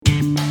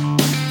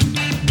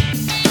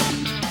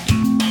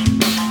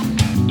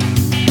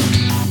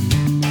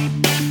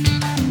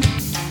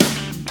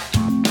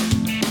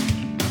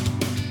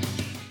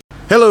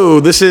Hello,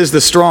 this is the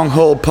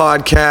Stronghold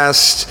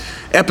Podcast,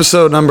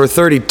 episode number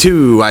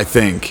 32, I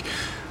think.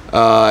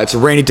 It's a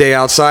rainy day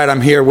outside.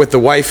 I'm here with the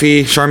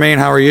wifey. Charmaine,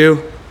 how are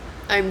you?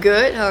 I'm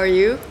good. How are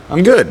you?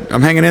 I'm good.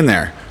 I'm hanging in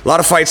there. A lot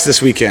of fights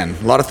this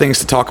weekend. A lot of things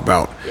to talk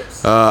about.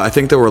 Yes. I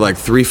think there were like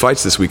 3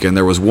 fights this weekend.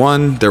 There was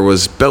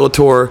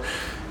Bellator,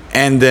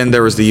 and then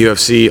there was the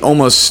UFC.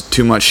 Almost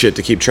too much shit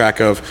to keep track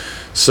of.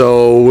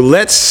 So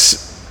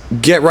let's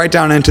get right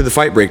down into the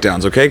fight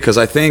breakdowns, okay? Because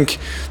I think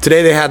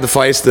today they had the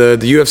fights. The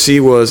UFC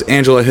was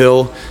Angela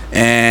Hill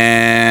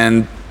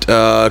and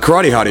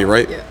Karate Hottie,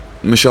 right? Yeah.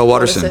 Michelle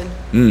Waterson.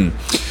 You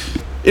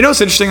know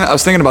what's interesting? I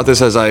was thinking about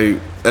this as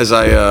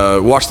I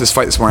watched this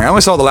fight this morning. I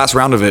only saw the last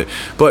round of it,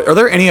 but are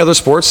there any other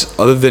sports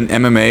other than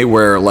MMA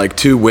where like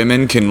 2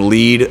 women can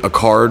lead a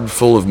card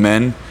full of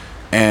men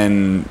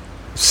and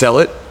sell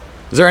it?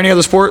 Is there any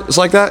other sport that's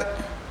like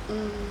that?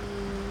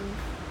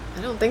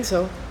 I don't think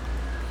so.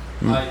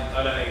 I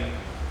don't think.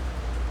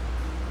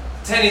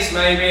 Tennis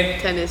maybe.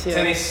 Tennis, yeah.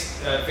 Tennis,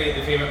 the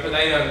female, but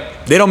they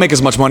don't. They don't make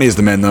as much money as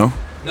the men, though.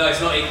 No,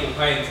 it's not equal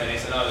pay in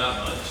tennis. I know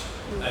that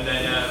much. And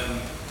then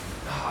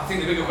I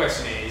think the bigger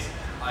question is,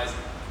 I was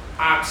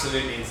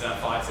absolutely into that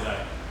fight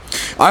today.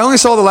 I only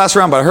saw the last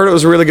round, but I heard it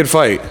was a really good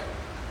fight.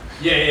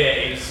 Yeah,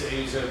 it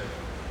was a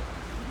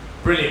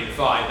brilliant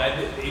fight.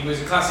 It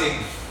was a classic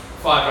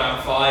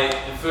 5-round fight.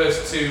 The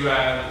first 2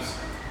 rounds,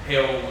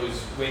 Hill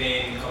was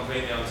winning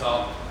completely on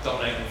top,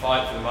 dominating the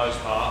fight for the most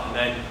part, and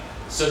then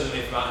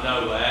suddenly from out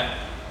of nowhere,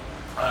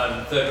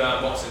 3rd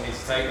round Watson needs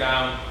a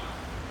takedown,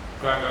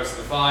 Grant goes to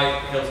the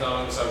fight, Hill's no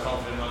longer so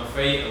confident on the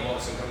feet, and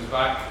Watson comes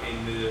back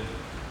in the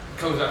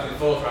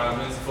 4th round,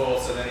 wins the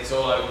 4th, so then it's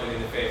all open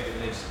in the 5th,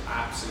 and they just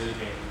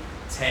absolutely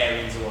tear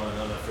into one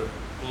another for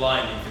a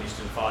blinding finish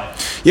to the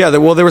fight. Yeah, they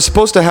were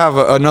supposed to have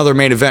another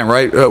main event,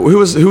 right? Who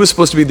was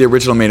supposed to be the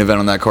original main event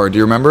on that card? Do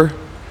you remember?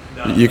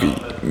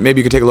 Maybe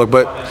you could take a look,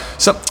 but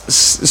it's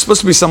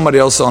supposed to be somebody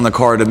else on the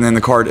card, and then the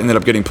card ended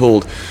up getting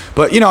pulled.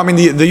 But, you know, I mean,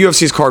 the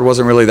UFC's card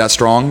wasn't really that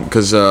strong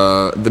because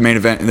the main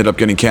event ended up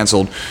getting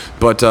canceled.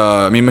 But,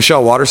 I mean,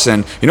 Michelle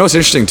Waterson, you know what's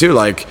interesting, too?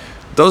 Like,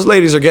 those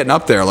ladies are getting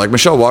up there. Like,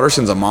 Michelle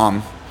Waterson's a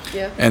mom.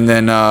 Yeah. And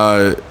then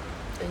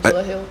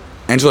Angela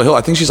Hill.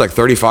 I think she's like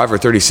 35 or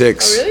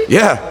 36. Oh, really?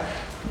 Yeah.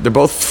 They're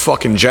both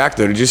fucking jacked,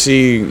 though. Did you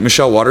see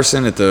Michelle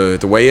Waterson at the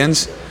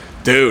weigh-ins?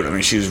 Dude, I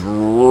mean, she's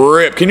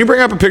ripped. Can you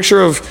bring up a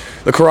picture of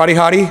the Karate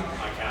Hottie?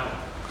 I can.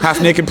 Half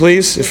naked,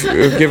 please, if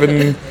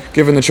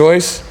given the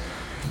choice.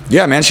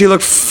 Yeah, man, she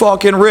looked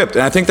fucking ripped.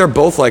 And I think they're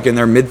both like in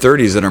their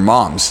mid-30s and are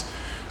moms.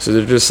 So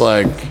they're just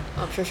like...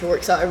 I'm sure she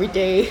works out every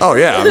day. Oh,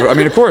 yeah. I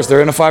mean, of course,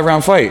 they're in a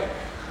 5-round fight.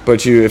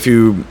 But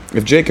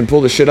if Jake can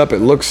pull this shit up, it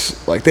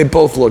looks like they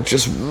both look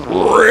just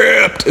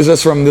ripped. Is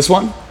this from this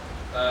one?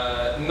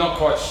 Not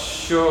quite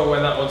sure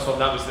when that one's from.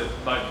 That was the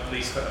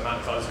least amount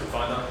of times we could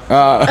find that.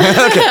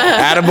 Okay,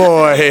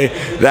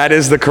 attaboy. That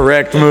is the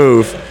correct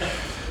move.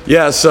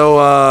 Yeah, so,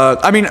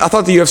 I mean, I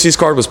thought the UFC's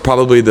card was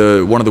probably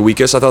one of the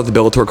weakest. I thought the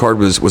Bellator card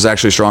was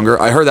actually stronger.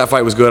 I heard that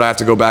fight was good. I have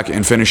to go back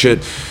and finish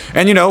it.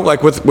 And, you know,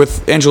 like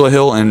with Angela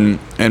Hill and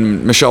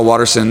Michelle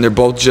Waterson, they're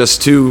both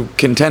just 2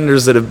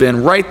 contenders that have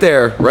been right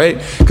there,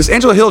 right? Because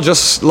Angela Hill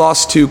just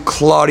lost to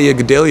Claudia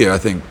Gadelha, I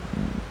think,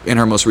 in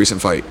her most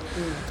recent fight.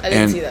 I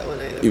didn't see that one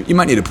either. You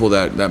might need to pull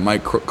that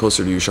mic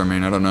closer to you,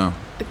 Charmaine. I don't know.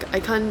 I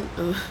can't.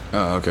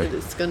 Oh, okay.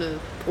 It's gonna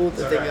pull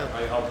the It's thing okay. up.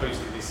 I'll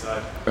boost it this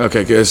side.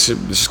 Okay, this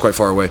is quite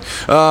far away.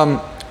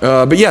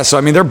 But yeah, so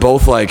I mean, they're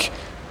both like,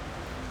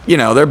 you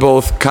know, they're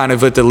both kind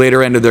of at the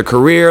later end of their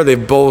career.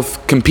 They've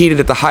both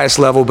competed at the highest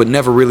level, but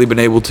never really been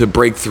able to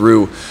break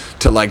through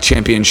to like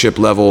championship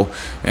level.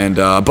 And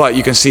but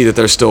you can see that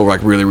there's still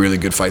like really, really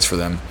good fights for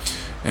them.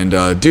 And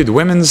dude, the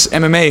women's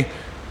MMA,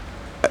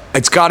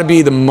 it's got to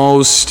be the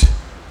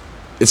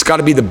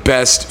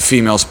best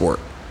female sport.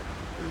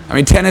 I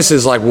mean, tennis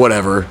is like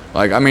whatever.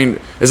 Like, I mean,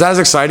 is that as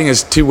exciting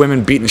as 2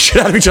 women beating the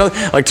shit out of each other?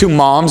 Like 2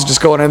 moms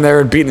just going in there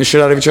and beating the shit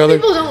out of each other?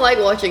 People don't like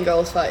watching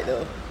girls fight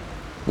though.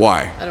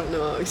 Why? I don't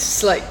know. It's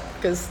just like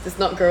because it's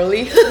not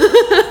girly.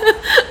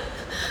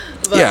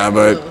 Yeah,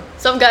 but-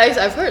 some guys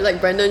I've heard like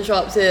Brendan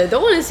Schaub said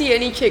don't want to see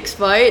any chicks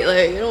fight.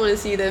 Like you don't want to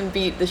see them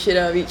beat the shit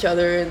out of each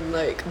other and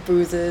like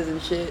bruises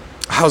and shit.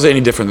 How's it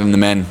any different than the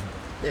men?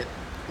 Yeah,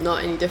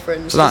 not any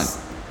different. It's not.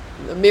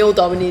 The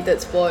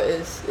male-dominated sport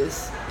is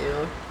you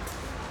know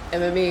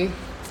MMA.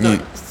 It's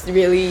not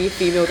really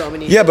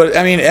female-dominated. Yeah, but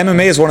I mean,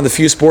 MMA is one of the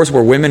few sports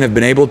where women have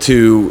been able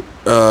to.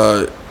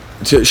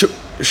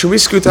 Should we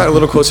scoot that a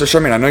little closer,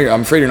 Charmaine?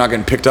 I'm afraid you're not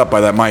getting picked up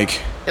by that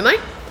mic. Am I?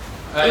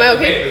 Am I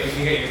okay? We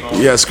can get you more.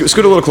 Yeah,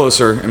 scoot a little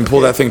closer and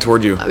pull that thing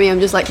toward you. I mean, I'm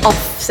just like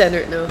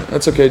off-centered now.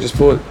 That's okay. Just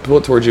pull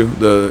it towards you.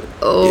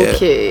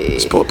 Okay. Yeah.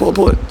 Just pull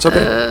it. It's okay.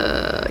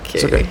 Okay.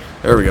 It's okay.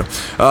 There we go.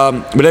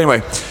 But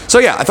anyway, so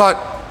yeah,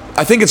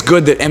 I think it's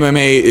good that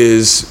MMA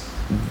is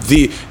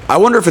I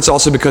wonder if it's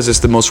also because it's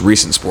the most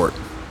recent sport.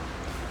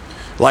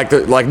 Like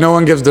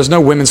there's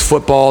no women's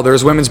football,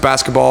 there's women's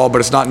basketball, but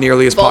it's not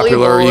nearly as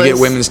popular. You get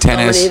women's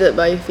tennis. Dominated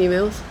by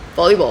females.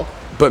 Volleyball.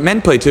 But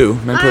men play too.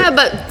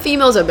 But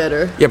females are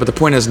better. Yeah, but the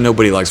point is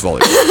nobody likes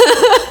volleyball.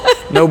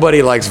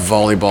 Nobody likes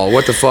volleyball.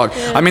 What the fuck?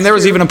 Yeah, I mean, there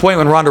was true. even a point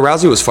when Ronda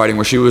Rousey was fighting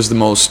where she was the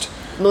most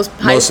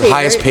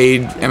highest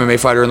paid MMA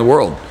fighter in the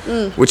world,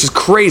 which is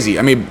crazy.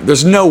 I mean,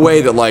 there's no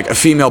way that like a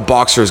female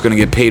boxer is going to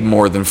get paid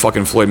more than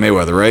fucking Floyd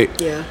Mayweather, right?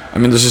 Yeah. I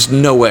mean, there's just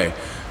no way.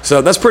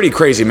 So that's pretty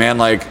crazy, man.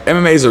 Like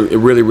MMA is a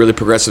really, really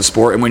progressive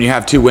sport, and when you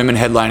have two women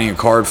headlining a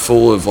card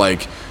full of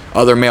like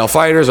other male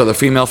fighters, other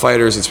female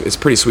fighters, it's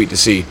pretty sweet to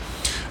see.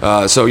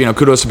 So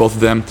kudos to both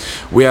of them.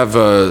 We have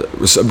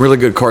some really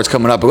good cards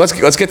coming up, but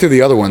let's get through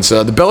the other ones.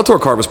 The Bellator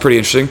card was pretty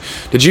interesting.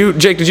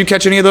 Jake? Did you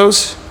catch any of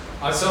those?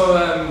 I saw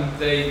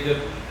the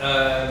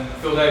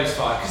Phil Davis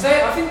fight because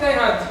I think they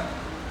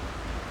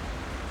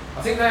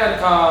had a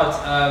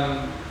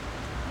card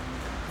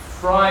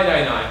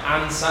Friday night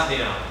and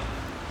Saturday night,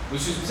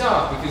 which was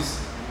bizarre because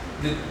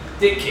the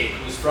dick kick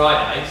was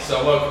Friday, so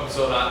I woke up and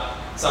saw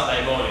that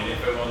Saturday morning.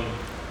 If everyone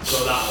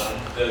saw that one,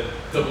 the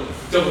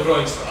double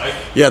groin strike.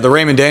 Yeah, the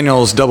Raymond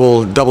Daniels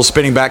double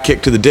spinning back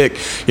kick to the dick.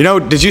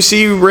 Did you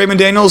see Raymond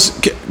Daniels?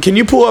 Can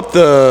you pull up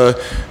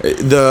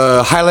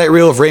the highlight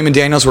reel of Raymond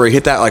Daniels where he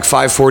hit that like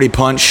 540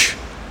 punch?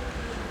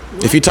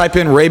 If you type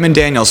in Raymond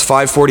Daniels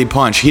 540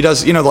 punch, he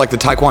does, like the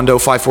Taekwondo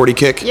 540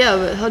 kick. Yeah,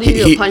 but how do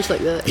you do a punch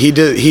like that? He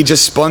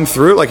just spun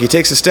through, like he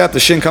takes a step, the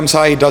shin comes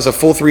high, he does a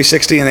full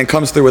 360 and then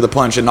comes through with a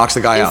punch and knocks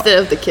the guy out. Instead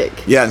of the kick.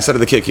 Yeah, instead of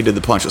the kick, he did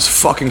the punch. It was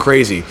fucking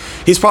crazy.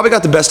 He's probably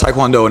got the best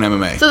Taekwondo in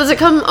MMA. So does it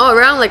come all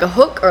around like a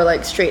hook or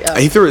like straight up?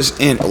 He threw his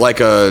in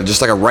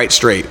just like a right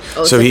straight.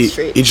 Oh, so it's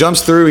straight. he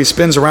jumps through, he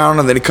spins around,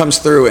 and then he comes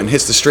through and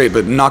hits the straight,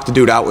 but knocked the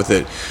dude out with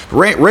it.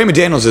 Raymond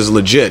Daniels is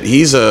legit.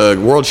 He's a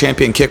world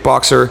champion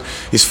kickboxer.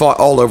 He's fought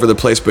all over the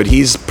place, but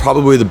he's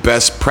probably the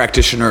best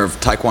practitioner of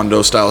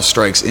Taekwondo style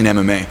strikes in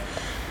MMA.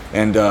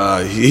 And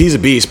he's a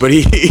beast. But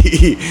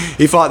he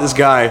fought this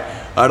guy.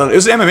 It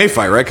was an MMA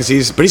fight, right? But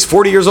he's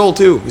 40 years old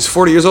too. He's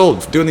 40 years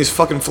old doing these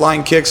fucking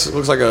flying kicks.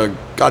 Looks like a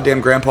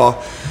goddamn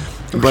grandpa.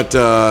 But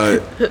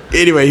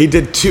anyway, he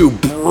did two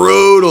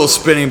brutal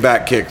spinning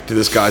back kick to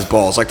this guy's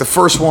balls. Like the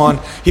first one,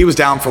 he was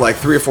down for like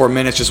 3 or 4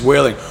 minutes just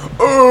wailing.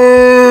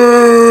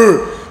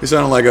 He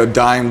sounded like a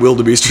dying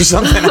wildebeest or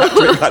something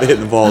after he got hit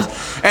in the balls.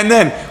 And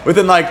then,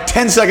 within like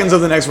 10 seconds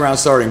of the next round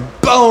starting,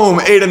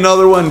 boom, ate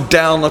another one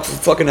down like a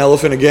fucking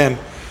elephant again.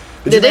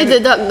 Did they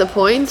deduct the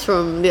points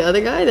from the other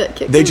guy that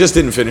kicked They him? just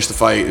didn't finish the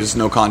fight. There's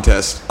no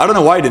contest. I don't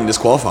know why he didn't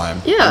disqualify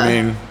him. Yeah. I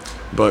mean,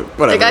 but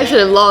whatever. The guy should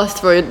have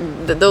lost for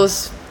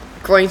those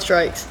groin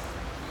strikes.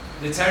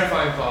 The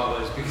terrifying part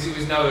was because it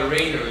was no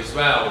arena as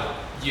well.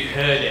 You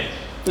heard it.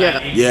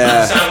 Yeah.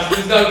 Yeah.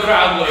 There's no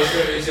crowd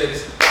noise. So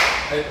it's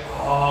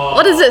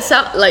What does it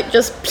sound like?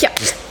 Just pia.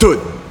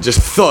 Just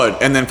thud,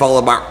 and then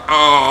followed by.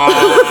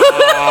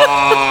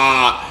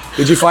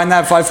 Did you find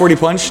that 540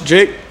 punch,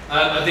 Jake?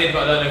 I did,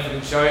 but I don't know if we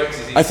can show it.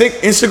 I think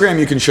Instagram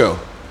you can show.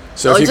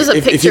 So it's just a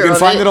if you picture can of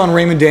find it. it on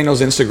Raymond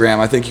Daniels' Instagram,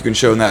 I think you can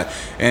show that.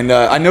 And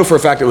I know for a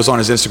fact it was on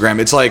his Instagram.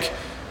 It's like,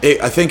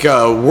 I think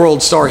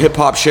World Star Hip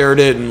Hop shared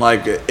it, and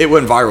like it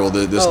went viral.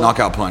 This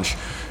knockout punch.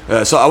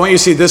 So I want you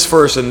to see this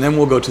first, and then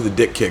we'll go to the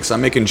dick kicks.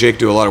 I'm making Jake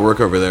do a lot of work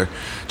over there.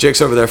 Jake's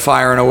over there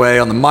firing away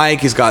on the mic.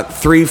 He's got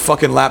 3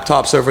 fucking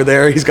laptops over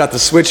there. He's got the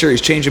switcher.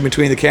 He's changing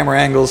between the camera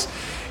angles,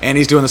 and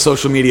he's doing the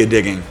social media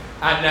digging.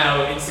 And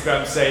now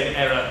Instagram's saying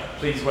error.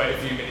 Please wait a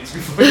few minutes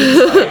before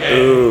you start again.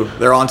 Ooh,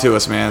 they're onto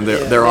us, man.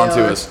 They're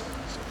onto us.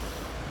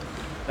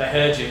 They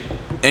heard you.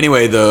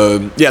 Anyway,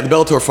 the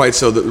Bellator fight.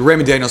 So the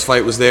Raymond Daniels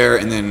fight was there,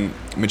 and then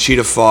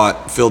Machida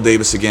fought Phil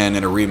Davis again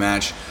in a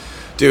rematch.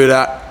 Dude,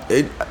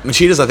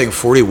 Machida's I think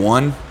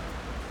 41,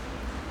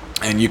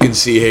 and you can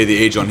see the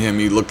age on him.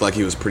 He looked like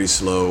he was pretty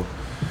slow,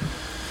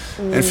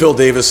 and Phil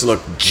Davis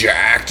looked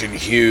jacked and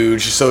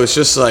huge. So it's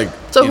just like.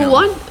 So who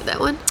won that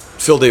one?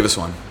 Phil Davis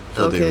won.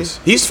 Phil Okay. Davis.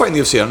 He used to fight in the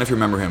UFC. I don't know if you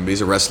remember him, but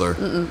he's a wrestler.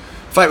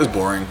 Fight was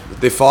boring.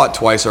 They fought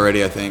twice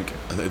already. I think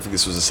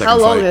this was the second How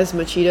long fight. has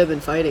Machida been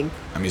fighting?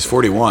 I mean, he's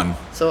 41.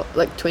 So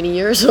like 20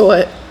 years or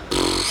what?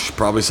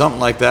 Probably something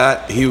like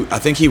that. I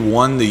think he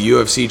won the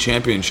UFC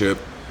championship.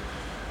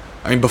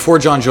 I mean, before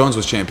John Jones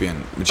was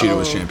champion, Machida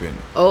was champion.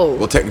 Oh.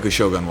 Well, technically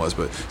Shogun was,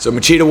 but so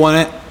Machida won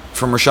it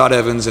from Rashad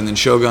Evans, and then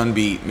Shogun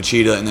beat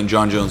Machida, and then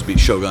John Jones beat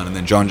Shogun, and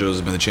then John Jones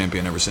has been the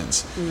champion ever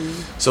since.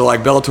 So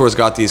like Bellator's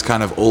got these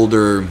kind of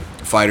older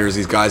fighters,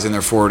 these guys in their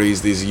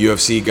 40s, these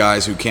UFC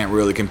guys who can't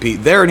really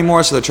compete there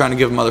anymore, so they're trying to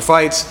give them other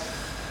fights.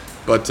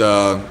 But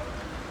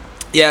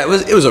yeah,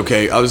 it was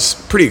okay. I was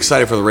pretty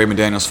excited for the Raymond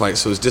Daniels fight,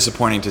 so it was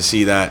disappointing to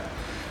see that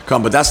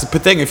come. But that's the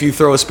thing, if you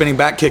throw a spinning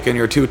back kick and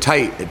you're too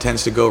tight, it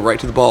tends to go right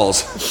to the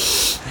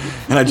balls.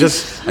 And I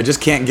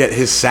just can't get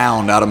his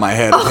sound out of my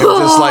head. Him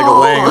just like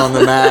laying on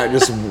the mat,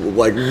 just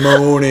like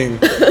moaning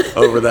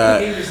over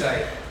that. He was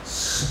like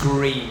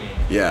screaming.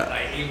 Yeah.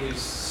 Like it was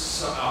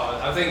so,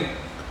 I think,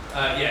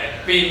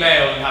 being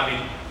male and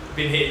having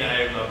been hitting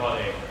that over my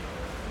body,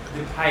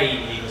 the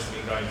pain he must have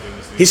been going through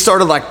must have been. He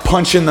started like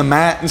punching the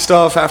mat and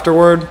stuff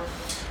afterward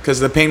because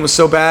the pain was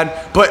so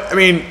bad. But I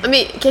mean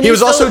can he was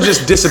still- also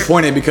just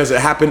disappointed because it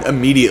happened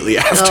immediately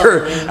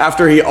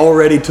after he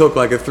already took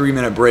like a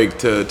 3-minute break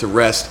to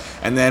rest,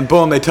 and then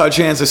boom, they touch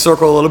hands, they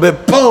circle a little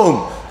bit,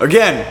 boom,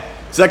 again,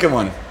 second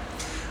one.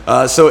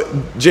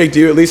 So, Jake, do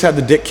you at least have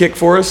the dick kick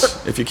for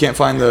us if you can't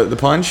find the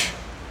punch?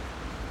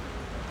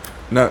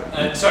 No.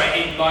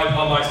 Sorry,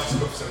 my mic's just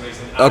got for some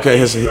reason. Okay,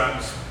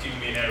 Instagram's giving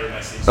me an error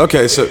message.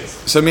 Okay, so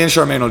me and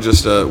Charmaine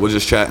will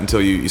just chat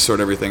until you sort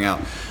everything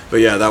out. But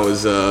yeah, that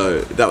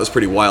was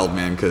pretty wild,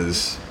 man.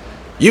 Because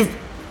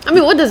I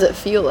mean, what does it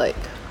feel like?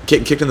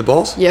 getting kicked in the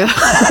balls. Yeah.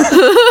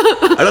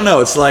 I don't know.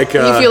 It's like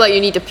you feel like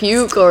you need to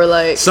puke or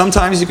like.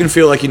 Sometimes you can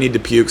feel like you need to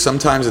puke.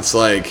 Sometimes it's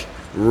like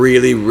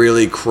really,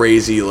 really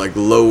crazy, like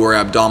lower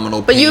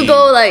abdominal pain. But you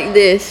go like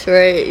this,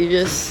 right? You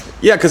just.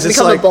 Yeah, because it's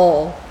become like a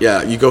ball.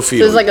 Yeah, you go feel.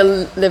 So it's like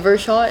a liver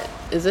shot,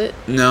 is it?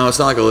 No, it's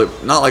not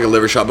like a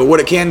liver shot. But what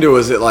it can do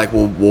is it like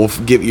will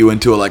get you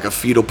into a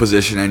fetal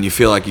position, and you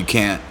feel like you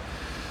can't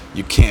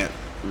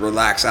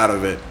relax out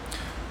of it.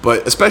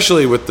 But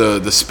especially with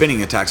the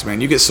spinning attacks,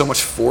 man, you get so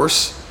much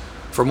force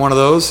from one of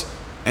those,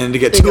 and to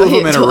get two of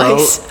them in a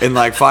row in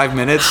like 5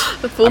 minutes.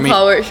 The full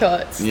power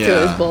shots to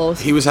his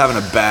balls. He was having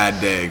a bad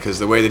day because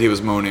the way that he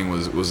was moaning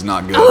was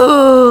not good.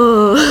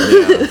 Oh,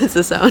 Yeah. that's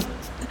the sound.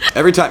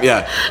 Every time,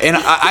 yeah. And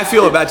I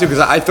feel it bad too because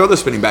I throw the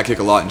spinning back kick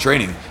a lot in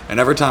training. And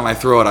every time I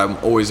throw it, I'm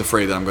always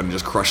afraid that I'm going to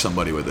just crush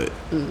somebody with it.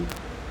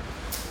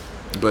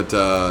 But,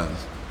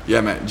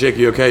 yeah, man. Jake,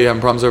 you okay? You having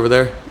problems over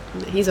there?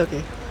 He's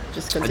okay.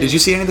 Just continue. Did you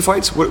see any of the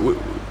fights? What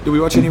did we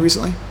watch any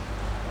recently?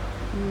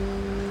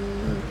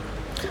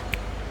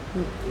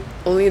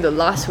 Only the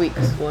last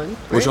week's one.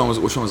 Right? Which one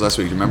was last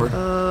week? Do you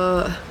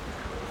remember?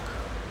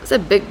 It's a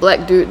big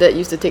black dude that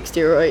used to take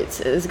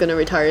steroids. Is gonna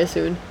retire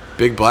soon.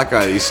 Big black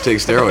guy that used to take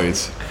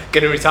steroids.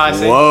 Gonna retire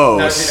soon. Whoa,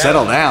 No,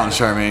 settle down,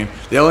 Charmaine.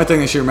 The only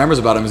thing that she remembers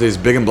about him is he's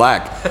big and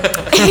black.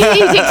 He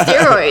takes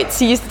steroids.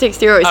 He used to take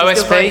steroids.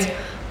 OSP.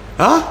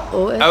 Huh?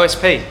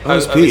 OSP.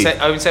 OSP.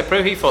 Owen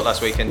Pro, he fought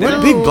last weekend, didn't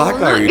What he? big black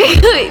guy are you talking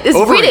about? It's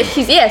Overeem. British.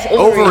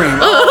 Overeem.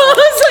 Overeem.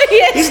 So,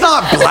 yeah. He's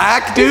not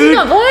black, dude. Is he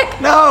not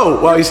black? No.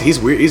 Well, he's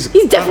weird. He's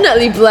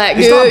definitely black,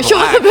 He's dude. not Show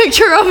us a black.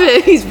 picture of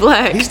it. He's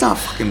black. He's not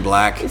fucking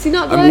black. Is he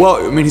not I mean,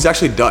 black? he's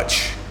actually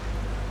Dutch,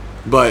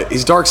 but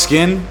he's dark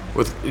skinned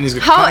with. And he's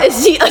How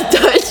is he a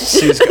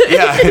Dutch?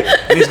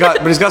 and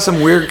he's got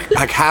some weird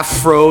like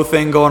half fro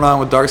thing going on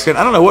with dark skin.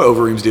 I don't know what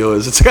Overeem's deal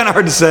is. It's kind of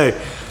hard to say,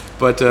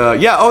 but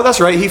yeah. Oh, that's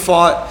right. He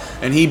fought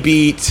and he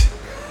beat.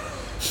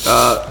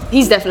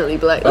 He's definitely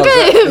black. Oh,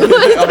 Okay.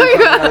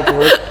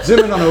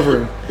 Zoom in on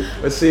Overeem.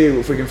 Let's see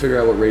if we can figure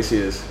out what race he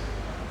is.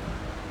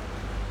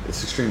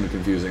 It's extremely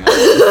confusing.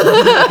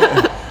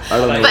 I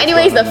don't know. But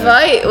anyways, the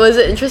fight, was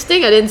it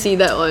interesting? I didn't see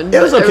that one. It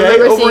was okay. I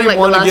remember seeing Overeem like the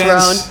won last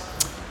against.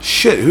 round.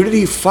 Shit, who did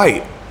he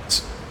fight?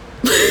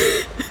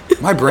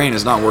 My brain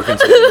is not working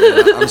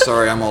today. I'm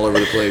sorry, I'm all over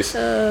the place.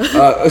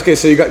 Okay,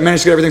 so you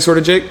managed to get everything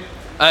sorted, Jake?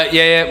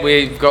 Yeah,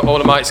 we've got all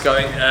the mics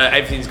going,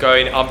 everything's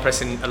going. I'm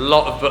pressing a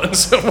lot of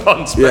buttons at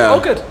once, but Yeah. all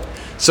good.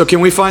 So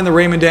can we find the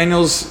Raymond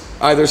Daniels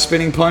either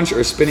spinning punch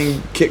or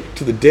spinning kick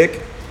to the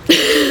dick?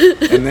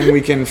 And then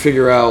we can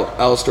figure out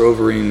Alistair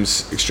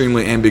Overeem's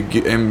extremely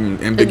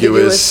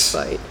ambiguous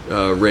fight.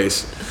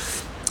 Race.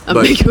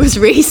 Ambiguous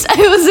race. I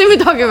wasn't even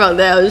talking about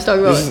that. I was just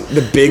talking This about. is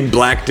the big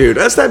black dude.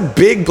 That's that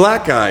big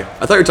black guy.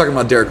 I thought you were talking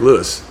about Derek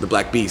Lewis, the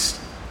Black Beast.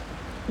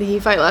 Did he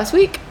fight last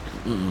week?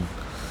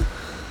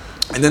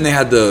 And then they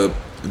had the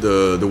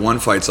one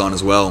fights on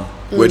as well,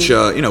 which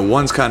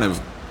one's kind of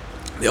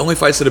the only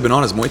fights that have been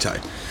on is Muay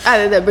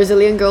Thai. The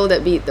Brazilian girl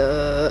that beat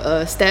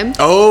the Stem.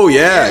 Oh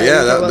yeah,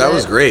 Yeah, that about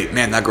was that. great.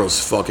 Man, that girl's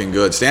fucking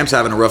good. Stamp's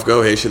having a rough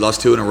go. Hey, she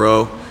lost 2 in a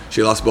row.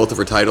 She lost both of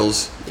her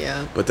titles.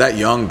 Yeah. But that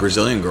young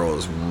Brazilian girl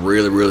is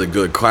really, really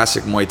good.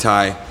 Classic Muay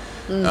Thai.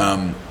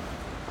 That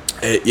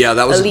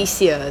was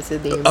Alicia is her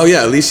name. Oh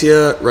yeah,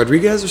 Alicia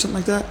Rodriguez or something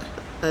like that.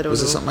 I don't know.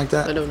 Was it something like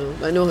that? I don't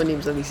know. I know her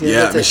name's Alicia.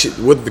 Yeah, That's it.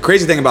 the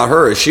crazy thing about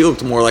her is she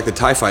looked more like the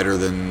Thai fighter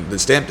than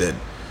Stamp did.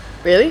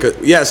 Really? 'Cause,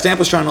 yeah, Stamp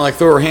was trying to like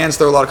throw her hands,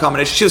 throw a lot of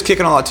combinations. She was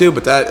kicking a lot too,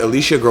 but that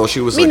Alicia girl, she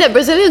was I mean, like, that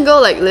Brazilian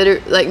girl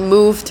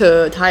moved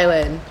to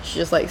Thailand. She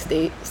just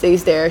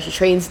stays there. She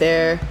trains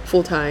there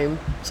full time.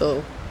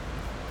 So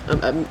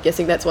I'm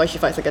guessing that's why she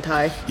fights like a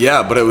Thai.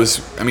 yeah, but it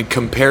was, I mean,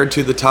 compared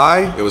to the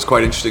Thai, it was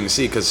quite interesting to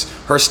see because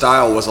her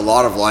style was a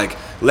lot of like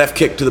left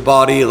kick to the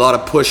body, a lot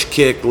of push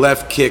kick,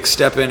 left kick,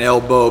 step in,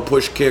 elbow,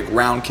 push kick,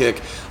 round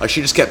kick. Like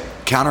she just kept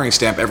countering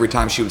Stamp every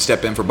time she would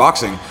step in for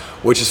boxing,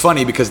 which is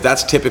funny because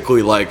that's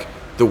typically like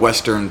the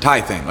Western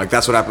Thai thing. Like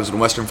that's what happens when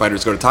Western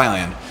fighters go to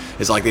Thailand.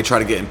 Is like they try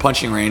to get in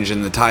punching range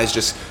and the Thais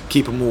just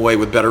keep them away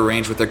with better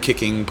range with their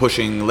kicking,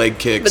 pushing, leg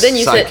kicks, But then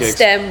you side said kicks.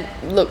 Stem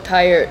looked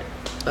tired.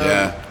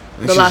 Yeah.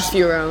 I think The she's- last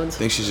few rounds. I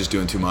think she's just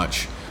doing too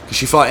much. 'Cause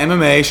she fought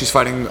MMA, she's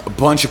fighting a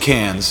bunch of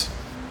cans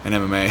in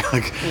MMA.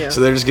 Yeah. So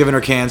they're just giving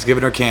her cans,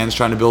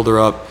 trying to build her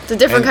up. It's a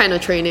different And- kind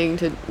of training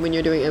to when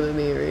you're doing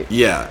MMA, right?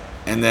 Yeah.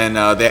 And then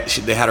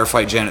they had her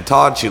fight Janet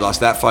Todd. She lost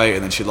that fight,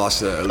 and then she lost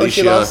to Alicia. Oh,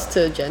 she lost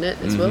to Janet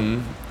as well.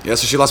 Yeah,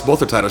 so she lost both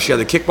her titles. She had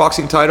the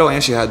kickboxing title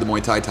and she had the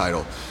Muay Thai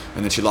title.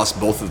 And then she lost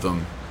both of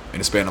them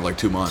in a span of like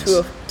 2 months.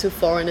 Two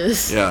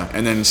foreigners. Yeah,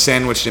 and then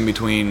sandwiched in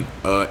between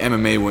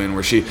MMA win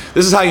where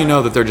this is how you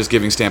know that they're just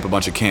giving Stamp a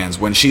bunch of cans.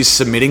 When she's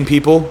submitting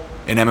people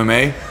in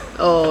MMA,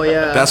 Oh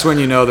yeah. that's when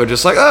you know they're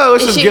just like, oh,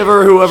 let's Is just she- give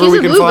her whoever she's we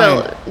a can blue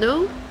find. belt,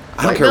 no?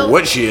 I don't White care belt?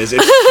 what she is.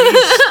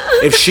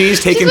 If she's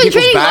taking She's been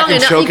people's training back long and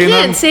enough. choking You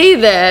them, can't say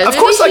that. Of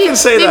course I can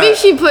say maybe that.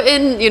 she put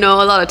in, a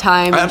lot of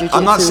time. in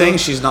I'm not jiu-jitsu. saying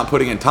she's not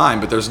putting in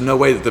time, but there's no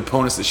way that the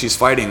opponents that she's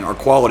fighting are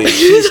quality.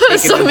 She's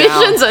taking them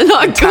down Submissions are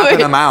not and tapping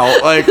good. them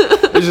out. Like,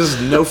 there's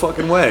just no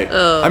fucking way.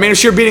 I mean,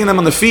 if you're beating them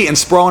on the feet and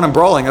sprawling and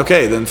brawling,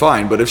 okay, then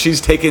fine. But if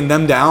she's taking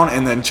them down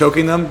and then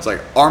choking them, it's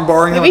like arm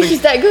barring them. Maybe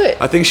she's that good.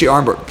 I think she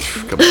armbar.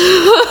 Come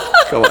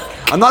on. Come on.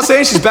 I'm not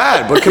saying she's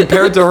bad, but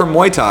compared to her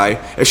Muay Thai,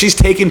 if she's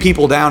taking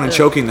people down and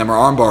choking them or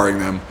arm barring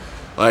them,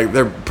 like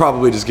they're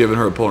probably just giving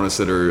her opponents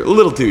that are a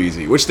little too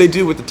easy, which they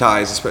do with the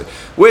Thais.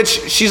 Which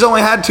she's only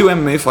had 2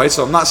 MMA fights,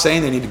 so I'm not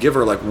saying they need to give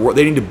her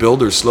they need to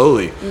build her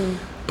slowly.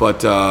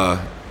 But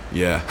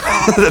yeah,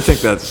 I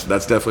think that's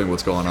definitely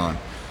what's going on.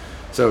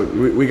 So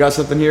we got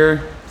something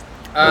here.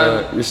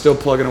 You're still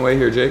plugging away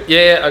here, Jake.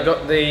 Yeah, I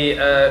got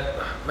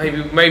the.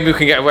 Maybe we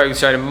can get away with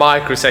showing a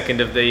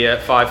microsecond of the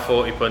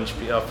 540 punch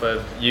off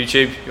of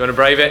YouTube. You want to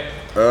brave it?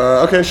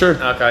 Okay, sure.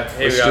 Okay,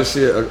 here Let's we go. just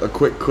see a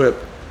quick clip.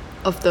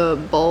 Of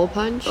the ball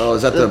punch. Oh,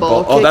 is that the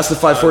ball? kick? Oh, that's the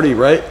 540,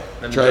 right?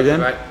 Let me Try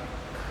jump again.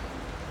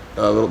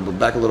 Right.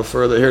 Back a little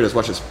further. Here it is.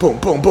 Watch this. Boom,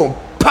 boom, boom.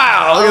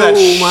 Pow! Look at that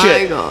Oh my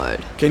shit.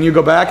 god. Can you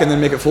go back and then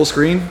make it full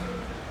screen?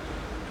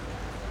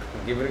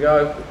 Give it a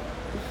go.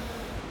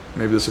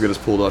 Maybe this will get us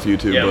pulled off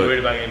YouTube. Yeah, but we're worried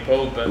about getting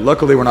pulled, but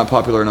luckily, we're not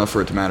popular enough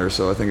for it to matter,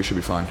 so I think it should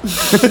be fine.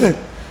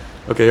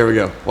 Okay, here we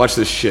go. Watch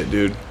this shit,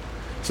 dude.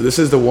 So this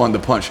is the one, the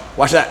punch.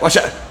 Watch that. Watch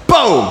that. Boom!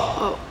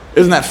 Oh.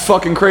 Isn't that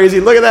fucking crazy?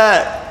 Look at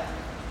that.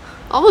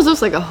 Almost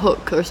looks like a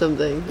hook or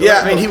something.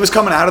 Yeah, I mean, he was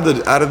coming out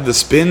of the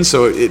spin,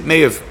 so it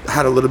may have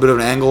had a little bit of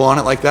an angle on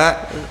it like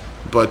that.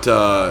 But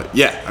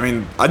yeah, I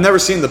mean, I've never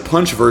seen the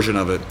punch version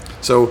of it.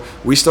 So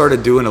we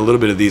started doing a little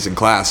bit of these in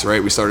class,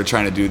 right? We started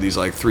trying to do these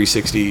like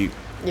 360.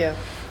 Yeah.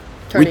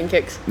 Turning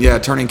kicks. Yeah,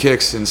 turning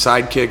kicks and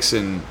side kicks,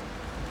 and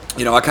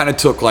I kind of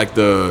took like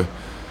the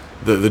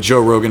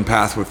Joe Rogan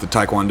path with the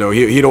Taekwondo.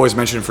 He'd always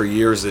mentioned for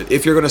years that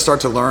if you're going to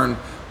start to learn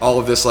all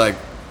of this like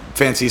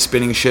fancy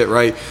spinning shit,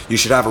 right, you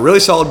should have a really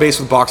solid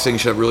base with boxing. You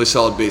should have a really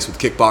solid base with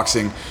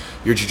kickboxing,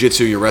 your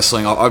jiu-jitsu, your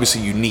wrestling.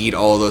 Obviously, you need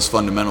all of those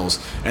fundamentals.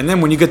 And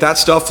then when you get that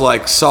stuff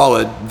like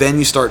solid, then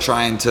you start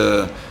trying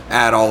to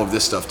add all of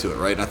this stuff to it,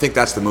 right? And I think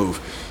that's the move.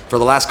 For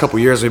the last couple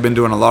of years, we've been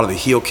doing a lot of the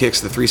heel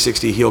kicks, the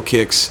 360 heel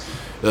kicks,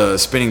 the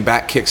spinning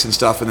back kicks and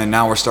stuff, and then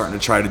now we're starting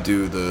to try to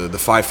do the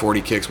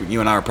 540 kicks.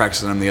 You and I were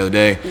practicing them the other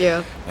day.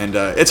 Yeah. And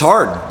it's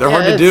hard. They're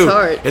hard to it's do.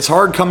 hard. It's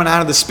hard coming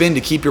out of the spin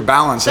to keep your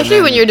balance. Especially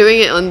and when then, you're doing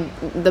it on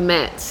the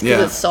mats. Because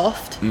Yeah. it's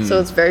soft. So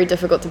it's very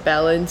difficult to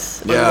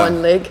balance Yeah. on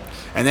one leg.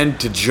 And then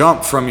to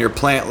jump from your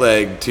plant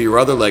leg to your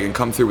other leg and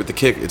come through with the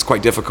kick, it's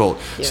quite difficult.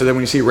 Yeah. So then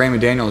when you see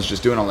Raymond Daniels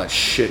just doing all that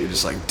shit, you're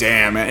just like,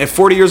 damn, man. At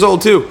 40 years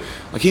old, too.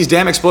 Like, he's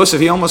damn explosive.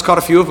 He almost caught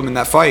a few of them in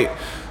that fight.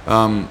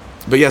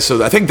 But yeah,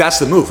 so I think that's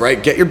the move,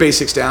 right? Get your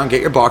basics down, get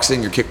your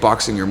boxing, your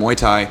kickboxing, your Muay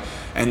Thai,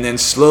 and then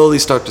slowly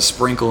start to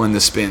sprinkle in the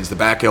spins, the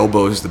back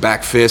elbows, the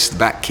back fists, the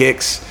back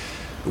kicks,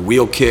 the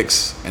wheel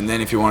kicks, and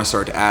then if you want to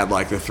start to add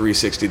like the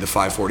 360, the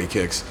 540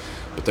 kicks.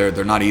 But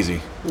they're not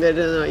easy. They're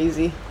not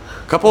easy.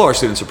 A couple of our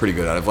students are pretty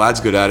good at it. Vlad's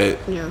good at it.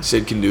 Yeah.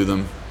 Sid can do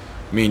them.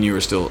 Me and you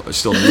are still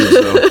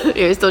noobs though.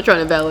 You're still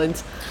trying to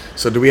balance.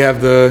 So do we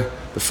have the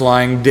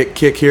flying dick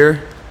kick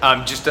here?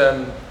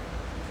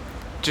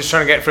 Just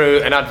trying to get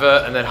through an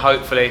advert, and then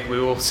hopefully we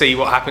will see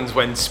what happens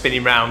when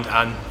spinning round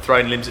and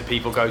throwing limbs at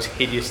people goes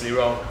hideously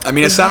wrong. I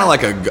mean, it sounded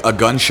like a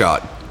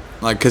gunshot,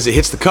 like because it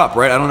hits the cup,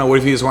 right? I don't know what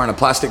if he was wearing a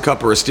plastic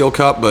cup or a steel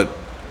cup, but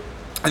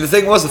and the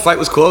thing was the fight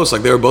was close.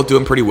 Like they were both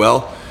doing pretty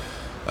well,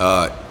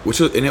 and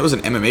it was an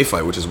MMA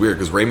fight, which is weird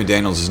because Raymond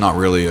Daniels is not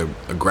really a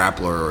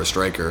grappler or a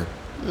striker,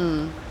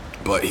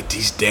 but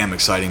he's damn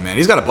exciting, man.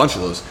 He's got a bunch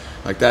of those,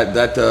 like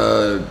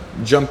that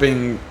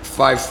jumping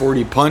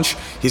 540 punch.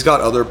 He's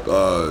got other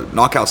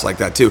knockouts like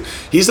that too.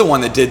 He's the one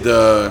that did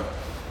God,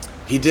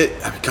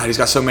 he's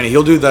got so many.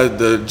 He'll do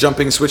the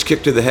jumping switch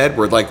kick to the head,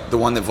 where like the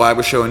one that Vlad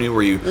was showing you,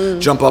 where you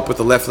jump up with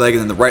the left leg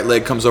and then the right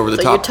leg comes over the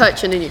So top. you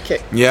touch and then you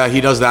kick. Yeah, he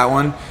does that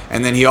one,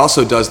 and then he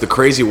also does the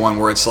crazy one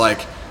where it's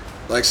like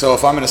so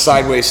if I'm in a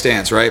sideways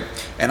stance, right,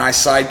 and I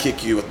side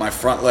kick you with my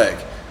front leg,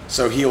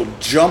 so he'll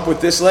jump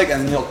with this leg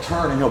and then he'll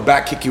turn and he'll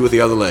back kick you with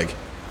the other leg,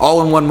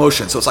 all in one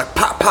motion. So it's like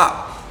pop,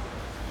 pop.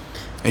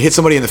 I hit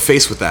somebody in the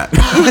face with that.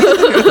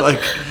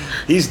 Like,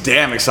 he's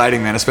damn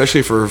exciting, man,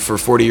 especially for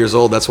 40 years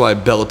old. That's why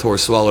Bellator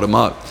swallowed him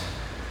up.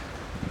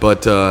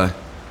 But I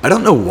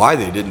don't know why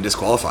they didn't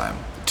disqualify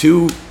him.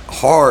 2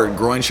 hard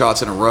groin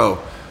shots in a row.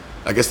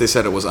 I guess they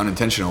said it was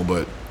unintentional,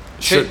 but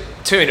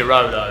Two in a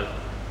row though.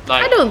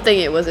 Like, I don't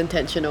think it was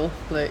intentional.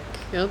 Like,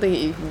 I don't think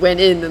he went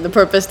in on the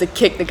purpose to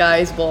kick the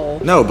guy's ball.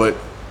 no, but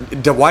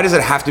why does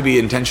it have to be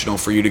intentional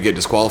for you to get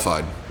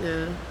disqualified?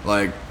 Yeah.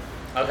 Like,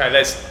 okay,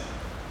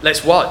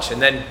 let's watch and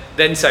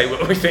then say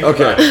what we think.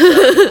 Okay. About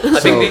it. I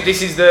So- think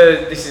this is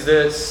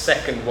the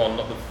second one,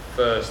 not the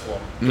first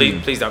one.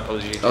 Please don't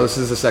apologize. oh, this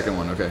is the second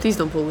one. Okay. Please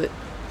don't pull it.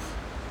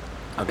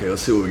 Okay,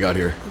 let's see what we got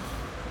here.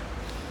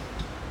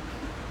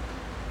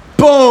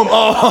 Boom!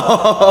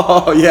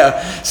 Oh,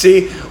 yeah.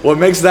 See, what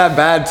makes that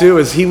bad too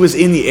is he was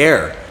in the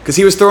air because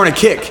he was throwing a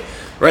kick.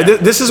 Right,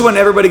 this is when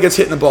everybody gets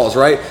hit in the balls,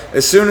 right?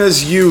 As soon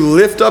as you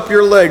lift up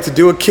your leg to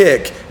do a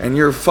kick and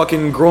your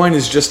fucking groin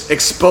is just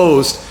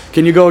exposed,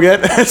 can you go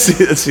again? Let's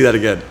see that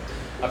again.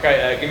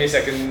 Okay, give me a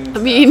second. I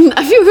mean,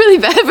 I feel really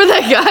bad for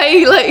that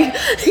guy.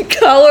 Like,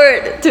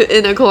 cowered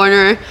in a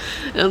corner.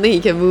 I don't think he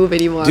can move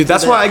anymore. Dude,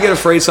 that's after why I that. get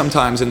afraid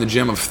sometimes in the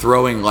gym of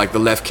throwing like the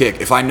left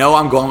kick. If I know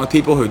I'm going with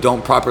people who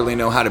don't properly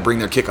know how to bring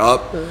their kick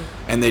up,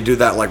 and they do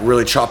that like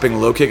really chopping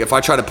low kick. If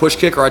I try to push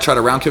kick or I try to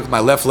round kick with my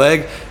left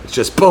leg, it's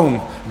just boom.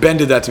 Ben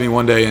did that to me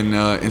one day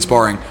in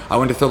sparring. I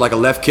went to throw like a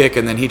left kick,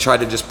 and then he tried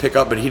to just pick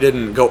up, but he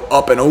didn't go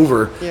up and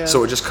over, Yeah.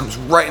 so it just comes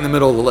right in the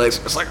middle of the legs.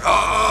 It's like,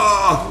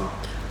 oh.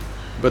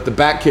 But the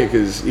back kick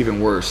is even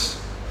worse.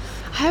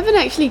 I haven't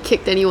actually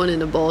kicked anyone in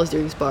the balls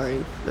during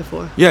sparring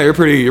before. Yeah, you're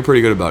pretty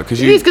good about it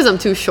because Maybe it's because I'm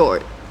too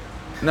short.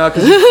 no,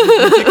 because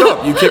you kick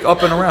up, you kick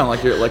up and around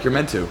like you're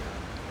meant to.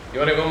 You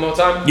want it one more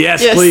time?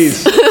 Yes, Yes.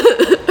 please.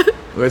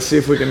 Let's see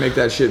if we can make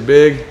that shit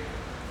big.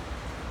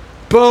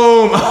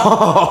 Boom!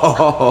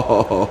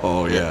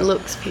 Oh yeah. It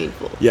looks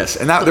painful. Yes,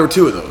 and there were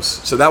two of those.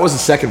 So that was the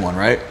second one,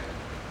 right?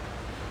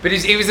 But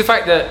it was the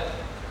fact that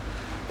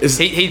Is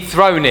he'd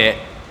thrown it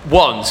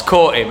once,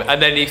 caught him,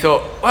 and then he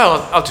thought,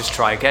 well, I'll just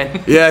try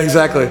again. yeah,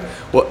 exactly.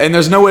 Well, and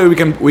there's no way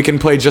we can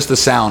play just the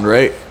sound,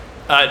 right?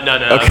 No,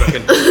 I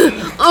reckon.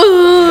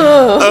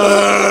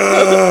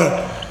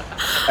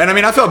 And I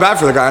mean, I felt bad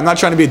for the guy. I'm not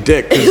trying to be a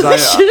dick I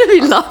because shouldn't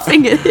be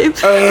laughing at him.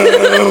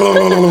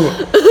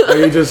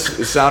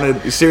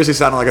 he seriously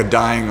sounded like a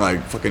dying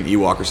like fucking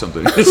Ewok or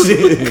something.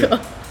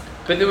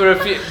 But there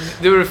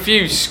were a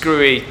few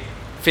screwy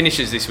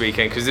finishes this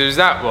weekend because there was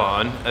that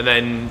one, and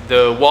then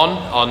the one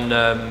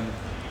on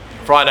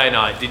Friday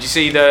night. Did you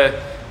see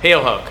the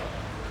heel hook,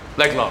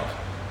 leg lock?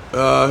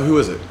 Who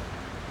is it?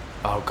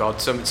 Oh god,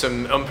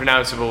 some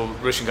unpronounceable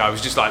Russian guy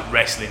was just like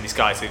wrestling this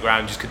guy to the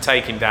ground, just could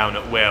take him down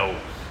at will.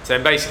 So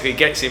then basically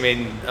gets him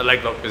in a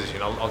leg lock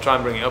position. I'll try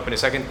and bring it up in a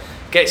second.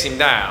 Gets him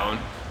down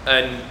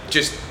and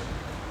just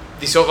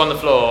he's sort of on the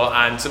floor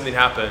and something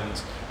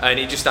happens and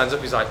he just stands up.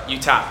 He's like, "You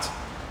tapped,"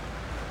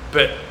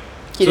 but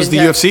He This was the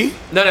didn't have- UFC?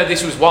 no,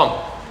 this was one.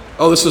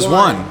 Oh, this was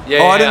one. Yeah,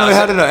 oh, I yeah, didn't know they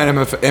I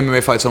had an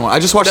MMA fight someone. I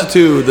just watched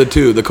the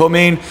two. The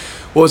co-main,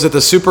 what was it, the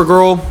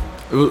Supergirl?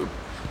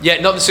 Yeah,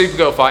 not the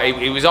Supergirl fight.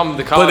 He was on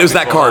the card. But it was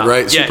that before card,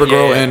 right? Yeah,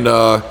 Supergirl yeah,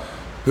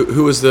 yeah. and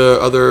who was the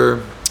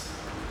other?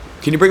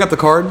 Can you bring up the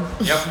card?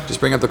 Yep.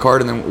 Just bring up the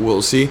card and then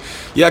we'll see.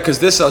 Yeah,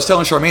 because I was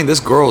telling Charmaine, this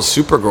girl is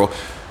Supergirl.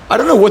 I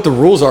don't know what the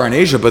rules are in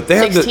Asia, but they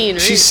have 16,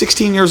 right? she's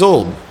 16 years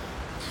old.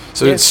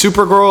 So Yeah. it's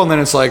Supergirl, and then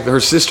it's like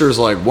her sister's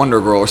like Wonder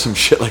Girl or some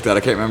shit like that.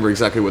 I can't remember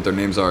exactly what their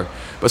names are,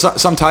 but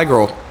some Thai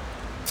girl.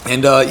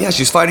 And yeah,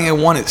 she's fighting at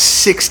one at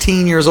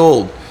 16 years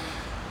old.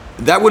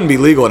 That wouldn't be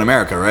legal in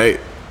America, right?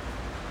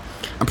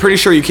 I'm pretty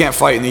sure you can't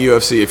fight in the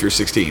UFC if you're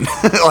 16.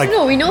 Like,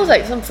 No, we know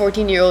like some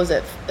 14-year-olds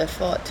that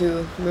fought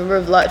too. Remember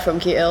Vlad from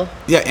KL?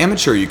 yeah,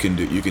 amateur you can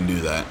do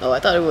that. Oh, I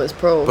thought it was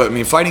pro. But I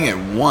mean, fighting at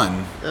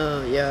one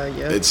Yeah.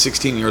 at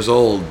 16 years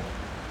old,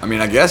 I mean,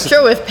 I guess.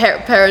 Sure, with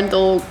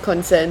parental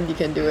consent, you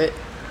can do it.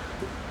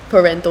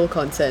 Parental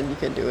consent, you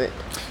can do it.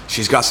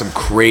 She's got some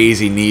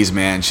crazy knees,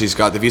 man.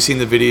 Have you seen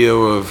the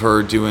video of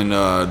her doing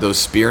those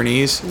spear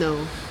knees?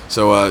 No.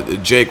 So,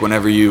 Jake,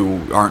 whenever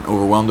you aren't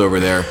overwhelmed over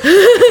there,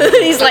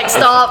 He's like,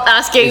 stop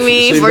asking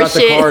me so you've for got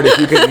shit. the card.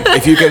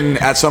 If you can,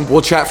 at some,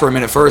 we'll chat for a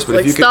minute first. But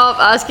Like, if you can, stop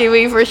asking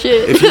me for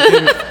shit. if you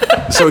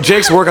can, so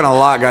Jake's working a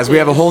lot, guys. We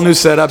have a whole new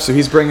setup. So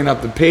he's bringing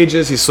up the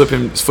pages. He's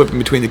flipping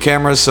between the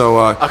cameras. So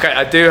Okay,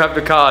 I do have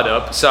the card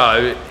up.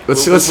 So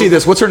let's see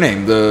this. What's her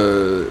name?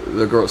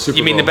 The girl. Super.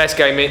 You mean the best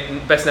name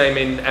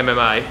in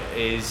MMA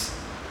is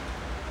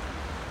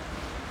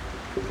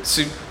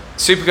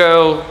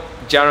Supergirl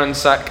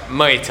Jaransak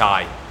Muay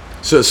Thai.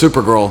 So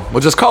Supergirl. We'll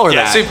just call her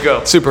Yeah, that.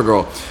 Supergirl.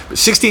 Supergirl.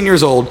 16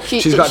 years old.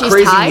 She's got she's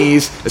crazy Thai?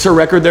 knees. Is her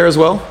record there as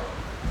well?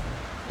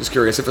 Just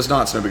curious. If it's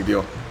not, it's no big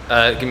deal.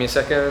 Give me a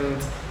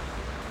second.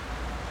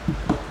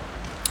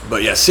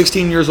 But yeah,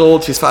 16 years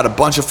old. She's fought a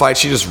bunch of fights.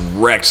 She just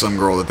wrecked some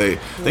girl I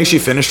think she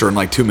finished her in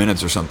like 2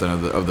 minutes or something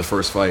of the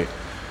first fight.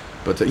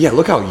 But yeah,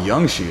 look how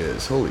young she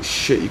is. Holy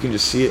shit. You can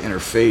just see it in her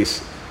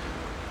face.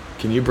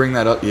 Can you bring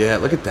that up? Yeah,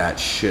 look at that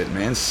shit,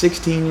 man.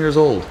 16 years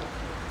old.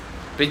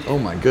 But Oh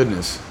my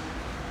goodness.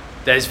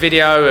 there's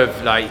video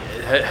of like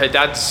her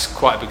dad's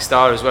quite a big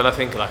star as well. I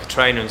think like a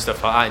trainer and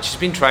stuff like that. And she's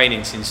been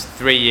training since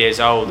 3 years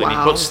old, and he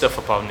Wow. puts stuff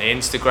up on the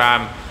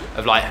Instagram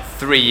of like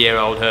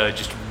 3-year-old her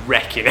just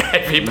wrecking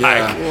every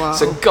bag. Yeah. Wow.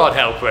 So God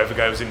help whoever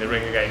goes in the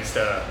ring against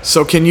her.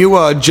 So can you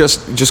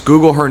just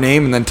Google her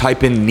name and then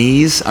type in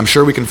knees? I'm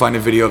sure we can find a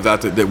video of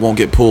that won't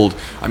get pulled.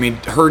 I mean,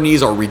 her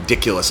knees are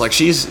ridiculous. Like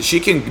she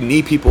can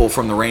knee people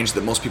from the range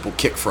that most people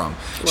kick from.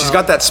 She's Wow.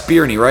 got that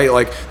spear knee, right?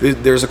 Like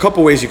there's a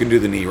couple ways you can do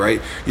the knee,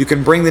 right? You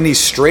can bring the knee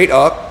straight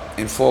up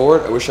and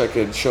forward. I wish I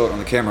could show it on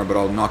the camera, but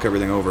I'll knock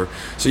everything over.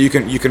 So you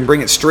can bring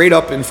it straight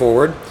up and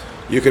forward.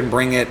 You can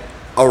bring it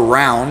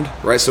around,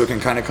 right? So it can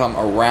kind of come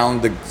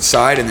around the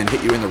side and then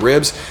hit you in the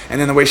ribs.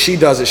 And then the way she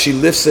does it, she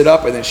lifts it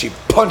up and then she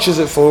punches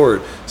it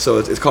forward. So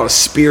it's called a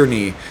spear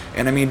knee.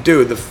 And I mean,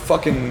 dude, the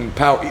fucking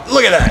power.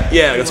 Look at that.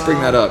 Yeah, let's bring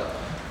that up.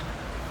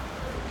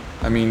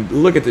 I mean,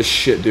 look at this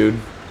shit, dude.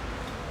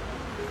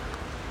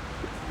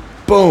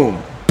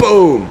 Boom,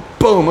 boom,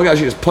 boom. Look how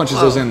she just punches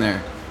those in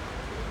there.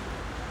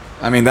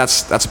 I mean,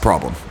 that's a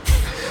problem.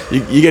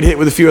 You get hit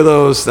with a few of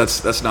those,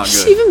 that's not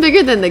She's good. even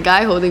bigger than the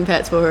guy holding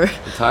pads for her.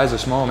 The ties are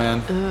small,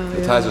 man.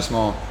 The ties are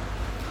small.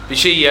 But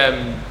she,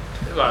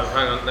 well,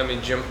 hang on, let me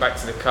jump back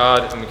to the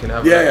card and we can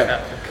have a Yeah, look yeah.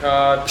 at the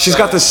card. She's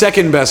got the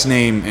second best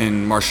name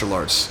in martial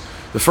arts.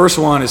 The first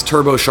one is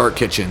Turbo Shark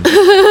Kitchen. You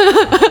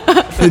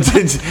gotta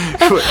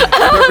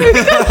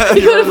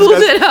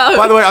pull it out.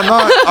 By the way, I'm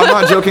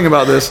not joking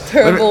about this.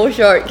 Turbo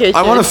Shark Kitchen.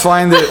 I want to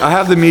find it. I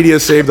have the media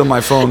saved on my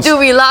phone. Dude,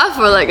 we laughed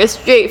for like a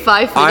straight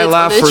 5 minutes I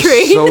laughed on the for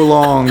train. so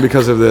long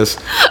because of this.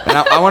 And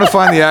I want to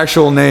find the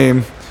actual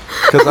name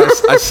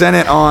because I sent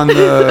it on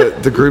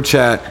the group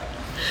chat.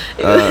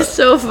 It was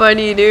so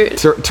funny, dude.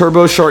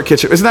 Turbo Shark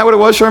Kitchen. Isn't that what it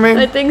was, I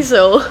Charmaine? think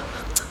so.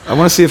 I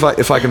want to see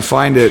if I can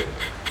find it,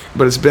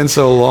 but it's been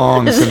so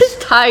long There's since. this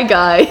Thai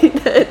guy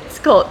that's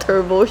called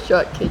Turbo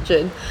Shark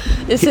Kitchen.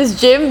 Is his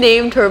gym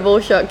named Turbo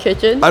Shark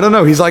Kitchen? I don't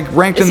know. He's like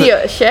ranked Is in he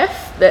the. a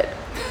chef? That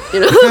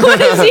what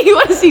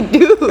does he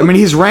do? I mean,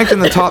 he's ranked in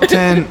the top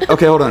 10.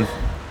 Okay, hold on.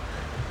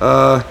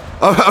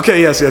 Oh,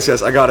 okay, yes,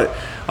 I got it.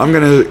 I'm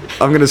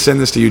gonna send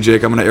this to you,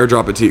 Jake. I'm gonna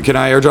airdrop it to you. Can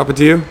I airdrop it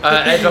to you?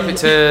 Airdrop it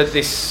to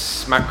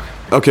this Mac.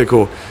 Okay,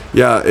 cool.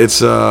 Yeah,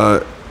 it's.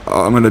 I'm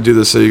gonna do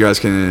this so you guys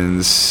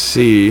can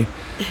see.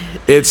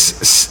 It's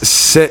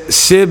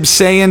Sib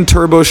Saiyan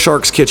Turbo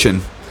Shark's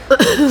Kitchen.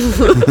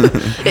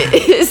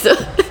 It's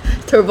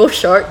Turbo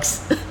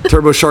Sharks.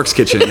 Turbo Shark's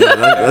Kitchen. Yeah,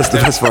 that's the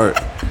best part.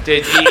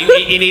 Dude,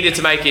 he needed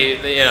to make it,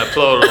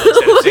 plural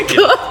instead of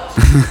singular.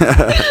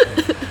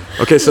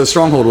 Okay, so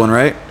Stronghold one,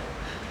 right?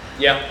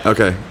 Yeah.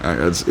 Okay, all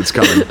right, it's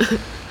coming.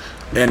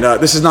 And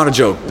this is not a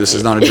joke. This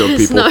is not a joke,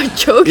 It's people. not a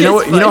joke. You know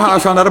it's what? You know how I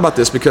funny. found out about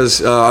this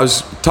because I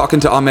was talking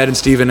to Ahmed and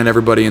Steven and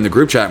everybody in the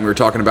group chat, and we were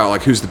talking about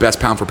like who's the best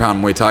pound for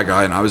pound Muay Thai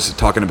guy, and I was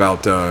talking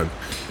about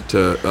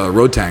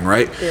Rodtang,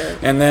 right? Yeah.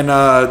 And then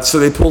so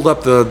they pulled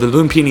up the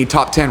Lumpini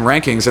top 10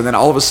 rankings, and then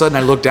all of a sudden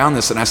I look down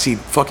this and I see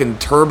fucking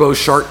Turbo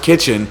Shark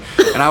Kitchen,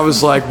 and I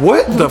was like,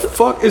 what the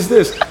fuck is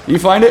this? You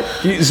find it?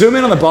 You zoom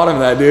in on the bottom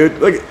of that, dude.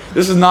 Look,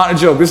 this is not a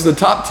joke. This is the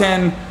top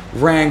 10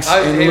 ranks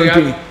in here we go.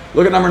 Lumpini.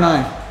 Look at number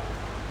 9.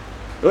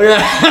 Look at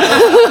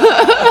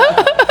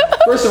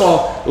that. First of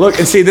all, look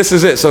and see. This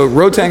is it. So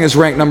Rodtang is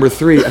ranked number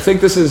 3. I think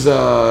this is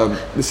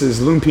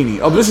Lumpini.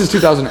 Oh, but this is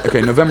 2000.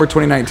 Okay, November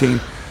 2019.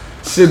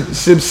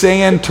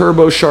 Sibsayan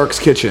Turbo Shark's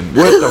Kitchen.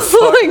 What the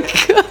fuck Oh my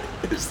god.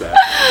 is that?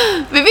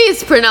 Maybe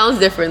it's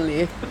pronounced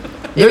differently.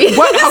 Maybe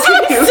What? How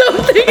can you?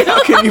 something How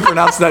else. can you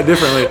pronounce that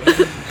differently,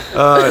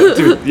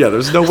 dude? Yeah,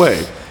 there's no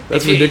way.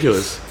 That's If you-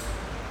 ridiculous.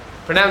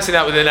 Pronouncing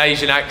that with an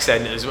Asian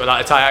accent, as well,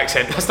 like a Thai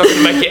accent, that's not going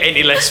to make it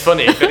any less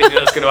funny. If anything,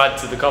 that's going to add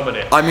to the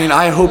comedy. I mean,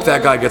 I hope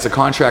that guy gets a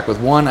contract with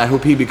one. I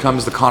hope he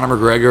becomes the Conor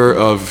McGregor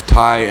of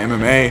Thai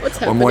MMA What's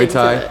or happening Muay to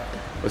Thai. that?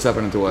 What's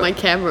happening to what? My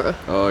camera.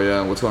 Oh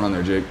yeah, what's going on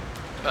there, Jake?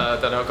 I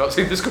don't know, I can't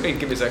see the screen.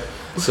 Give me a sec.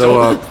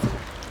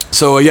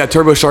 So yeah,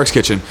 Turbo Shark's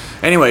Kitchen.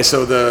 Anyway,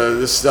 so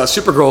this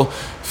Supergirl,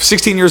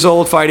 16 years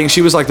old, fighting.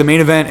 She was like the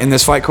main event in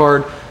this fight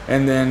card,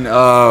 and then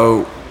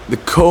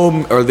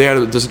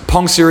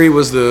Pong Siri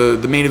was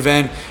the main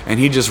event, and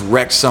he just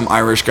wrecked some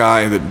Irish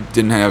guy that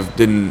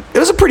didn't. It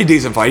was a pretty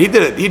decent fight.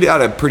 He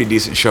had a pretty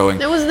decent showing.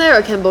 There wasn't there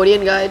a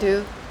Cambodian guy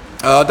too?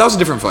 That was a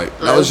different fight.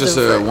 That that was was just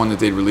different. one that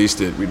they released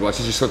it. We'd watch.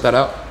 Did you sort that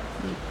out?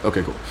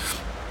 Okay, cool.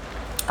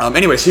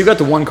 Anyway, so you got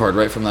the one card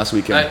right from last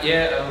weekend.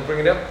 Yeah, I'll bring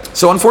it up.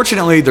 So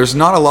unfortunately, there's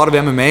not a lot of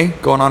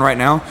MMA going on right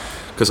now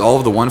because all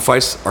of the one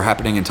fights are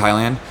happening in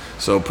Thailand.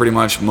 So pretty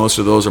much most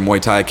of those are Muay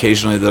Thai.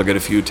 Occasionally they'll get a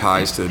few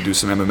Thais to do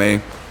some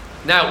MMA.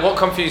 Now, what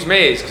confused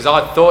me is because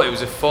I thought it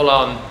was a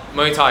full-on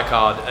Muay Thai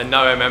card and no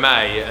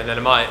MMA, and then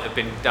I might have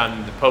been down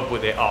in the pub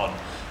with it on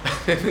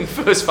in the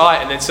first fight,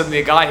 and then suddenly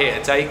a guy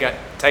hit a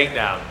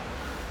takedown.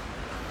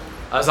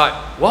 I was like,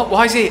 what?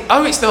 Why is he?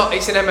 Oh, it's not.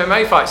 It's an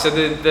MMA fight. So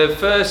the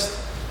first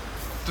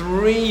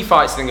 3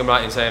 fights, I think I'm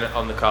right in saying,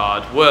 on the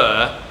card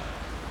were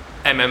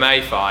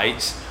MMA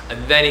fights,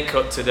 and then it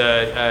cut to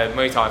the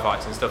Muay Thai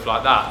fights and stuff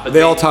like that. But Are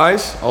they all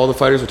Thais? All the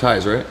fighters are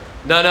Thais, right?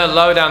 No,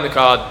 lower down the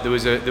card there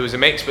was a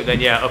mix, but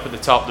then up at the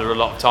top there were a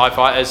lot of Thai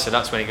fighters, so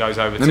that's when it goes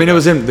over. I mean, it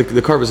was in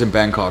the card was in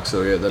Bangkok,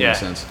 so yeah, that Yeah. makes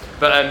sense.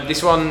 But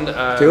this one.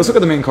 Okay, let's look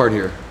at the main card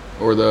here,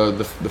 or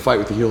the fight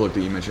with the heel hook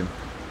that you mentioned.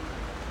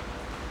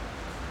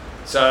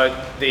 So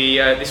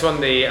this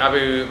one, the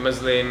Abu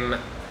Muslim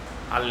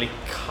Ali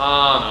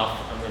Khanov,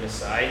 I'm going to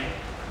say.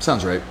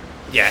 Sounds right.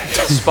 Yeah,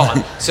 spot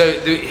on. So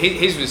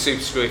his was a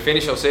super screwy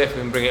finish. I'll see if I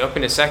can bring it up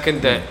in a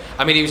second. That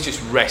I mean, he was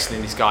just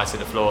wrestling this guy to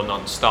the floor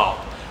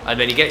non-stop, and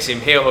then he gets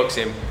him, heel hooks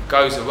him,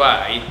 goes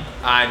away,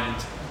 and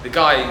the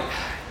guy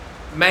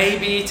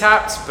maybe he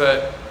tapped,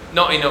 but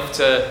not enough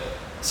to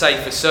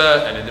say for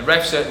certain. And the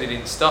ref certainly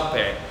didn't stop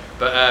it.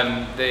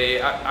 But the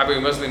Abu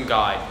Muslim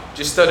guy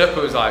just stood up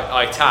and was like,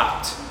 "I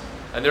tapped,"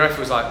 and the ref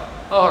was like,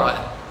 oh, "All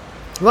right."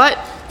 What?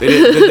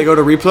 Did they go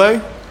to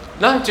replay?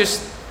 No,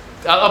 just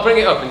I'll bring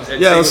it up and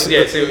Yeah, see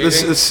what you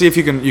think. let's see if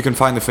you can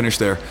find the finish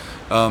there.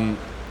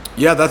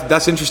 Yeah,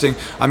 that's interesting.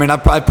 I mean,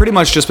 I've pretty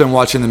much just been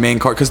watching the main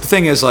card because the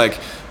thing is, like,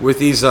 with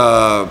these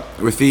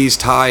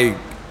Thai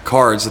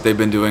cards that they've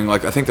been doing,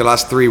 like, I think the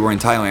last 3 were in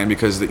Thailand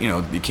because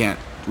you can't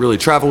really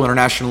travel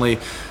internationally.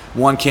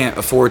 One can't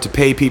afford to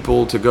pay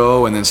people to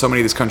go, and then so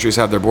many of these countries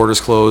have their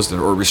borders closed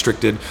or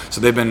restricted.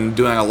 So they've been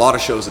doing a lot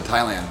of shows in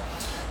Thailand.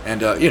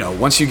 And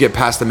once you get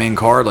past the main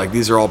card, like,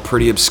 these are all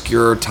pretty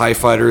obscure Thai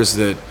fighters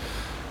that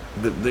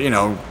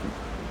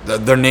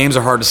their names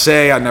are hard to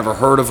say. I've never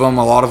heard of them.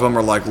 A lot of them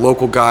are like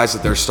local guys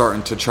that they're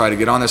starting to try to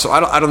get on there. So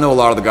I don't know a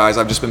lot of the guys.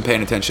 I've just been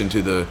paying attention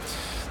to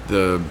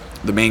the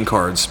main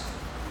cards.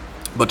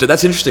 But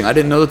that's interesting. I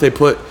didn't know that they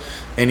put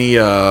any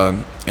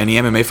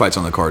MMA fights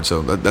on the card.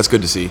 So that's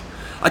good to see.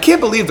 I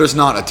can't believe there's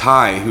not a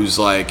Thai who's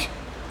like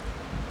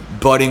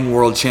budding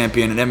world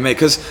champion in MMA.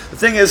 Because the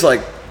thing is,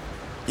 like,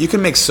 you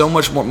can make so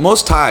much more.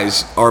 Most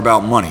Thais are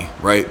about money,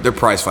 right? They're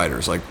prize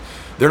fighters. Like,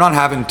 they're not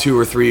having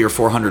 200 or 300 or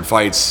 400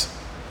 fights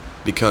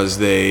because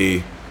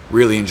they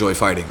really enjoy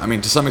fighting. I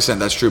mean, to some extent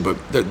that's true, but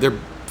they're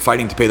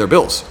fighting to pay their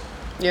bills.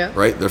 Yeah.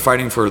 Right? They're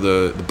fighting for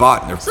the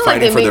bot, and they're It's not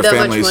fighting like they for make their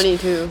that families. much money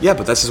too. Yeah,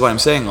 but this is what I'm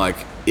saying. Like,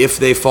 if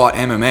they fought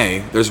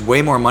MMA, there's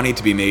way more money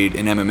to be made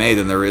in MMA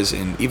than there is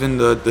in even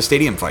the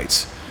stadium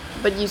fights.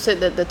 But you said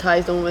that the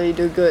Thais don't really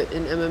do good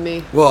in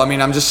MMA. Well, I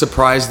mean, I'm just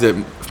surprised that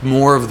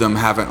more of them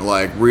haven't,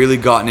 like, really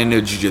gotten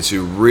into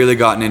jiu-jitsu, really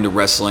gotten into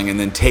wrestling, and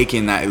then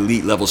taken that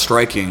elite level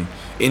striking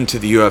into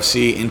the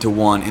UFC, into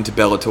into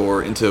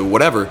Bellator, into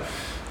whatever.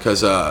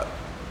 Because,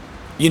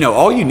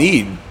 all you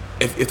need,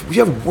 if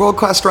you have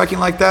world-class striking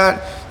like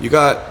that, you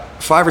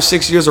got 5 or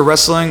 6 years of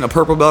wrestling, a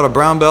purple belt, a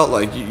brown belt,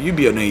 like, you'd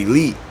be an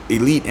elite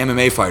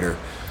MMA fighter.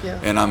 Yeah.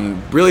 And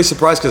I'm really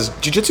surprised because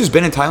jiu-jitsu's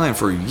been in Thailand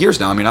for years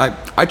now. I mean,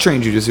 I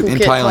trained jiu-jitsu in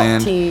Thailand.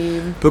 Top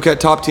team. Phuket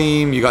top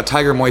team. You got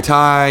Tiger Muay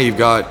Thai.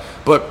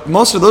 But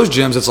most of those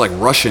gyms, it's like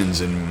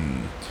Russians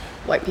and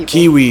White people.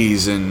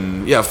 Kiwis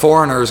and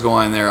foreigners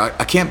going there.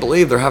 I can't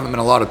believe there haven't been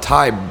a lot of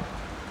Thai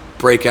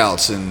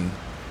breakouts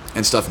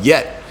and stuff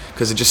yet,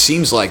 because it just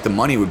seems like the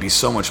money would be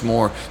so much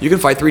more. You can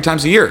fight 3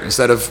 times a year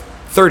instead of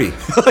 30,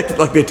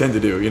 like they tend to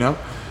do.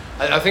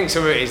 I think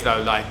some of it is,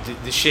 though, like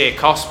the sheer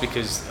cost,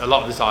 because a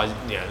lot of the time,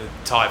 the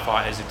Thai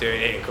fighters are doing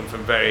it and come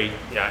from very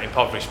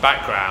impoverished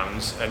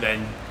backgrounds, and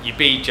then your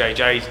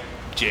BJJ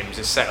gyms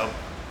are set up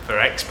for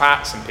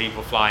expats and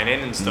people flying in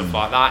and stuff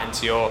like that. And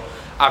to your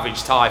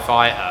average Thai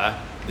fighter,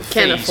 the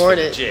Can't fees afford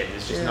for the it. gym,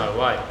 there's just no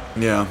way.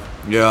 Yeah,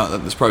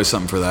 there's probably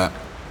something for that.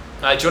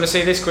 Do you want to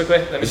see this quickly?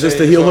 Let me Is show this you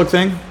the heel one. hook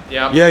thing?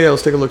 Yeah. Yeah,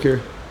 let's take a look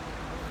here.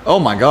 Oh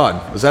my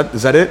God, is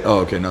that it? Oh,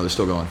 okay, no, they're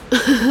still going.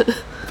 I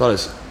thought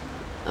it's.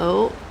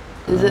 Oh,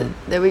 is it?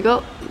 There we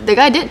go. The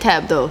guy did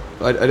tap though.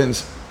 I didn't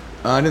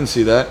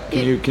see that.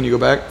 Can you go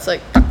back? It's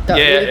like that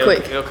really it'll,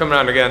 quick. it'll come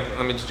around again.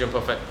 Let me just jump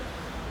off it.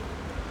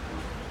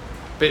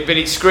 But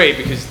it's great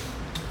because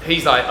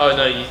he's like, oh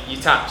no, you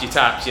tapped,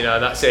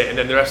 that's it. And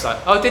then the ref's like,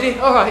 oh, did he?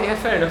 All right, yeah,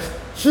 fair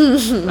enough.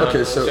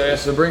 Okay,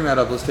 so bring that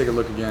up. Let's take a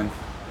look again.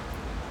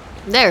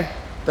 There.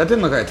 That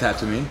didn't look like a tap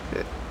to me.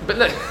 But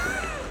no,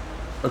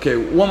 Okay,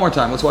 one more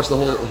time. Let's watch the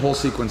whole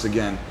sequence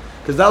again,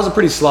 because that was a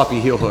pretty sloppy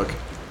heel hook.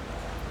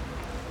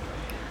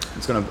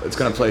 It's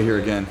gonna play here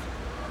again.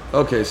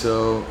 Okay,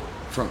 so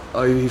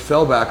he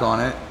fell back on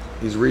it.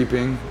 He's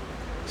reaping.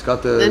 He's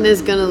got the. Then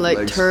it's gonna like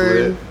leg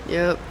turn. split.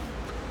 Yep.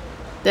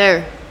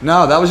 There.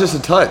 No, that was just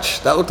a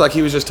touch. That looked like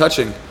he was just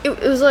touching. It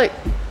was like.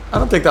 I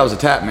don't think that was a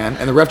tap, man.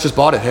 And the ref just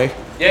bought it. Hey.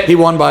 Yeah. He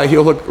won by a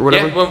heel hook or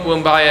whatever.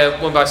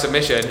 yeah, won by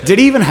submission. Did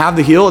he even have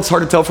the heel? It's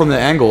hard to tell from the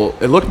angle.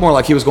 It looked more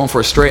like he was going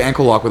for a straight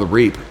ankle lock with a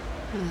reap.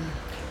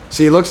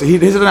 See, he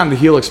doesn't have the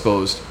heel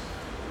exposed.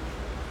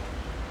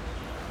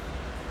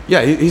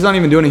 Yeah, he's not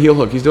even doing a heel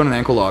hook. He's doing an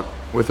ankle lock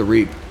with a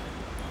reap.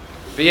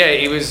 But yeah,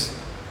 it was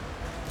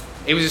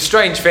a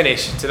strange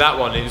finish to that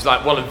one. It was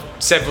like one of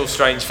several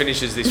strange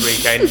finishes this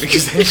weekend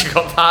because then you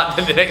got that,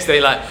 and the next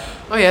day like,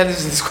 oh yeah,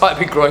 there's quite a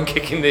big groin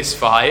kick in this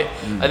fight.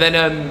 And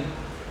then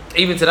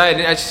even today, I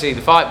didn't actually see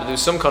the fight, but there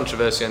was some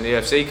controversy on the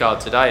UFC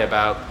card today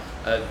about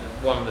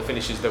one of the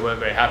finishes they weren't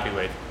very happy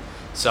with.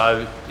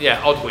 So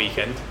yeah, odd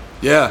weekend.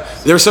 Yeah,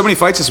 there were so many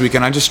fights this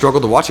weekend. I just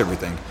struggled to watch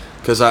everything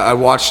because I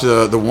watched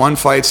the one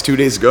fights 2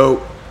 days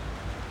ago,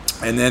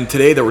 and then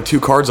today there were 2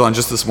 cards on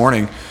just this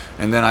morning,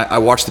 and then I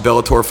watched the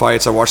Bellator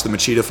fights. I watched the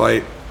Machida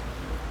fight,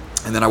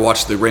 and then I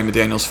watched the Ray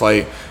McDaniels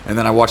fight, and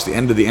then I watched the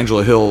end of the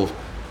Angela Hill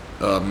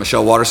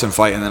Michelle Watterson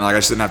fight, and then I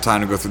just didn't have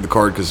time to go through the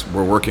card because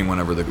we're working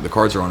whenever the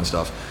cards are on and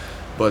stuff.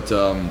 But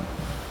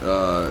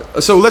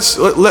so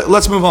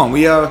let's move on.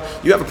 You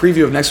have a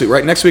preview of next week,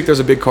 right? Next week there's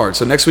a big card.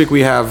 So next week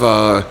we have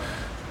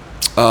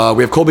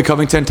Colby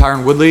Covington,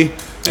 Tyron Woodley,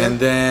 and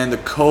then the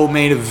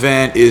co-main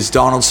event is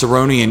Donald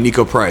Cerrone and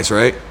Nico Price,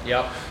 right?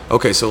 Yep.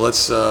 Okay, so let's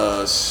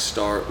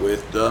start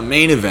with the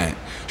main event.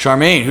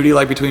 Charmaine, who do you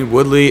like between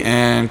Woodley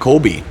and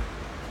Colby?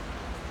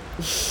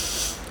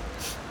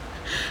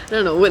 I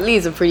don't know.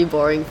 Whitley's a pretty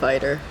boring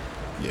fighter.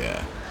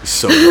 Yeah, he's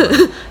so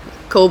good.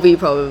 Colby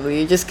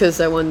probably, just because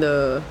I want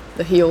the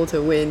heel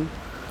to win.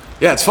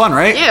 Yeah, it's fun,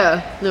 right?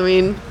 Yeah, I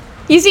mean,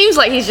 he seems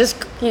like he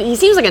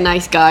seems like a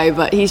nice guy,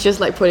 but he's just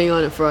like putting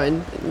on a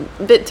front,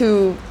 a bit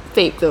too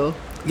fake though.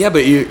 Yeah,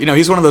 but you know,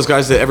 he's one of those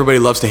guys that everybody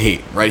loves to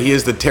hate, right? He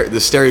is the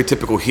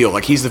stereotypical heel.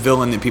 Like, he's the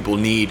villain that people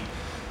need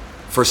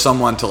for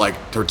someone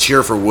to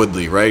cheer for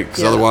Woodley, right?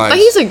 Because otherwise, but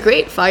he's a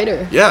great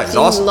fighter. Yeah, he's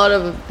awesome. A lot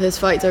of his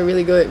fights are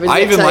really good. Really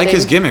I even like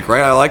his exciting. gimmick,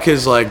 right? I like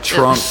his like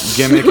Trump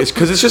gimmick,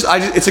 because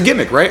it's a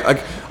gimmick, right?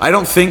 Like, I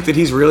don't think that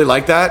he's really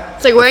like that.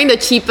 It's like wearing the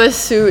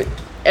cheapest suit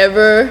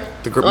ever.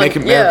 Make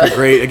America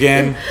great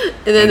again.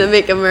 And then to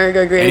make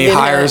America great And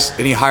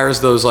again. he hires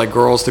those like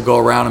girls to go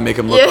around and make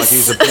him look Yes. like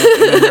he's a pimp,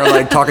 and then they're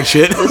like talking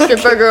shit. The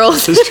stripper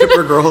girls. The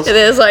stripper girls. And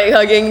then it's like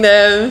hugging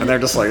them. And they're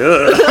just like,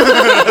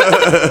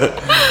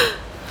 ugh.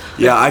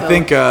 Yeah, I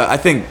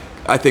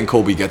think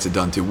Colby gets it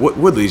done too.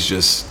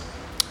 Woodley's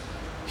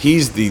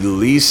he's the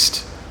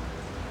least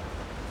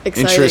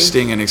Exciting.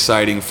 interesting and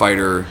exciting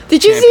fighter.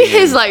 Did you see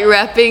champion. his like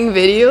rapping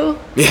video?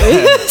 Yeah.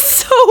 It's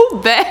so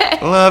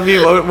bad. Love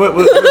you. What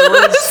the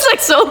words? It's like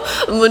so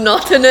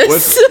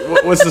monotonous.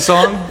 What's the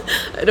song?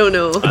 I don't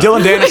know.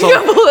 Dylan Danis. I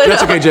can't pull it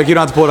That's up. okay, Jake. You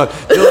don't have to pull it up.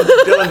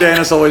 Dylan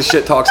Danis always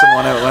shit talks him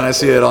when I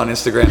see it on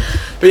Instagram.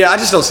 But yeah, I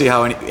just don't see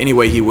how any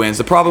way he wins.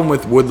 The problem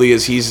with Woodley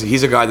is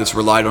he's a guy that's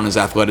relied on his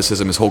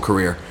athleticism his whole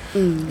career,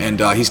 and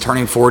he's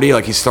turning 40.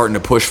 Like, he's starting to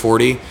push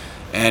 40,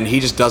 and he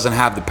just doesn't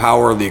have the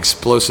power, the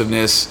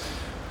explosiveness.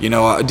 You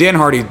know, Dan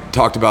Hardy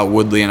talked about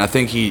Woodley, and I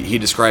think he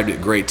described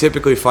it great.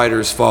 Typically,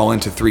 fighters fall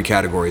into three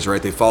categories,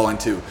 right?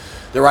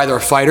 They're either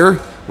a fighter,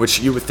 which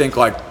you would think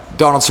like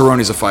Donald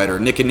Cerrone's a fighter,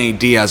 Nick and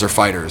Nate Diaz are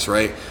fighters,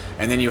 right?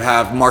 And then you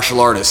have martial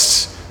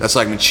artists, that's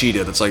like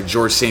Machida, that's like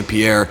Georges St.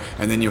 Pierre,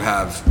 and then you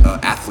have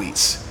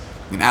athletes.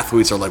 And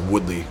athletes are like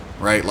Woodley,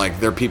 right? Like,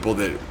 they're people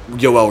that,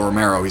 Yoel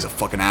Romero, he's a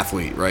fucking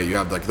athlete, right? You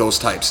have like those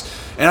types.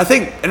 And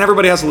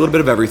everybody has a little bit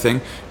of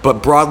everything,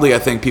 but broadly, I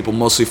think people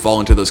mostly fall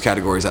into those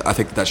categories. I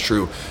think that's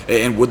true.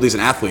 And Woodley's an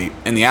athlete,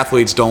 and the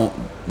athletes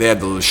they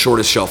have the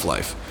shortest shelf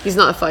life. He's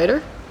not a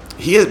fighter?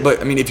 He is, but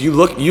I mean, if you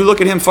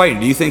look at him fighting,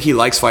 do you think he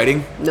likes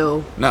fighting?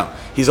 No. No.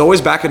 He's always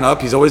backing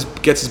up. He's always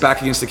gets his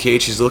back against the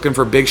cage. He's looking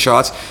for big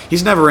shots.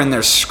 He's never in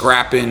there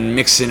scrapping,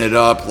 mixing it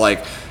up,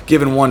 like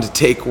giving one to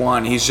take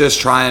one. He's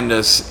just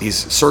he's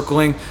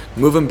circling,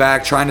 moving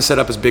back, trying to set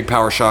up his big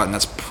power shot, and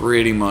that's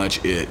pretty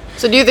much it.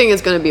 So do you think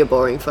it's going to be a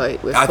boring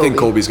fight with I Colby? think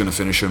Colby's going to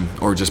finish him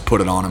or just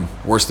put it on him,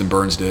 worse than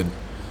Burns did.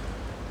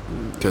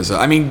 Because,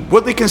 I mean,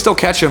 Woodley can still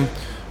catch him,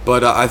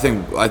 but I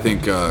think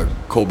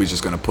Colby's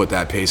just going to put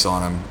that pace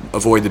on him,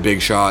 avoid the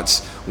big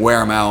shots,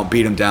 wear him out,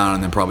 beat him down,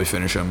 and then probably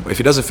finish him. If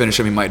he doesn't finish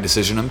him, he might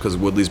decision him, because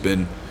Woodley's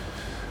been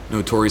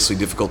notoriously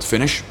difficult to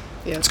finish.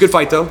 Yeah. It's a good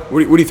fight, though.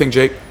 What do you think,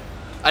 Jake?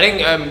 I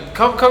think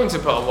Covington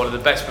put on one of the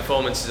best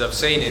performances I've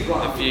seen in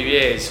a few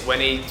years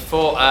when he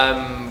fought.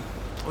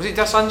 Was it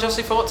Dos Anjos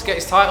he fought to get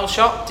his title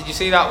shot? Did you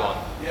see that one?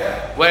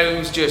 Yeah. Where it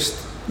was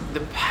just the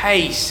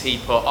pace he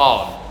put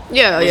on.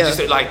 Yeah, was yeah.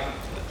 Just like,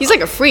 He's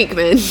like a freak,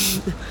 man.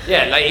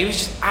 yeah, like he was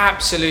just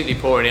absolutely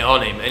pouring it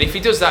on him. And if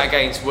he does that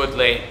against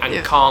Woodley and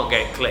Yeah. can't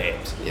get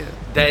clipped, Yeah.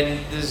 then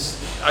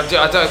I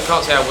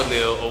can't say how Woodley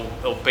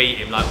will beat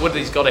him. Like,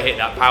 Woodley's got to hit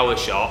that power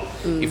shot.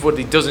 If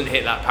Woodley doesn't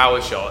hit that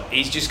power shot,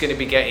 he's just going to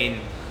be getting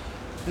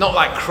not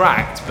like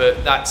cracked,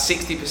 but that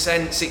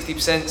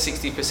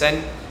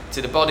 60%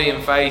 to the body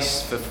and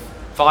face for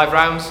 5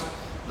 rounds.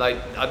 Like,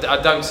 I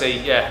don't see,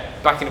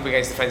 backing up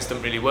against the fence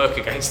doesn't really work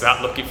against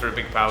that, looking for a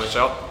big power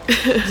shot.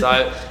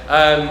 So,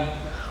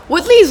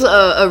 Woodley's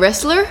a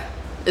wrestler,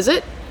 is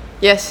it?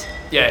 Yes.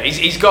 yeah,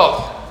 he's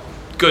got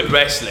good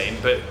wrestling,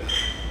 but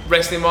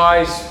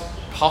wrestling-wise,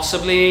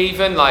 possibly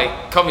even.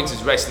 Like,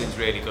 Covington's wrestling's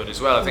really good as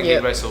well. I think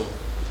Yep. he wrestled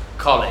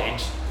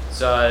college.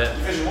 So,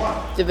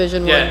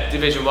 Division 1. yeah,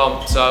 Division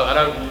 1. So I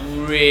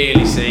don't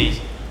really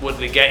see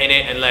Woodley getting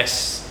it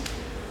unless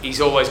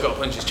he's always got a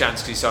puncher's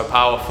chance because he's so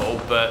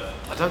powerful. But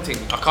I can't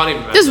even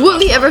remember. Does the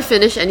Woodley last ever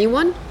finish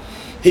anyone?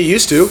 He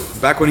used to,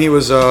 back when he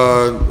was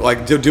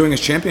doing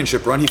his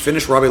championship run. He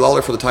finished Robbie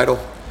Lawler for the title.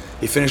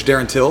 He finished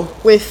Darren Till,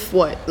 With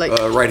what? Like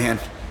right hand.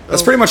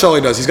 That's pretty much all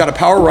he does. He's got a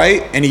power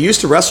right, and he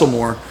used to wrestle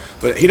more,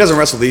 but he doesn't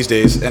wrestle these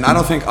days. And I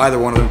don't think either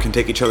one of them can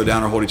take each other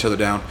down or hold each other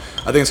down.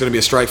 I think it's going to be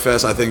a strike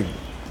fest. I think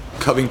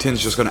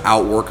Covington's just going to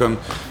outwork him.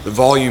 The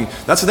volume.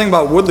 That's the thing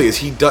about Woodley is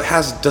he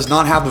does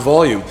not have the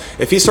volume.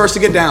 If he starts to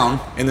get down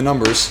in the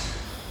numbers,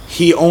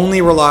 he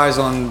only relies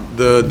on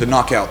the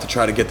knockout to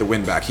try to get the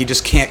win back. He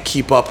just can't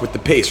keep up with the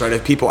pace, right?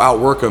 If people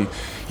outwork him,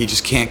 he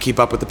just can't keep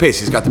up with the pace.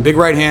 He's got the big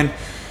right hand,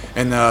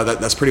 and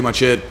that's pretty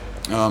much it.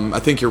 I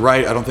think you're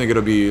right. I don't think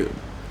it'll be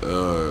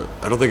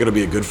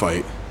a good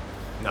fight.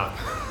 No.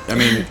 I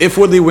mean, if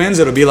Woodley wins,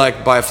 it'll be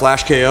like by a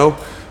flash KO.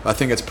 I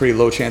think it's a pretty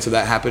low chance of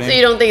that happening. So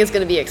you don't think it's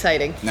going to be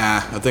exciting? Nah,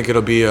 I think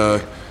it'll be. I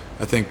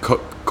think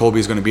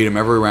Colby's going to beat him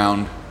every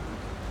round.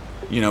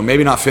 You know,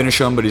 maybe not finish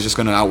him, but he's just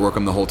going to outwork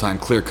him the whole time.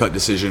 Clear-cut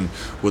decision.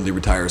 Woodley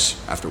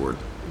retires afterward,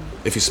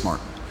 if he's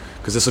smart,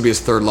 because this will be his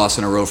 3rd loss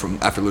in a row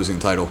after losing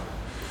the title.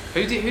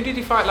 Who did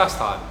he fight last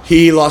time?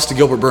 He lost to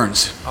Gilbert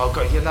Burns. Oh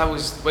god, yeah, that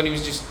was when he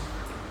was just.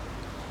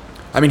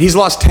 I mean, he's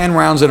lost 10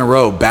 rounds in a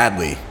row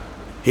badly.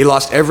 He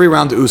lost every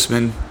round to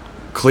Usman,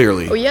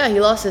 clearly. Oh yeah, he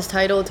lost his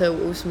title to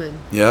Usman.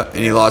 Yeah, and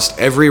he lost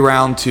every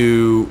round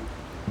to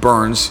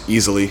Burns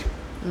easily.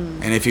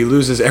 And if he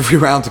loses every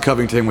round to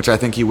Covington, which I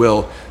think he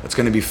will, that's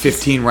going to be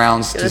 15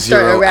 rounds to gonna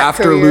start a 0 rap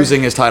after career.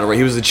 losing his title. Right?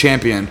 He was the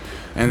champion,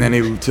 and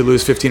then to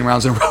lose 15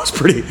 rounds in a row is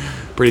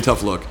pretty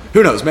tough look.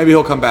 Who knows? Maybe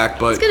he'll come back.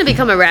 But He's gonna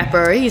become a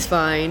rapper. He's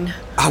fine.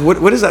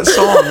 what is that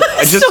song?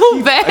 I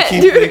So bad, I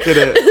keep dude. thinking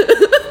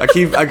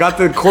it. I got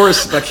the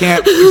chorus. But I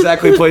can't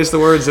exactly place the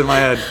words in my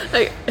head.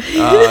 Like,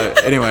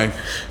 Anyway.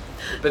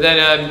 But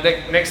then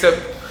next up,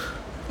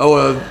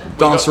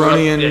 Don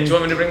Cerrone and do you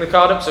want me to bring the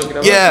card up so we can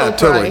have a look? yeah,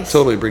 Nico Price.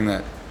 totally bring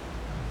that.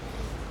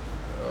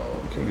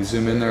 Can we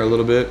zoom in there a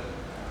little bit?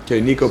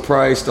 Okay, Nico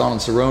Price, Donald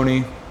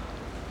Cerrone.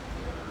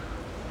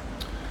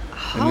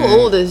 how then-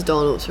 old is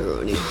Donald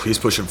Cerrone? He's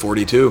pushing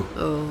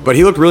 42. But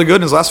he looked really good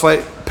in his last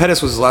fight.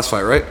 Pettis was his last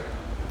fight, right?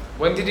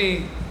 When did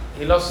he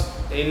lost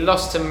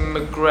to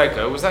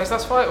McGregor? Was that his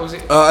last fight, or was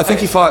it? I think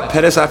he fought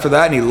Pettis after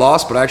that, and he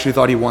lost. But I actually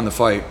thought he won the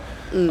fight.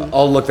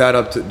 I'll look that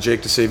up to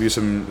Jake to save you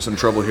some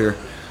trouble here.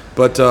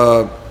 But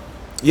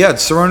yeah,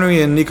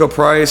 Cerrone and Nico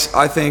Price.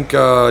 I think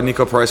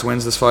Nico Price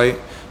wins this fight.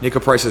 Nico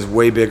Price is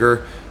way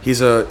bigger.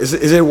 Is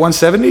it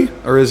 170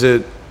 or is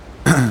it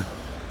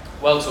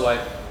Welterweight.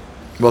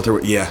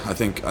 welterweight? Yeah, I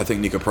think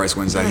Nico Price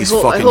wins that. He's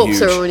I fucking hope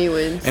huge. Cerrone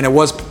wins. And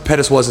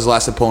Pettis was his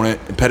last opponent.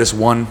 And Pettis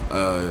won.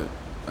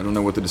 I don't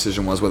know what the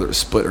decision was, whether it was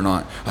split or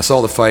not. I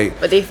saw the fight.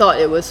 But they thought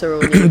it was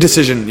Cerrone.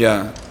 Decision,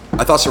 yeah.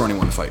 I thought Cerrone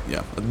won the fight,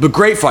 yeah. But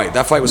great fight.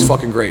 That fight was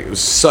fucking great. It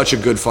was such a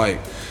good fight.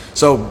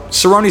 So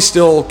Cerrone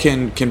still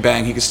can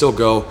bang. He can still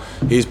go.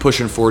 He's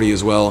pushing 40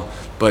 as well.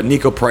 But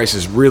Nico Price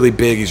is really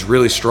big. He's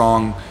really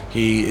strong.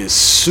 He is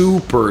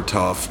super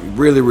tough.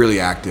 Really, really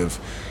active.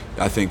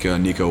 I think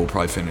Nico will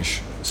probably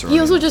finish Cerrone. He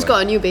also in the just fight.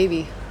 got a new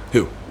baby.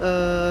 Who?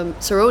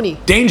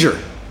 Cerrone. Danger.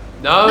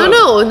 No,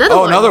 another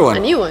one. Another one.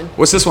 A new one.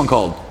 What's this one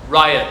called?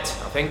 Riot,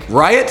 I think.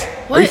 Riot?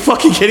 Are you What?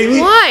 fucking kidding me?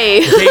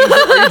 Why? Danger?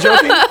 Are you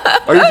joking?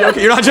 Are you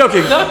joking? You're not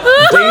joking.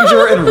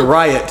 Danger and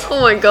Riot.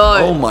 Oh my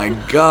god. Oh my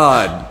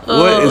God.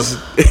 What is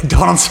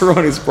Donald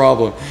Cerrone's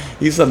problem?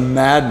 He's a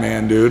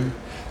madman, dude.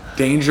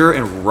 Danger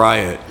and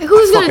Riot.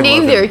 Who's I gonna fucking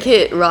name love their him.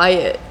 kid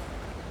Riot?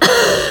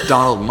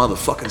 Donald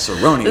motherfucking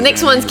Cerrone? The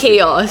next one's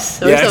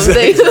Chaos or Yeah,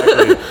 something.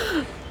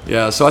 exactly.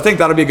 Yeah, so I think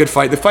that'll be a good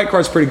fight. The fight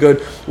card's pretty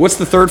good. What's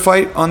the third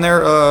fight on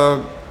there?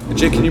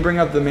 Jake, can you bring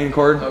up the main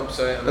card? Oh,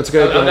 sorry. That's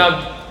good.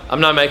 I'm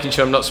now making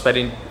sure I'm not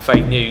spreading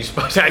fake news,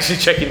 but actually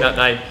checking that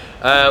name.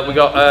 We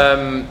got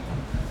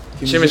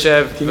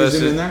Chimachev Can you versus.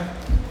 zoom in there?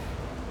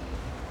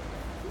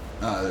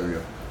 There we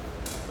go.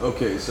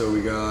 Okay, so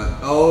we got.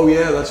 Oh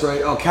yeah, that's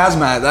right. Oh,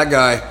 Kazmat, that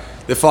guy.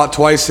 They fought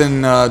twice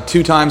in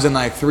 2 times in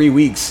like 3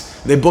 weeks.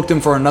 They booked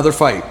him for another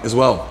fight as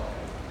well.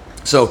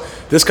 So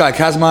this guy,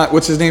 Kazmat,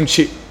 what's his name?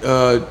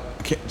 Chimaev.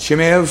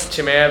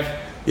 Chimaev.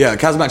 Yeah,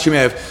 Kazmat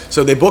Chimaev.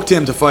 So they booked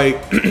him to fight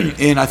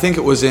in, I think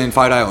it was in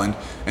Fight Island,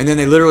 and then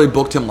they literally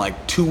booked him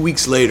like 2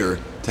 weeks later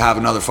to have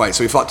another fight.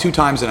 So he fought 2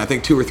 times in I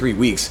think 2 or 3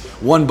 weeks.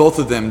 Won both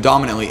of them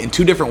dominantly in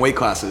 2 different weight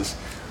classes,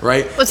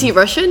 right? Was he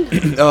Russian?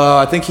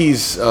 I think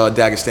he's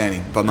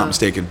Dagestani, if I'm not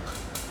mistaken.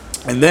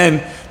 And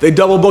then they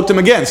double booked him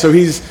again. So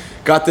he's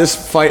got this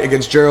fight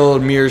against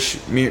Gerald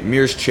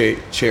Mears-Chair.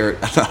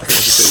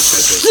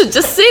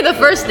 Just say the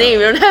first name.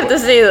 You don't have to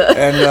say the.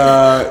 And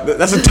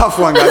that's a tough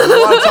one, guys. There's a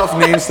lot of tough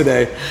names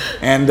today.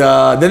 And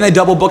then they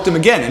double booked him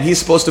again, and he's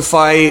supposed to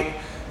fight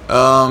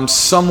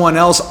someone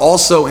else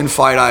also in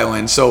Fight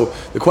Island. So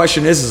the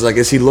question is like,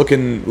 is he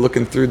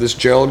looking through this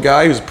Gerald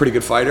guy, who's a pretty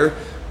good fighter?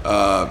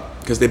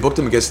 Because they booked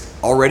him against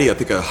already, I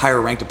think, a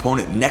higher ranked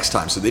opponent next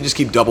time. So they just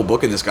keep double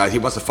booking this guy. He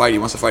wants to fight. He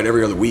wants to fight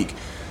every other week.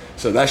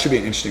 So that should be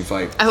an interesting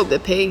fight. I hope they're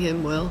paying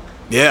him well.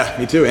 Yeah,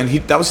 me too. And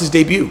that was his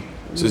debut.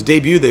 So his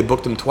debut, they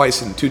booked him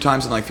twice and 2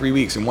 times in like 3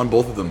 weeks and won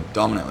both of them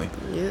dominantly.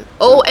 Yeah.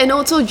 Oh, and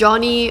also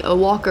Johnny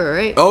Walker,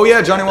 right? Oh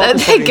yeah, Johnny Walker.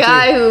 That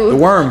guy who the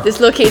worm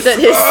dislocated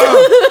his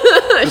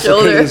Dislocated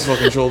shoulder his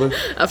fucking shoulder.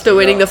 after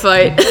winning the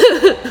fight.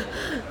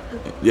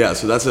 Yeah,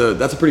 so that's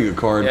a pretty good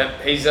card. Yeah,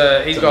 he's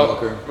got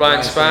Walker.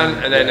 Ryan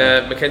Spann and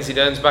then Mackenzie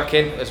Dern's back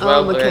in as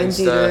well.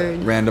 Mackenzie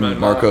Dern. Random Rand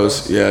Marcos.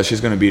 Marcos. Yeah,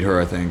 she's gonna beat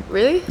her, I think.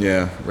 Really?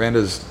 Yeah,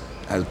 Randa's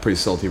has a pretty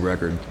salty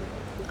record.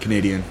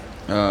 Canadian.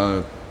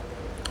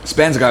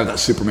 Span's a guy with that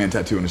Superman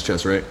tattoo on his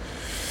chest, right?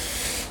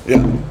 Yeah.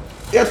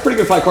 Yeah, it's a pretty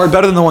good fight card.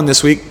 Better than the one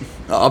this week.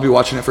 I'll be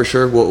watching it for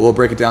sure. We'll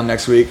break it down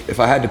next week. If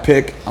I had to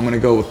pick, I'm gonna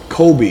go with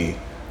Colby.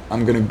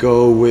 I'm gonna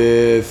go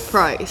with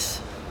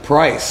Price.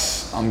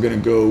 Price. I'm gonna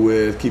go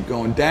with keep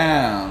going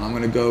down. I'm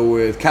gonna go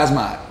with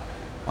Kazmat.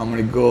 I'm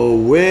gonna go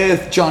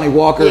with Johnny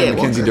Walker Yeah, and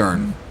Mackenzie Walker.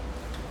 Dern.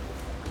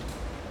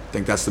 I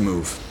think that's the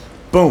move.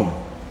 Boom,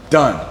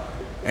 done.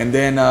 And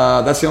then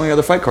that's the only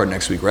other fight card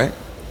next week, right?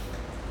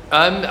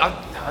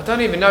 I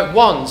don't even know.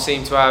 One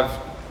seemed to have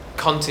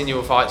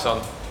continual fights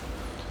on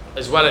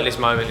as well at this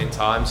moment in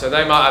time, so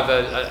they might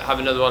have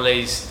another one of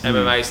these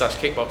MMA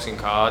 / kickboxing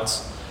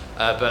cards.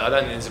 But I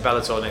don't think there's a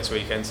Bellator next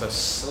weekend, so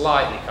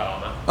slightly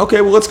calmer.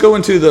 Okay, well let's go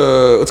into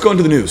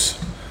the news.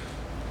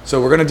 So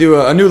we're gonna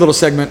do a new little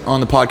segment on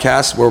the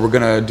podcast where we're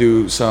gonna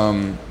do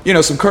some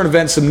current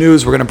events, some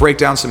news. We're gonna break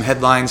down some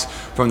headlines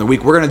from the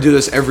week. We're gonna do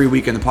this every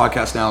week in the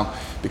podcast now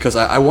because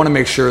I want to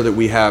make sure that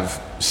we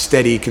have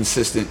steady,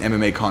 consistent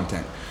MMA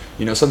content.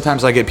 You know,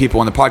 sometimes I get people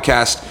on the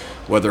podcast,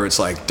 whether it's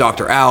like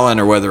Dr. Allen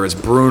or whether it's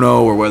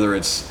Bruno or whether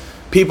it's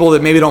people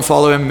that maybe don't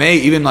follow MMA,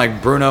 even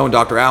like Bruno and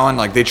Dr. Allen,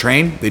 like they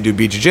train, they do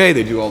BJJ,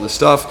 they do all this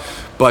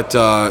stuff. But,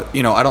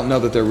 you know, I don't know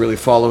that they're really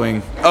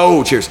following,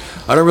 cheers.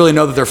 I don't really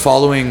know that they're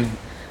following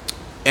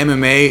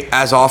MMA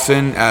as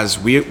often as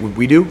we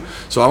do.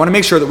 So I want to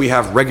make sure that we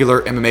have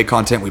regular MMA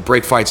content. We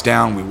break fights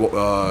down,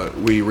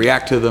 we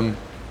react to them,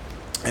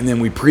 and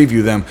then we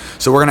preview them.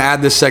 So we're going to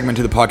add this segment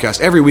to the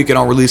podcast every week, and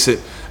I'll release it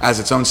as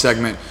its own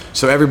segment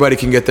so everybody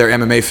can get their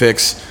MMA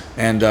fix.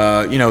 And,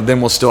 you know,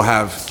 then we'll still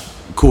have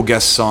cool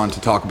guests on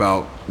to talk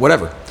about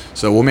whatever.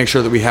 So we'll make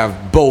sure that we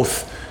have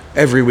both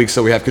every week,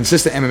 so we have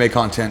consistent MMA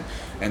content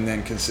and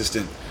then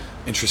consistent,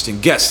 interesting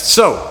guests.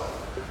 So,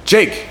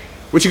 Jake,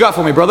 what you got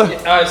for me, brother?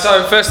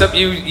 So first up,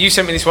 you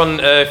sent me this one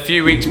a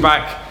few weeks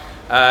back,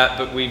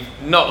 but we've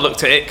not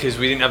looked at it because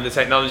we didn't have the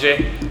technology.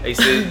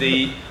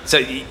 It's so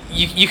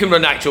you can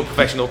run actual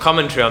professional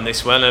commentary on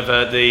this one of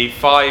the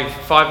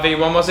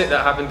 5v1, was it,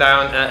 that happened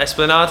down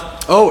Esplanade?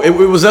 Oh, it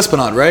was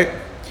Esplanade, right?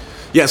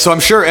 Yeah, so I'm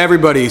sure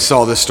everybody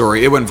saw this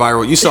story. It went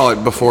viral. You saw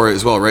it before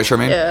as well, right,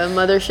 Charmaine? Yeah,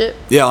 Mothership.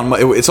 Yeah,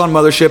 it's on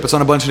Mothership. It's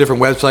on a bunch of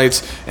different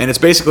websites, and it's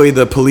basically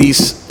the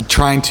police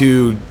trying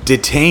to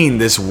detain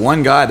this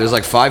one guy. There's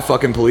like 5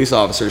 fucking police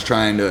officers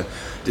trying to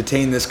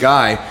detain this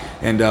guy,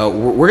 and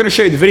we're going to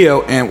show you the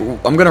video, and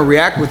I'm going to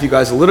react with you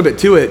guys a little bit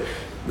to it.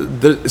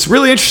 It's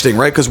really interesting,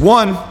 right? Because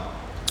one,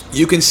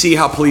 you can see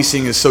how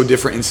policing is so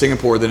different in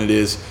Singapore than it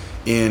is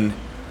in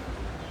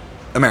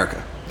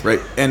America. Right,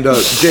 and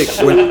Jake,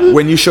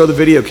 when you show the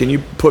video, can you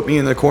put me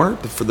in the corner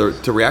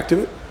to react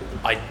to it?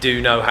 I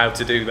do know how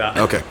to do that.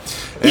 Okay,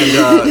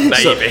 and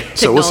Maybe.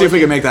 So we'll see if we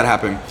can make that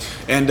happen.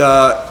 And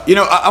you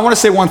know, I want to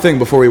say one thing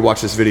before we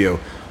watch this video.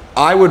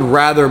 I would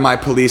rather my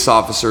police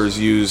officers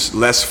use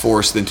less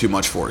force than too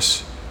much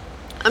force.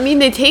 I mean,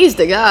 they tased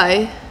the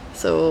guy,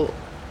 so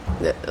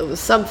it was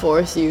some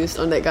force used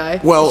on that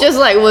guy. Well, it's just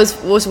like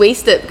was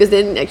wasted because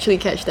they didn't actually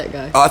catch that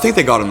guy. I think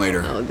they got him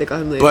later. Oh, they got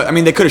him later. But I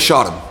mean, they could have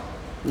shot him.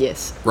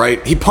 Yes.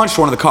 Right? He punched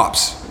one of the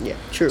cops. Yeah,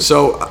 true.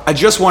 So I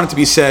just want it to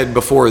be said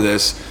before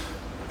this.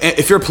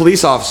 If you're a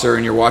police officer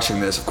and you're watching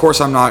this, of course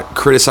I'm not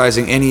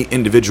criticizing any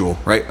individual,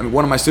 right? I mean,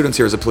 one of my students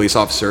here is a police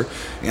officer,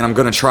 and I'm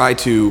going to try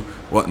to,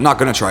 well, not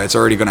going to try, it's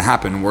already going to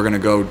happen. We're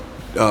going to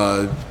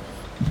go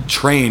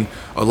train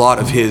a lot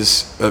of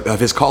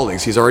his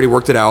colleagues. He's already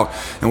worked it out,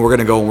 and we're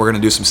going to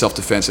do some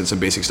self-defense and some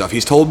basic stuff.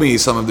 He's told me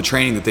some of the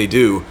training that they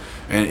do,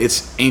 and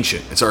it's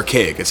ancient, it's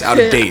archaic, it's out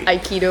of date.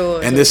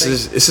 Aikido. And this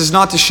is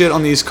not to shit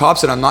on these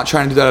cops, and I'm not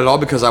trying to do that at all,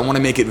 because I want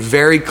to make it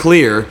very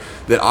clear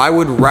that I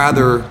would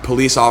rather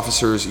police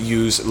officers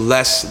use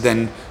less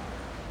than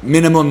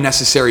minimum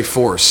necessary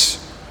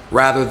force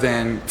rather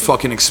than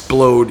fucking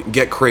explode,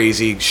 get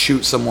crazy,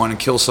 shoot someone and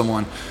kill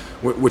someone,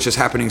 which is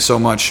happening so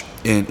much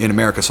in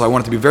America. So I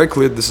want it to be very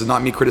clear, this is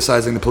not me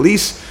criticizing the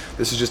police.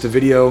 This is just a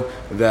video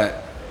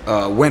that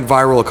went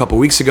viral a couple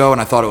weeks ago, and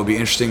I thought it would be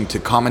interesting to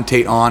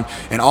commentate on.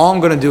 And all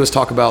I'm going to do is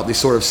talk about the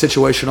sort of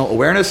situational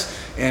awareness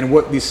and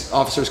what these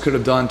officers could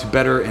have done to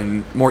better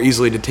and more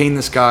easily detain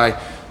this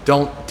guy.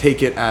 Don't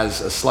take it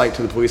as a slight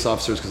to the police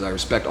officers, because I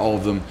respect all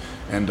of them,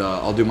 and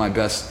I'll do my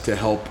best to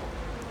help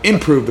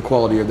improve the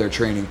quality of their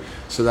training,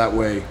 so that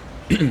way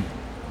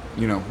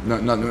you know,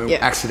 no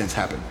accidents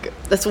happen. Good.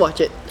 Let's watch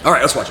it. All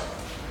right, let's watch it.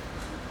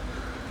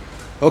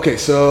 Okay,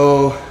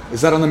 so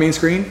is that on the main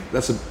screen?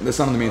 That's not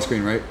on the main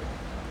screen, right?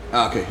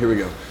 Okay, here we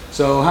go.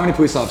 So how many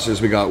police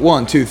officers we got?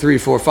 1, 2, 3,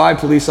 4, 5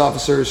 police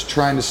officers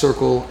trying to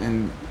circle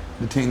and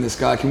detain this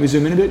guy. Can we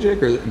zoom in a bit,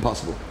 Jake, or is it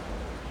impossible?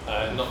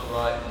 Not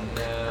right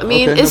now. I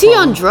mean, Okay, is no he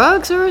problem. on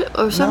drugs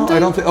or something? No, I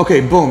don't think.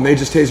 Okay, boom, they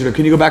just tasered him.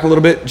 Can you go back a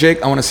little bit,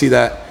 Jake? I want to see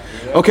that.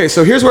 Okay,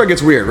 so here's where it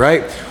gets weird,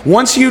 right?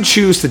 Once you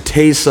choose to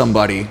tase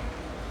somebody,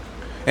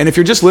 and if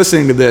you're just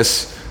listening to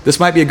this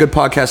might be a good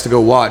podcast to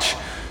go watch.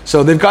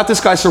 So they've got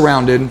this guy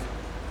surrounded.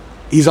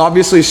 He's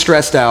obviously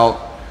stressed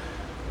out.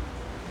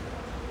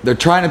 They're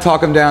trying to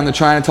talk him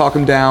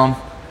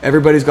down.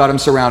 Everybody's got him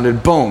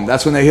surrounded. Boom,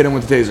 that's when they hit him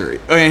with the taser.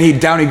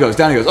 And down he goes.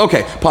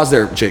 Okay, pause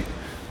there, Jake.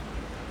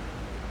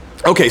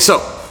 Okay,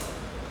 so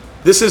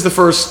this is the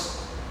first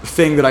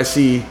thing that I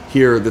see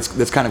here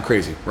that's kind of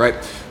crazy, right?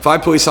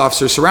 5 police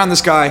officers surround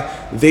this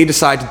guy. They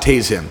decide to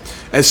tase him.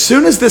 As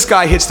soon as this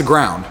guy hits the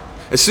ground,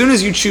 as soon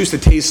as you choose to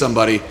tase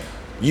somebody,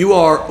 you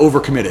are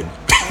overcommitted,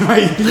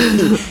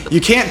 right?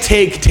 You can't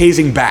take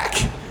tasing back,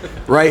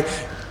 right?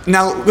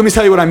 Now, let me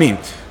tell you what I mean.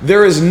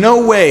 There is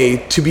no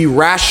way to be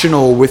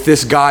rational with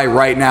this guy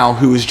right now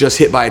who is just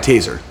hit by a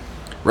taser,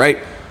 right?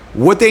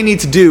 What they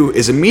need to do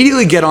is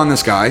immediately get on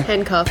this guy,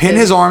 Handcuff pin him.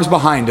 his arms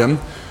behind him,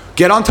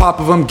 get on top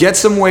of him, get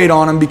some weight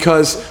on him,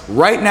 because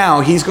right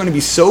now he's going to be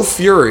so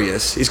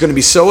furious, he's going to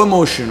be so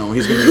emotional,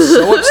 he's going to be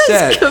so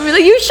upset. It's gonna be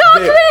like, you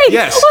shot me!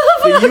 Yes,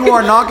 What the that fuck? you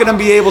are not going to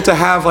be able to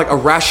have like a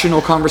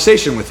rational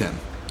conversation with him.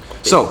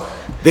 So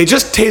they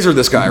just tasered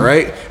this guy,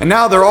 right? And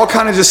now they're all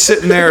kind of just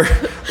sitting there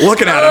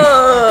looking at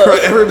him.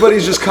 Right?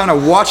 Everybody's just kind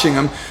of watching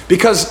him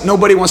because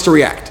nobody wants to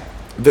react.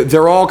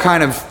 They're all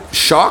kind of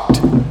shocked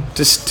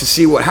to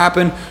see what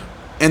happened,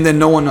 and then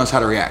no one knows how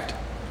to react.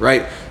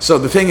 right? So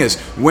the thing is,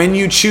 when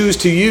you choose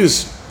to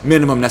use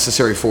minimum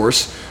necessary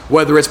force,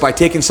 whether it's by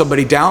taking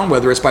somebody down,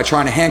 whether it's by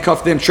trying to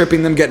handcuff them,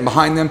 tripping them, getting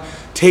behind them,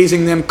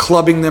 tasing them,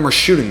 clubbing them, or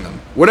shooting them,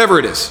 whatever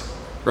it is,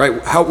 right?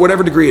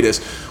 Whatever degree it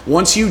is,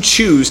 once you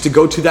choose to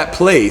go to that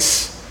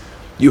place,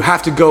 you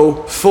have to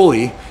go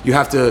fully. You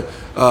have to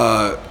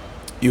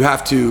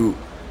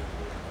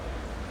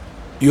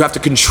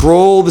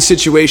control the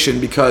situation,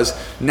 because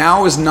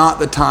now is not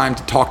the time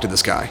to talk to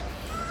this guy,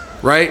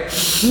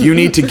 right? You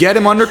need to get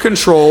him under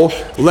control,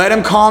 let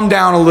him calm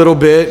down a little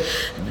bit,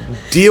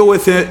 deal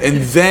with it,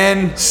 and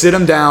then sit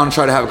him down and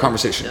try to have a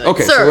conversation.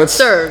 Okay,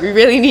 Sir, we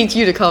really need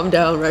you to calm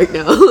down right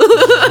now.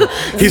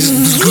 He's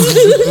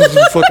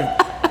fucking,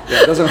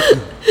 yeah,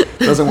 it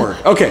doesn't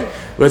work. Okay,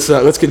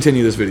 let's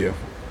continue this video.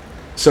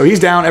 So he's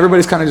down,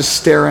 everybody's kind of just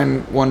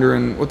staring,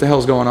 wondering what the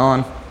hell's going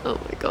on. Oh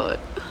my god.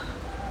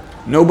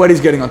 Nobody's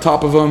getting on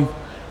top of him.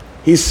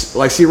 He's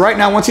like, see, right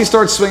now, once he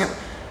starts swinging,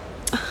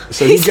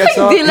 so he gets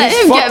up. They let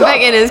him get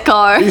back in his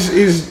car.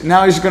 He's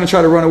going to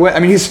try to run away. I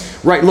mean,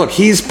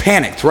 he's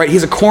panicked, right?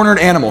 He's a cornered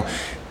animal.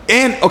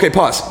 And, okay,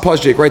 pause,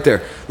 Jake, right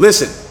there.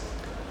 Listen,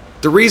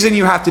 the reason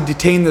you have to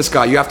detain this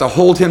guy, you have to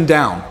hold him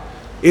down,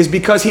 is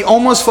because he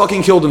almost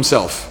fucking killed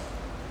himself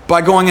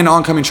by going into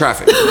oncoming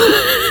traffic.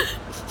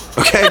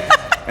 Okay?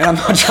 And I'm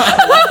not trying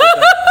to laugh at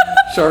that.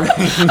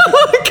 Charmaine.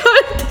 Oh my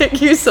god,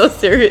 take you so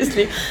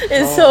seriously.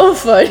 It's so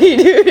funny,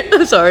 dude.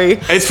 I'm sorry.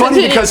 It's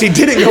funny because he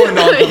didn't go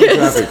into oncoming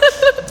traffic.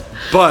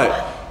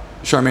 But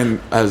Charmaine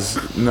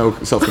has no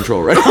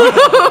self-control, right?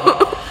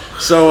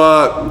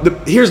 So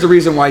here's the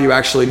reason why you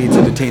actually need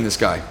to detain this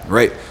guy,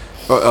 right?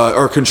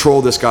 Or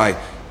control this guy.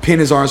 Pin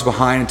his arms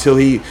behind until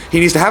he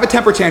needs to have a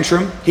temper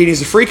tantrum. He needs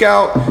to freak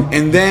out.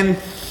 And then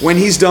when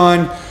he's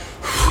done,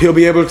 he'll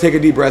be able to take a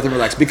deep breath and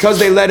relax. Because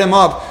they let him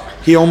up,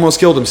 he almost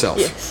killed himself.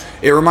 Yes.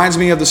 It reminds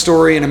me of the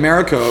story in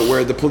America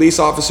where the police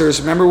officers,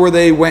 remember where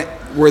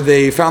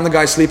they found the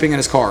guy sleeping in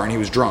his car and he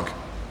was drunk?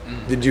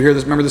 Did you hear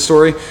this? Remember the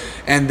story?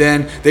 And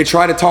then they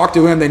try to talk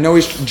to him. They know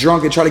he's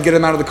drunk. They try to get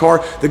him out of the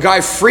car. The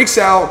guy freaks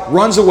out,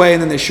 runs away,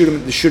 and then they shoot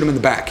him in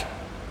the back.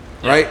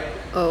 Right?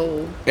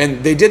 Oh.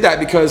 And they did that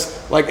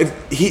because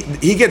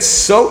he gets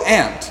so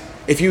amped.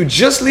 If you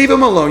just leave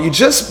him alone, you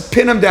just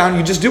pin him down,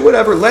 you just do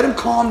whatever, let him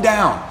calm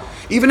down.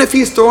 Even if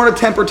he's throwing a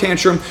temper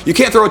tantrum, you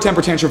can't throw a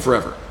temper tantrum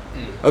forever.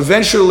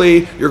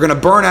 Eventually, you're going to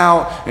burn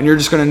out, and you're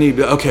just going to need,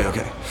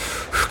 okay.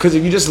 Because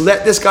if you just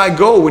let this guy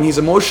go when he's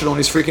emotional and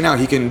he's freaking out,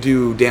 he can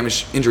do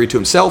injury to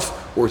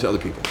himself or to other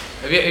people.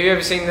 Have you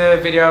ever seen the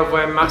video of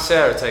when Matt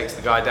Serra takes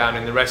the guy down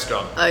in the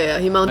restaurant? Oh yeah,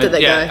 he mounted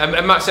that guy.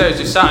 And Matt Serra's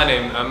just sat on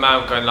him and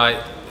Mount going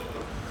like,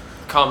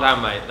 calm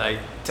down mate, like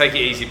take it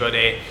easy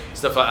buddy,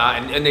 stuff like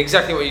that. And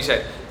exactly what you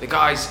said, the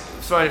guy's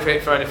throwing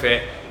a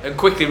fit, and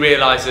quickly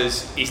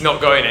realises he's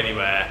not going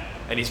anywhere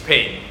and he's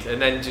pinned,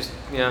 and then just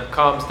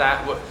calms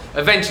down.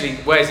 Eventually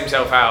wears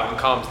himself out and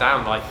calms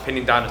down, like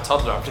pinning down a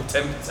toddler after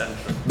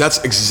 10%.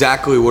 That's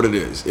exactly what it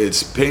is.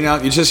 It's pinning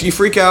out. You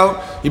freak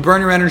out. You burn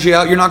your energy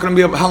out. You're not going to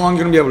be able. How long are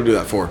you going to be able to do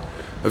that for?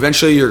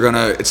 Eventually, you're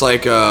gonna. It's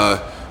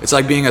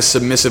like being a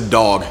submissive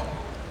dog,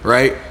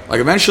 right? Like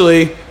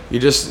eventually, they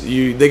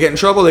get in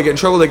trouble. They're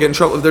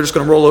just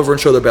going to roll over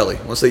and show their belly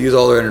once they use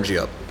all their energy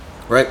up,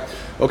 right?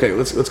 Okay,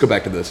 let's go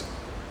back to this.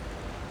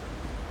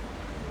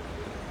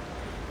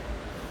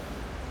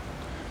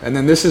 And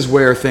then this is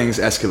where things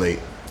escalate,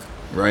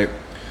 right?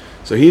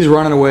 So he's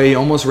running away. He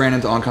almost ran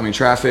into oncoming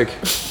traffic.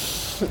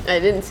 I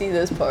didn't see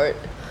this part.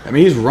 I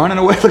mean, he's running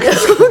away. Look at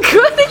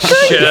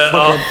Oh Shirt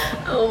off.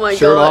 Oh my god.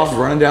 Shirt off,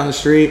 running down the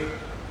street.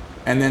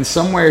 And then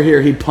somewhere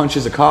here, he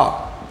punches a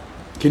cop.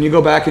 Can you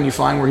go back and you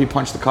find where he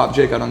punched the cop,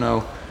 Jake? I don't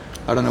know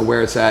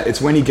where it's at. It's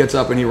when he gets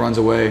up and he runs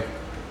away.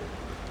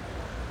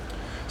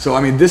 So, I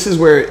mean, this is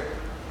where...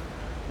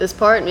 This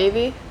part,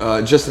 maybe?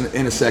 Just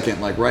in a second,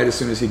 like right as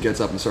soon as he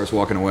gets up and starts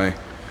walking away.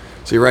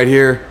 See right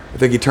here, I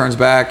think he turns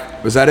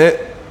back. Was that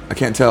it? I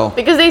can't tell.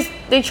 Because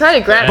they try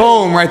to grab him.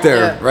 Boom, right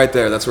there. Yeah. Right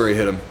there. That's where he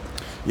hit him.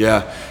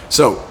 Yeah.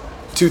 So,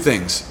 two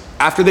things.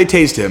 After they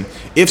tased him,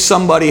 if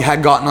somebody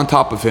had gotten on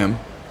top of him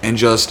and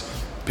just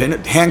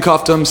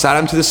handcuffed him, sat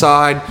him to the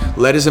side,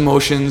 let his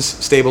emotions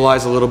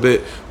stabilize a little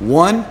bit,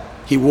 one,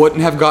 he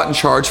wouldn't have gotten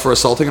charged for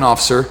assaulting an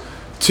officer.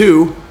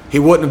 Two, he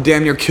wouldn't have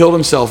damn near killed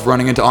himself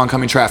running into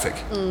oncoming traffic.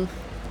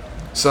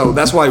 So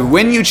that's why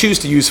when you choose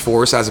to use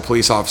force as a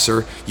police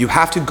officer, you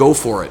have to go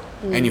for it.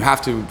 And you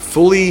have to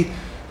fully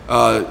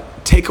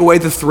take away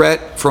the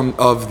threat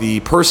of the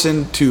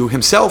person to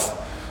himself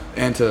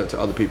and to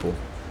other people.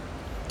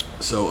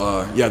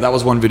 So yeah, that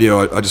was one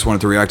video I just wanted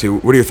to react to.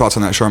 What are your thoughts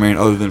on that, Charmaine,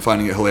 other than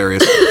finding it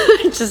hilarious?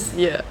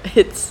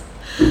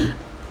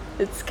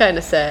 It's kind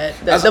of sad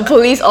that the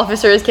police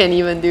officers can't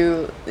even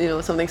do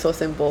something so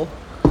simple.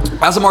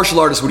 As a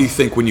martial artist, what do you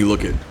think when you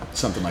look at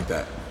something like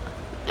that?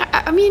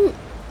 I mean,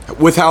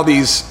 with how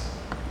these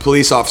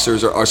police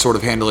officers are sort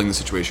of handling the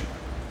situation.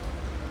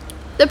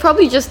 They're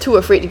probably just too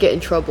afraid to get in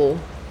trouble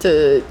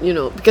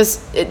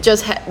because it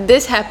just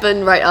this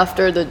happened right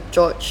after the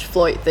George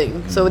Floyd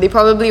thing. So they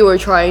probably were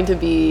trying to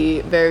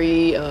be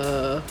very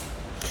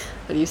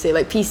how do you say,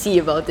 like PC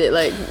about it.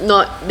 Like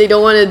they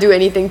don't want to do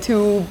anything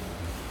too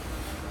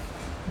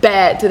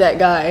bad to that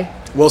guy.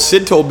 Well,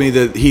 Sid told me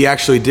that he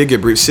actually did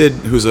get briefed. Sid,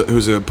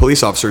 who's a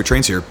police officer who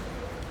trains here,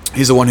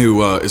 he's the one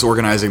who is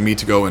organizing me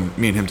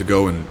and him to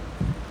go and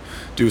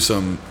do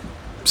some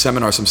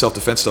seminars, some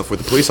self-defense stuff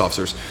with the police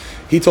officers.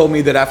 He told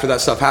me that after that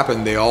stuff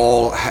happened, they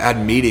all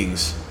had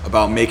meetings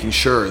about making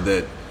sure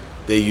that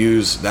they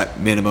use that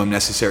minimum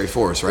necessary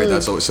force, right?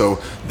 That's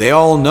so they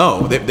all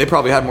know. They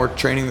probably had more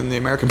training than the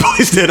American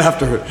police did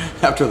after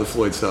the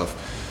Floyd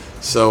stuff.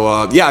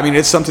 So yeah, I mean,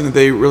 it's something that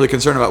they really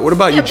concerned about. What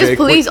about you, Jake? Because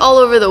police all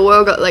over the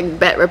world got like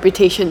bad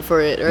reputation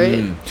for it,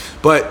 right?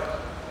 But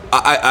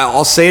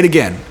I'll say it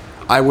again.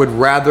 I would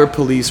rather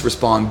police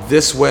respond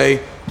this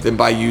way than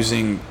by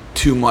using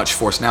too much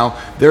force. Now,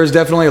 there's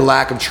definitely a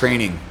lack of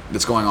training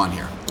that's going on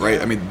here,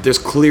 right? I mean, there's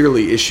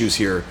clearly issues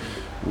here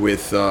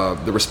with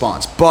the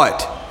response.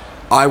 But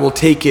I will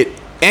take it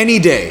any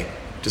day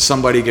to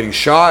somebody getting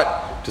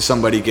shot, to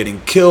somebody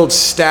getting killed,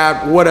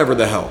 stabbed, whatever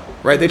the hell,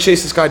 right? They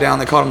chased this guy down,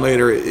 they caught him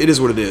later. It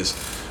is what it is.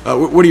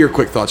 What are your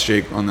quick thoughts,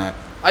 Jake, on that?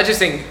 I just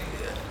think,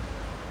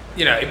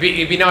 you know, it'd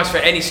be nice for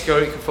any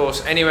security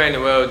force anywhere in the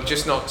world,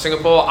 just not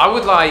Singapore. I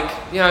would like,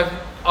 you know,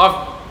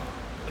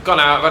 I've gone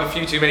out, I've had a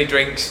few too many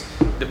drinks,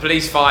 the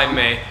police find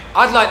me.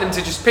 I'd like them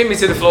to just pin me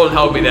to the floor and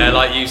hold me there,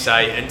 like you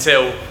say,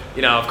 until,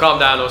 you know, I've calmed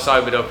down or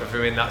sobered up if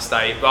I'm in that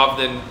state,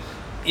 rather than,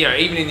 you know,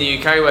 even in the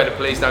UK where the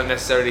police don't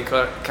necessarily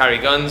carry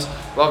guns,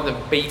 rather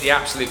than beat the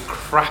absolute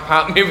crap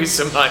out of me with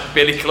some like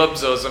billy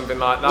clubs or something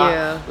like that.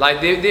 Yeah.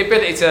 Like the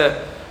ability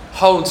to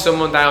hold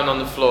someone down on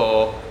the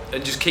floor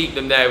and just keep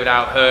them there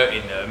without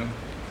hurting them,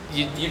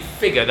 you'd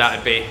figure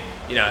that'd be,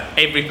 you know,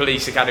 every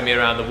police academy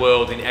around the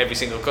world in every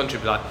single country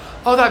would be like,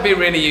 oh, that'd be a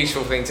really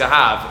useful thing to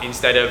have,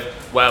 instead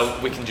of, well,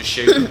 we can just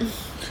shoot them.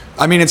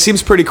 I mean, it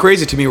seems pretty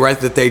crazy to me, right,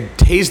 that they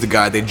tased the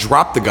guy, they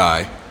dropped the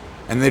guy,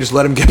 and they just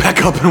let him get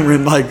back up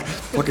and like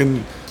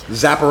fucking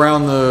zap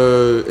around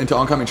into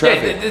oncoming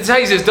traffic. Yeah, the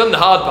taser's done the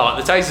hard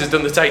part. The taser's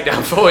done the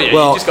takedown for you.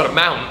 Well, you just got to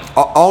mount.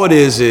 All it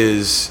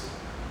is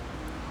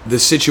the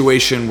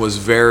situation was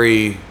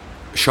very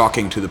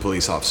shocking to the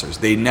police officers.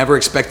 They never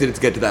expected it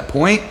to get to that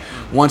point.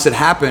 Once it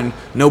happened,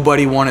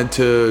 nobody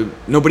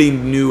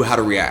knew how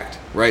to react,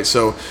 right?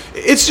 So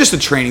it's just a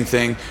training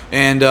thing.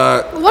 And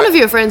One of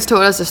your friends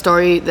told us a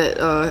story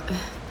that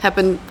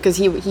happened because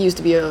he used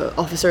to be an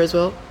officer as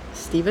well.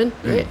 Steven,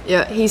 right?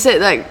 Yeah, he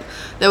said like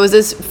there was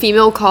this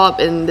female cop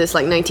and this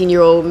like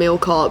 19-year-old male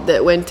cop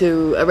that went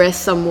to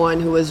arrest someone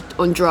who was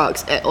on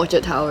drugs at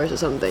Orchard Towers or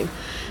something.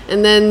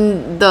 And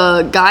then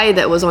the guy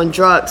that was on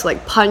drugs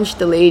like punched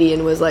the lady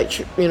and was like,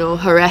 you know,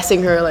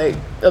 harassing her, like,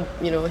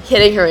 you know,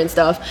 hitting her and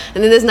stuff.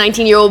 And then this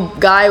 19-year-old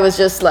guy was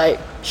just like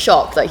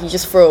shocked, like he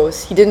just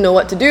froze. He didn't know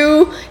what to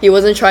do. He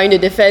wasn't trying to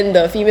defend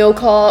the female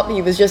cop.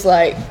 He was just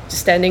like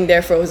standing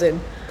there frozen.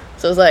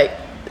 So it's like,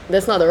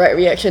 that's not the right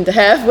reaction to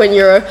have when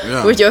you're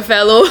with your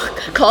fellow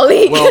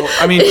colleague. Well,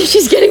 I mean,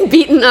 she's getting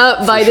beaten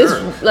up by this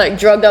like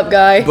drugged up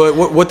guy. But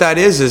what that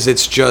is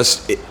it's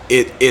just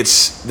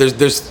it's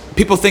there's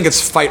people think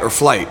it's fight or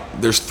flight.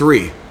 There's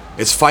three.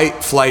 It's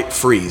fight, flight,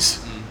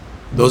 freeze.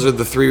 Those are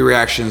the three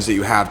reactions that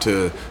you have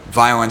to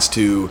violence,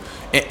 to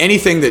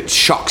anything that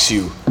shocks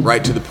you,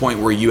 right, to the point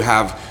where you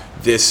have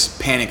this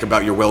panic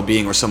about your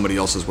well-being or somebody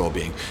else's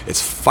well-being.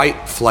 It's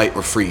fight, flight,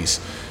 or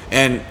freeze.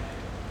 And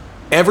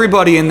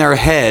everybody in their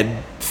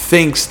head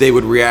thinks they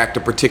would react a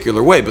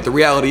particular way, but the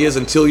reality is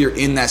until you're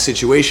in that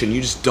situation,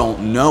 you just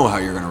don't know how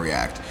you're going to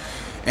react.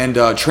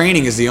 And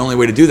training is the only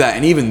way to do that.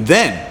 And even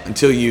then,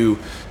 until you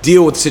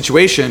deal with the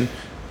situation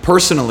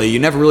personally, you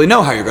never really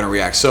know how you're going to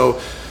react. So,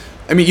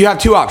 I mean, you have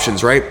two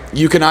options, right?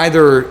 You can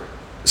either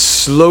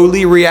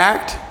slowly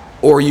react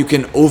or you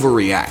can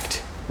overreact,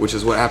 which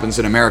is what happens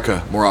in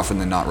America more often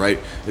than not, right?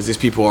 Is these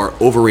people are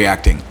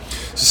overreacting.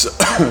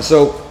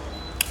 So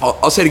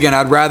I'll say it again,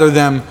 I'd rather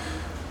them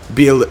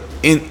be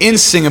in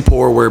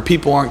Singapore where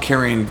people aren't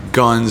carrying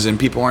guns and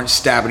people aren't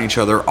stabbing each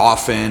other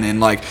often, and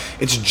like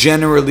it's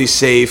generally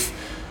safe.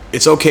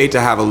 It's okay to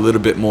have a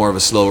little bit more of a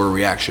slower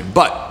reaction.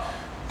 But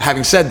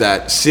having said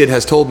that, Sid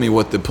has told me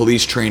what the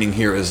police training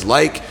here is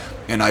like,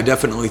 and I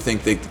definitely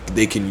think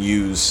they can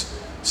use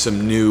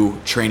some new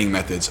training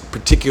methods,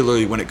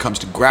 particularly when it comes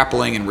to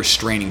grappling and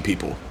restraining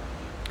people.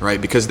 Right?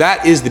 Because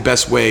that is the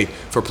best way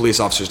for police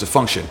officers to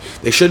function.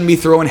 They shouldn't be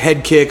throwing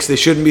head kicks. They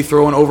shouldn't be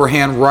throwing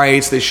overhand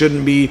rights. They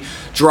shouldn't be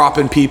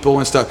dropping people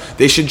and stuff.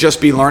 They should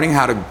just be learning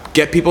how to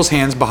get people's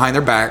hands behind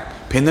their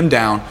back, pin them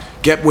down,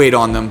 get weight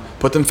on them,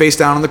 put them face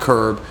down on the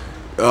curb,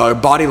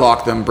 body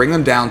lock them, bring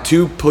them down.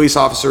 Two police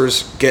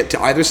officers get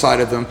to either side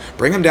of them,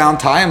 bring them down,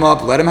 tie them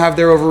up, let them have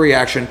their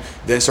overreaction,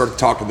 then start to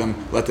talk to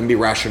them, let them be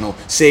rational,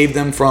 save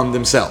them from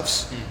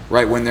themselves,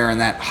 right, when they're in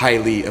that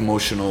highly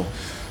emotional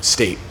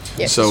state.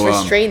 Yeah, so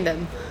just restrain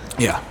them.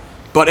 Yeah,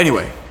 but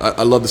anyway,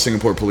 I love the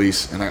Singapore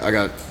police, and I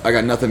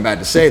got nothing bad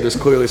to say. There's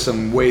clearly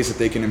some ways that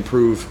they can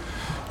improve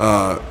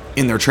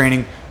in their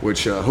training,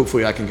 which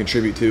hopefully I can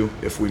contribute to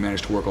if we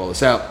manage to work all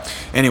this out.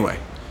 Anyway,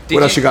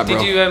 what else you got, bro?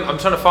 I'm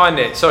trying to find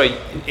it. Sorry,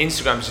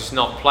 Instagram's just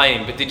not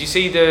playing. But did you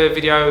see the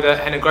video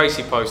that Hannah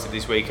Gracie posted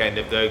this weekend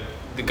of the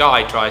the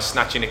guy tries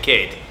snatching a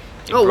kid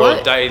in Oh, broad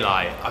what?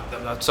 daylight.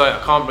 I'm sorry, I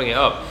can't bring it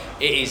up.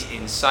 It is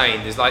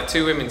insane. There's like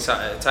two women sat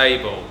at a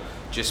table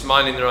just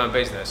minding their own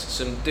business.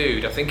 Some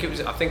dude, I think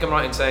I'm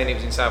right in saying it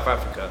was in South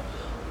Africa,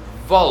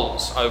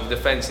 vaults over the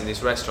fence in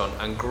this restaurant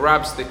and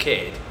grabs the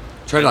kid.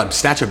 Try to like,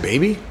 snatch a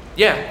baby?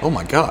 Yeah. Oh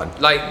my god.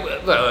 Like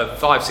a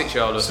 5-6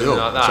 year old or Still,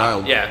 something like that.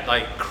 child. Yeah,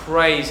 like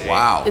crazy.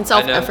 Wow. In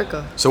South And,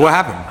 Africa. So what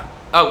happened?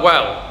 Oh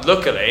well,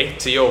 luckily,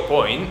 to your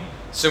point,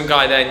 some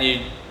guy there knew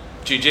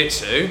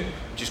jiu-jitsu,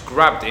 just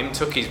grabbed him,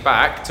 took his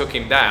back, took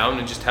him down,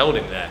 and just held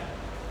him there.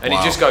 And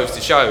Wow. it just goes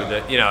to show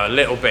that, you know, a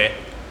little bit,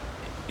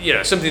 you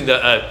know, something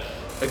that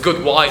a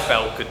good white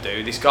belt could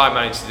do, this guy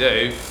managed to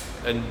do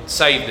and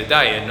save the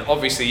day. And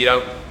obviously you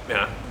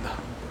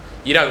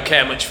don't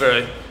care much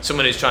for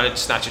someone who's trying to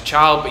snatch a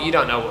child, but you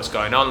don't know what's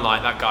going on.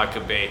 Like, that guy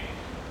could be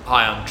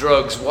high on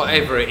drugs,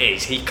 whatever it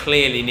is, he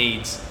clearly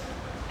needs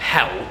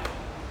help.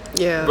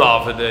 Yeah.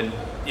 Rather than,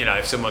 you know,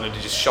 if someone had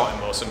just shot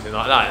him or something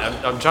like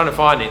that. I'm trying to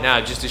find it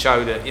now just to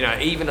show that, you know,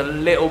 even a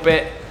little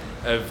bit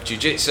of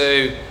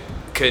jiu-jitsu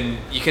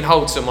you can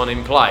hold someone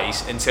in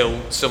place until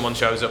someone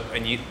shows up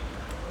and you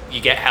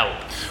get help.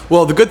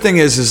 Well, the good thing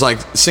is like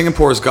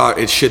Singapore's got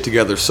its shit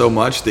together so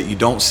much that you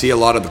don't see a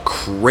lot of the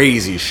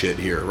crazy shit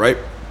here, right?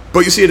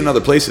 But you see it in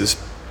other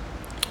places.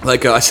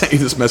 Like, I sent you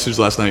this message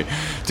last night.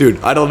 Dude,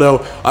 I don't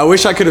know. I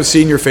wish I could have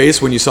seen your face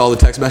when you saw the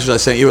text message I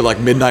sent you at like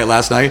midnight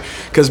last night.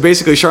 Because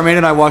basically, Charmaine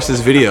and I watched this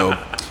video.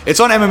 It's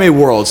on MMA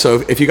World,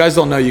 so if you guys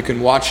don't know, you can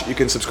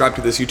subscribe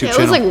to this YouTube It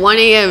channel. was like 1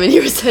 a.m. and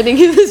you were sending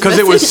him this Because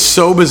message. it was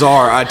so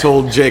bizarre. I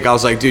told Jake, I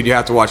was like, dude, you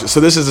have to watch it. So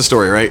this is the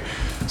story, right?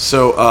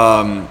 So,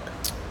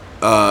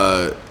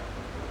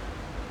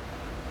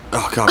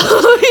 oh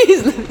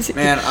God,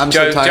 man, I'm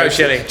so tired. Joe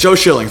Schilling. Joe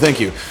Schilling, thank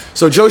you.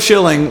 So Joe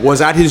Schilling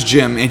was at his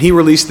gym, and he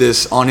released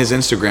this on his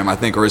Instagram, I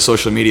think, or his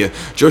social media.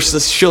 Joe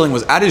Schilling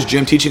was at his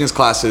gym teaching his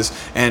classes,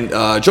 and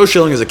Joe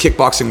Schilling is a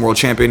kickboxing world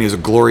champion. He's a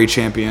Glory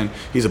champion.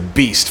 He's a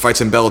beast.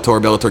 Fights in Bellator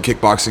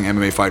kickboxing,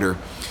 MMA fighter.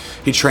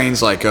 He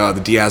trains like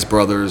the Diaz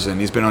brothers, and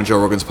he's been on Joe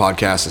Rogan's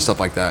podcast and stuff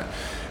like that.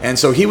 And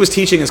so he was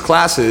teaching his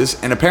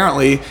classes, and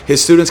apparently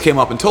his students came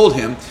up and told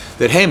him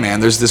that, hey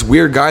man, there's this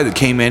weird guy that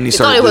came in. He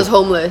thought he was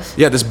homeless.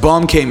 Yeah, this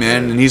bum came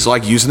in and he's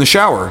like using the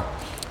shower.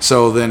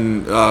 So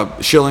then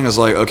Schilling is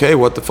like, okay,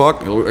 what the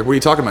fuck? What are you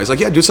talking about? He's like,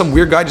 yeah, dude, some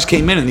weird guy just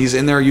came in and he's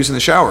in there using the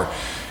shower.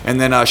 And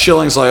then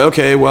Schilling's like,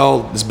 okay,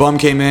 well, this bum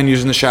came in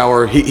using the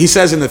shower. He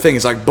says in the thing,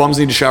 he's like, bums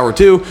need to shower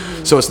too,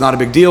 so it's not a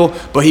big deal.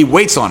 But he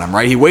waits on him,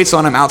 right? He waits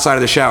on him outside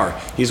of the shower.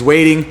 He's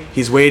waiting.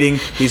 This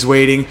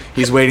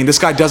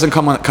guy doesn't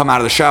come out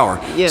of the shower.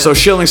 Yeah. So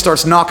Schilling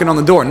starts knocking on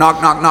the door. Knock.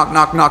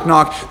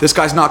 This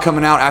guy's not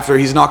coming out after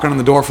he's knocking on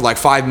the door for like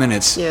 5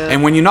 minutes. Yeah.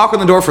 And when you knock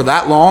on the door for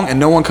that long and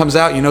no one comes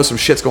out, you know some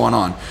shit's going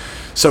on.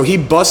 So he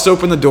busts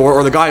open the door,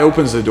 or the guy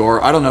opens the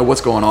door. I don't know what's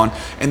going on.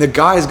 And the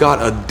guy's got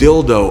a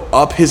dildo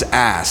up his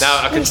ass.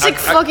 Now, He's like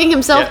fucking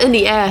himself in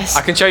the ass.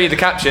 I can show you the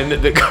caption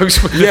that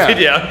goes with the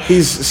video.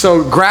 He's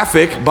so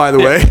graphic, by the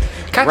way.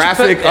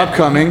 Graphic,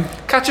 upcoming.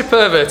 Catch a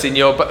pervert in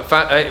your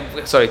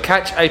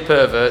catch a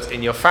pervert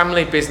in your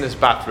family business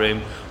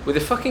bathroom with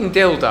a fucking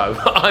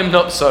dildo. I'm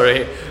not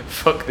sorry.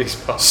 Fuck this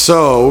boss.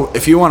 So,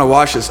 if you want to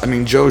watch this, I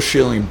mean, Joe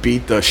Schilling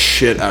beat the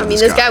shit out of this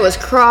guy. This guy was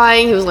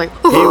crying. He was like,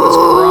 He was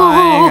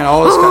crying and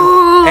all this kind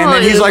of, and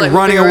then he's like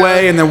running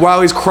away, and then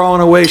while he's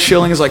crawling away,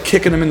 Schilling is like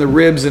kicking him in the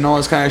ribs and all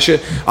this kind of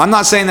shit. I'm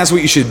not saying that's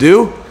what you should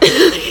do.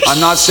 I'm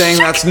not saying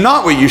that's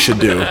not what you should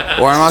do. Or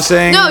I'm not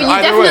saying no, you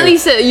either definitely way.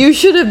 said you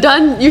should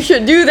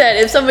do that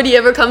if somebody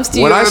ever comes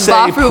to What your I say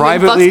bathroom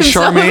privately, and fucks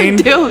himself with a Charmaine,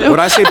 dildo. what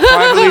I say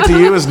privately to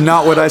you is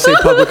not what I say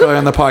publicly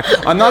on the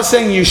podcast. I'm not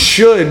saying you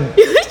should.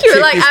 You're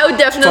kick like, these I would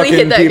definitely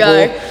fucking hit that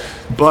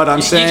guy. But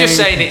I'm saying You're just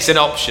saying it's an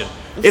option.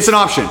 it's an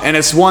option, and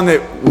it's one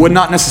that would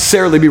not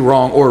necessarily be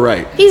wrong or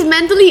right. He's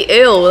mentally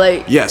ill.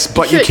 Like, Yes,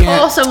 but you should can't.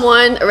 call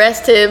someone,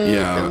 arrest him.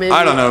 Yeah, maybe.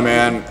 I don't know,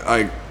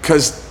 man.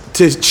 Because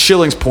to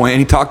Schilling's point, and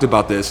he talked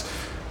about this,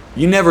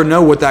 you never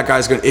know what that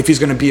guy's if he's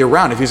gonna be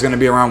around. If he's gonna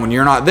be around when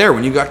you're not there,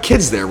 when you got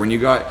kids there, when you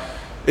got.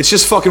 It's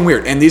just fucking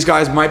weird. And these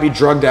guys might be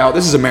drugged out.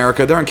 This is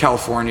America. They're in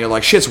California.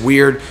 Like, shit's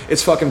weird.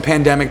 It's fucking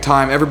pandemic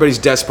time. Everybody's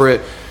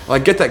desperate.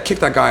 Like, kick that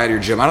guy out of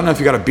your gym. I don't know if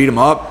you got to beat him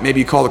up. Maybe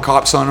you call the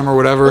cops on him or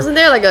whatever. Wasn't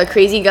there like a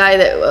crazy guy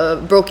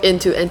that broke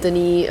into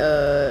Anthony?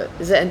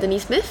 Is it Anthony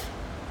Smith?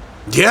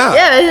 Yeah.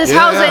 Yeah, in his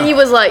house, yeah. and he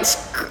was like,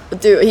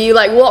 dude, he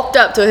like walked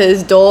up to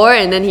his door,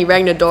 and then he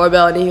rang the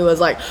doorbell, and he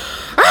was like,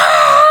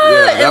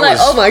 that and like, was-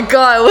 oh my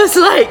god, it was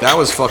like, That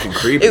was fucking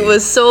creepy. it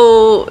was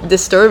so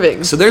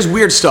disturbing. So there's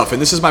weird stuff,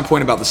 and this is my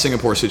point about the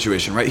Singapore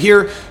situation. Right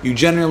here, you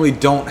generally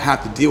don't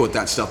have to deal with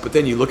that stuff, but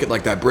then you look at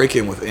like that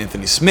break-in with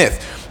Anthony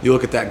Smith. You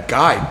look at that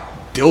guy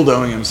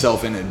dildoing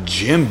himself in a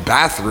gym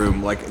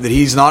bathroom, like that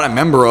he's not a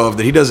member of,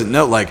 that he doesn't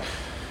know. Like,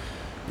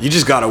 you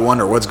just gotta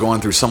wonder what's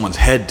going through someone's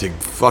head to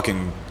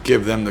fucking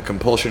give them the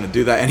compulsion to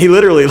do that. And he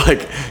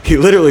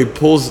literally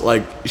pulls,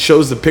 like,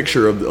 shows the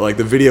picture of like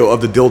the video of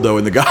the dildo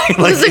and the guy. It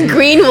Like, was a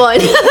green one.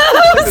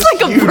 It was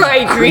like a huge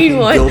bright green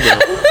one.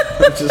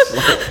 dildo. Just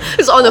like, It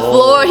was on the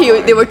floor.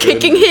 They were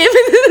kicking him,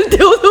 and then the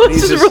dildo was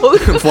he's just just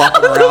rolling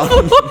flopping on the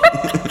around.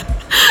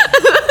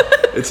 floor.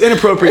 It's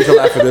inappropriate to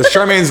laugh at this.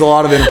 Charmaine's a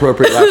lot of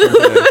inappropriate laughing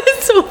today.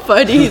 It's so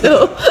funny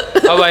though.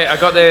 Oh wait, I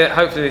got the.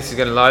 Hopefully this is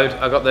going to load.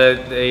 I got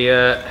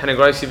the Renan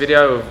Gracie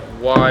video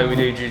of why we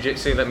do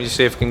jiu-jitsu. Let me just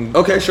see if I can.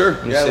 Okay, sure.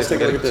 let me Yeah, see let's if I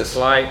take a can look at get it this to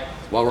play.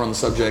 while we're on the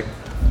subject.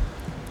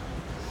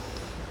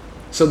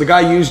 So the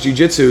guy used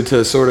jiu-jitsu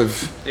to sort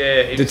of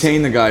Yeah. He was-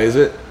 detain the guy, is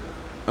it?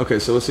 Okay,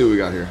 so let's see what we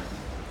got here.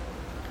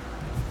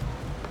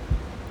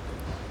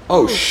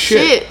 Oh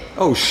shit. shit.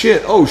 Oh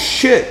shit. Oh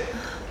shit.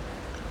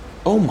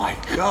 Oh my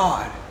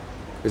god.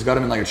 He's got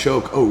him in like a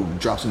choke. Oh,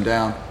 drops him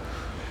down.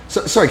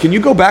 So, sorry, can you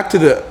go back to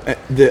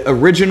the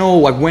original,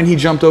 like when he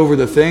jumped over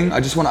the thing? I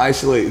just want to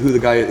isolate who the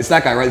guy is. It's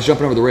that guy, right? He's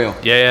jumping over the rail.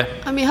 Yeah.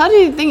 I mean, how do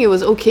you think it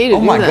was okay to Oh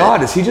do my that?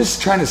 god, is he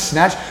just trying to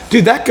snatch?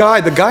 Dude, that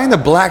guy, the guy in the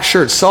black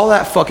shirt, saw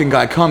that fucking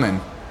guy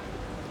coming.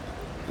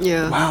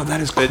 Yeah. Wow,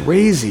 that is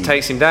crazy.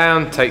 Takes him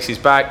down, takes his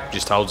back,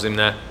 just holds him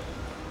there.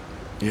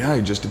 Yeah,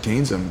 he just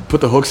detains him.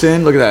 Put the hooks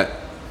in. Look at that.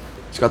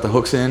 He's got the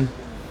hooks in.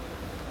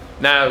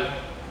 Now,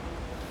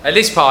 at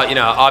this part,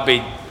 I'd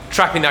be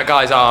trapping that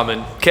guy's arm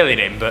and killing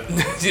him, but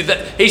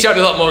he showed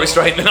a lot more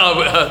restraint than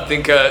I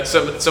think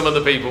some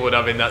other people would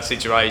have in that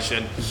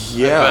situation.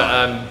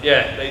 Yeah.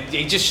 But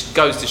it just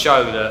goes to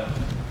show that,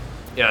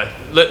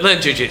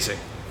 learn jiu-jitsu.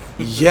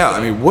 Yeah, I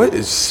mean, what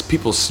is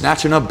people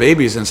snatching up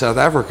babies in South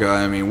Africa?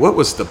 I mean, what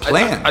was the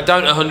plan? I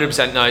don't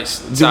 100%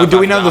 know. Do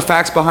we know the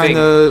facts behind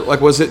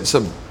was it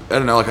some, I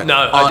don't know, like an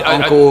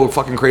uncle,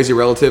 fucking crazy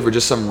relative, or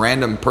just some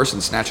random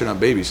person snatching up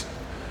babies?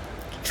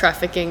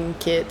 Trafficking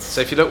kids. So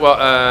if you look what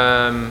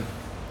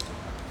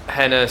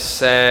Henna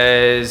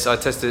says,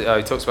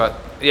 he talks about,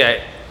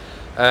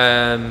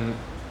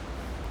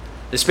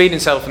 the speed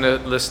and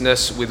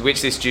selflessness with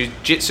which this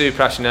jiu-jitsu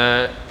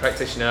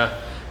practitioner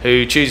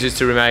who chooses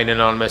to remain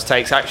anonymous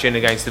takes action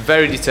against a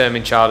very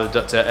determined child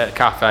abductor at a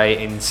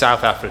cafe in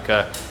South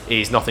Africa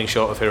is nothing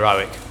short of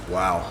heroic.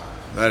 Wow,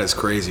 that is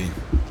crazy.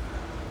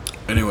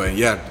 Anyway,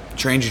 yeah,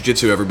 train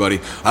jiu-jitsu, everybody.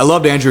 I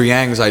loved Andrew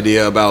Yang's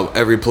idea about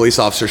every police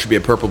officer should be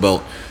a purple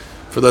belt.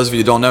 For those of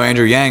you who don't know,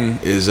 Andrew Yang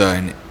is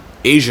an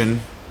Asian.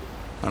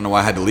 I don't know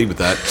why I had to lead with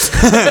that,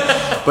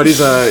 but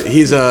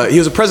he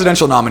was a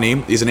presidential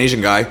nominee. He's an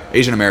Asian guy,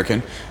 Asian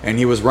American, and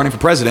he was running for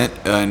president.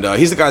 And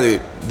he's the guy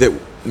that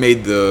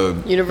made the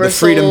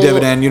freedom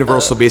dividend,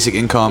 universal basic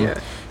income. Yeah.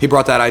 He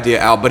brought that idea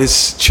out, but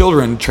his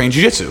children train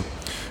jiu-jitsu.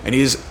 And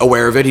he's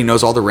aware of it. He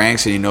knows all the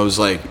ranks, and he knows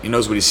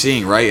what he's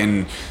seeing, right?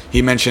 And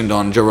he mentioned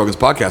on Joe Rogan's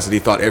podcast that he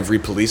thought every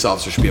police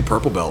officer should be a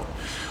purple belt.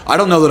 I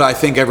don't know that I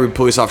think every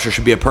police officer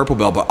should be a purple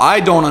belt, but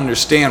I don't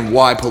understand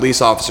why police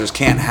officers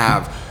can't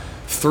have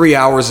 3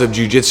 hours of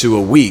jiu-jitsu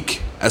a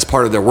week as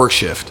part of their work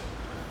shift.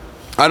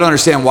 I don't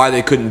understand why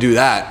they couldn't do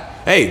that.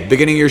 Hey,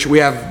 beginning of your we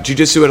have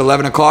jiu-jitsu at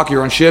 11 o'clock.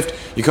 You're on shift.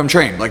 You come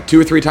train like 2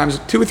 or 3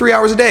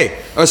 hours a day.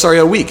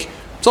 A week.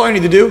 That's all you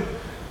need to do.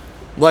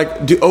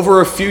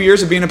 Over a few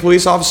years of being a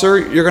police officer,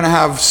 you're going to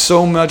have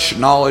so much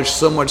knowledge,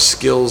 so much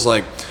skills.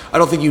 I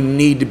don't think you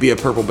need to be a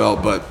purple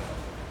belt, but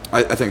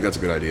I think that's a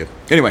good idea.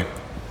 Anyway.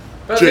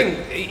 But I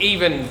think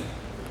even,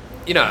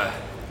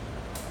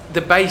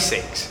 the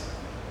basics.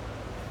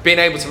 Being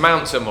able to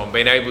mount someone,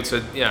 being able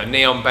to,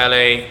 knee on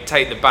belly,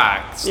 take the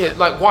back,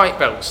 like white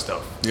belt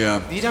stuff.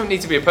 Yeah. You don't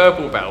need to be a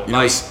purple belt.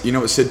 You know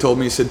what Sid told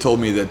me? Sid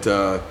told me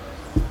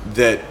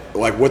that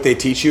what they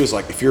teach you is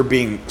if you're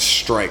being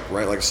striked,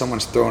 right? Like if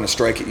someone's throwing a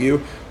strike at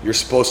you, you're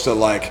supposed to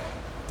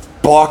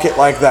balk it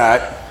like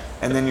that,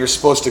 and then you're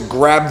supposed to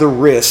grab the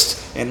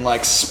wrist and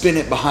spin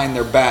it behind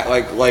their back,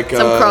 like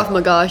some Krav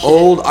Maga shit.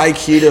 Old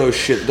Aikido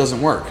shit that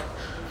doesn't work,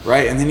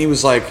 right? And then he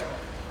was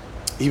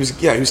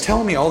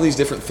telling me all these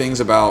different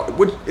things about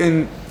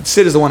and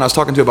Sid is the one I was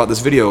talking to about this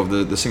video of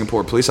the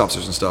Singapore police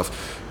officers and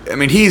stuff. I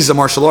mean, he's a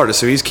martial artist,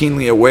 so he's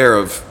keenly aware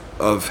of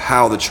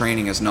how the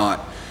training is not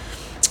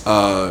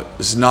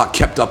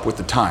kept up with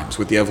the times,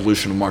 with the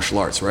evolution of martial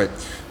arts, right?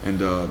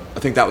 And I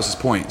think that was his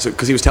point. So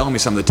because he was telling me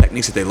some of the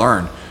techniques that they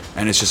learn,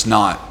 and it's just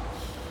not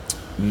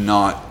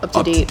up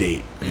to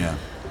date. Yeah.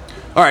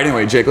 All right.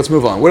 Anyway, Jake, let's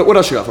move on. What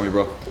else you got for me,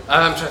 bro?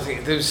 I'm trying to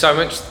think. There's so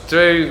much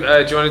through.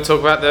 Do you want to talk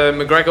about the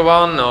McGregor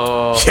one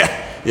or?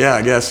 Yeah,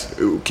 I guess.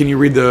 Can you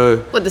read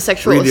the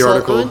sexual read the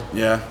assault article? one?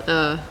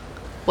 Yeah.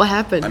 What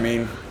happened? I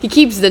mean, he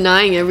keeps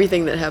denying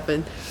everything that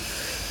happened.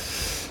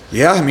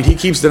 Yeah, I mean, he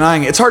keeps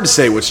denying it. It's hard to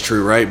say what's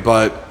true, right?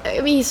 But I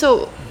mean, he's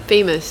so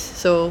famous,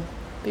 so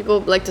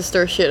people like to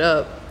stir shit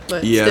up.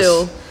 But yes.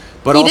 still,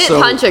 but he also,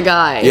 did punch a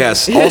guy.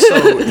 Yes.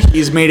 Also,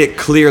 he's made it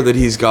clear that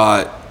he's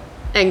got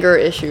anger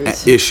issues.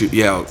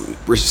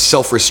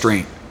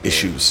 Self-restraint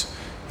issues.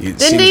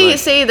 Didn't they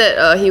say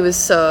that he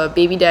was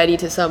baby daddy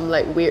to some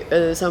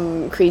weird,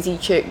 some crazy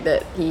chick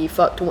that he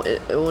fucked on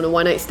a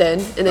one-night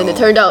stand, and then it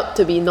turned out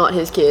to be not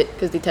his kid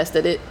because they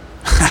tested it.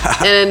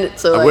 And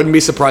so I wouldn't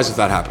be surprised if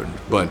that happened,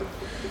 but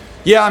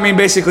yeah, I mean,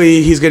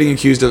 basically, he's getting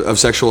accused of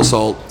sexual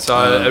assault. So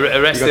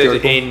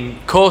arrested in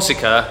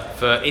Corsica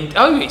for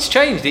it's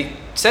changed. It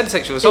said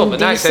sexual assault, but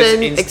now it says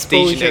indecent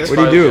exposure. What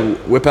did he do?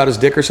 Whip out his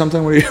dick or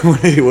something?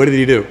 What did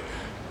he do?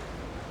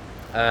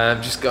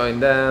 Just going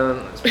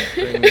down. Let's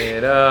bring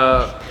it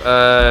up.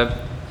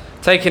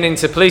 Taken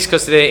into police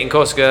custody in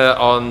Corsica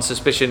on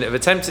suspicion of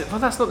attempted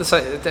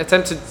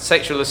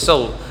sexual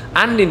assault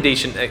and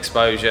indecent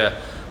exposure,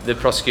 the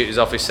prosecutor's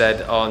office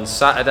said on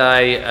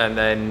Saturday, and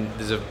then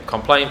there's a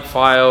complaint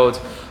filed.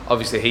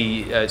 Obviously,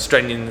 he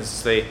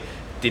strenuously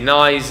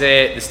denies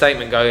it. The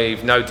statement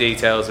gave no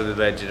details of the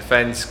alleged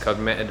offence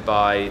committed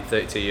by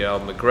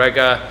 32-year-old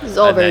McGregor. It's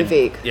all very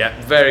vague. Yeah,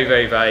 very,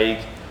 very vague.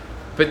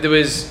 But there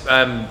was,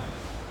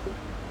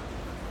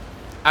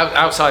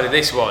 outside of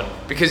this one,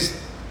 because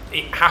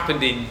it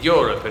happened in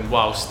Europe, and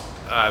whilst,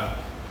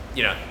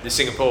 the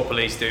Singapore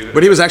police do...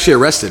 But he was actually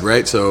arrested,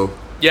 right? So...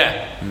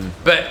 Yeah,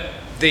 but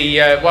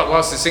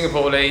whilst the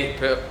Singapore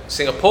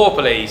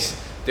police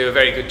do a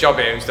very good job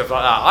here and stuff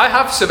like that, I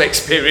have some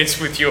experience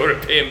with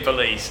European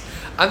police,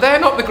 and they're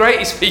not the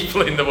greatest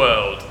people in the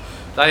world.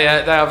 They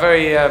are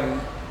very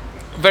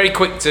very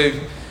quick to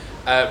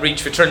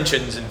reach for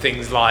truncheons and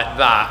things like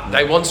that.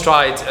 They once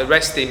tried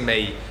arresting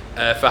me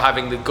for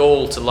having the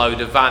gall to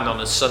load a van on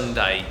a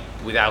Sunday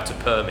without a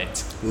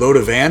permit. Load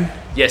a van?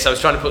 Yes, I was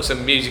trying to put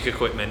some music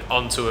equipment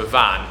onto a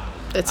van.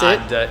 That's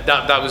and, it?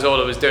 That was all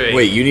I was doing.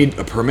 Wait, you need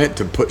a permit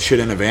to put shit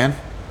in a van?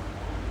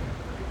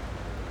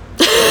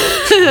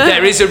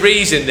 There is a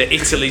reason that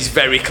Italy's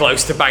very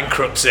close to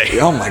bankruptcy.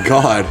 Oh my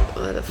god.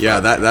 What the fuck? Yeah,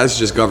 that's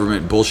just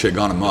government bullshit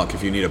gone amok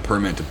if you need a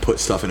permit to put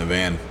stuff in a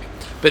van.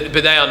 But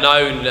they are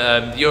known,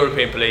 the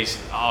European police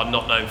are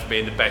not known for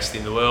being the best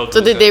in the world.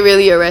 So did they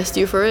really arrest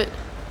you for it?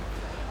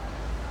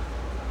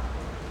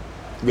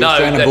 They No,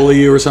 trying to they- bully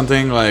you or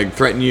something, like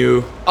threaten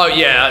you? Oh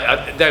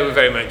yeah, they were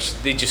very much,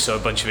 they just saw a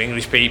bunch of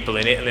English people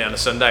in Italy on a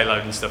Sunday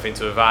loading stuff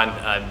into a van,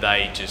 and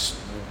they just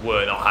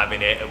were not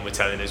having it and were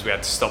telling us we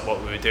had to stop what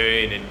we were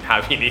doing and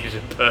how you needed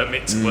a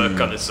permit to work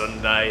on a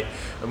Sunday.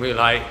 And we were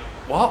like,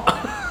 what?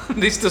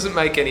 This doesn't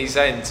make any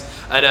sense.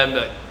 And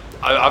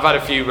I've had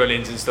a few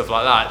run-ins and stuff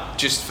like that,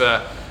 just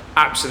for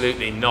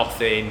absolutely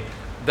nothing.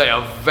 They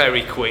are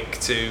very quick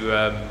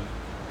to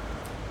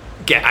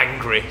get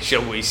angry,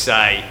 shall we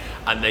say,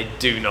 and they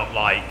do not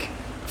like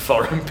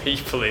foreign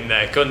people in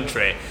their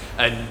country.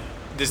 And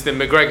there's the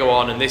McGregor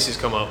one, and this has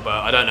come up, but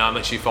I don't know how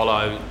much you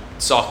follow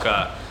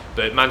soccer,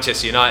 but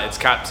Manchester United's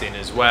captain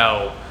as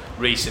well,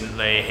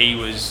 recently, he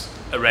was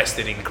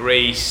arrested in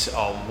Greece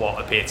on what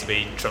appeared to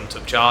be trumped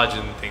up charges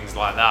and things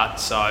like that.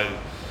 So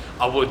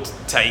I would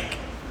take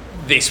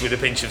this with a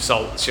pinch of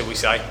salt, shall we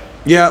say.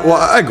 Yeah, well,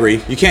 I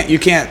agree. You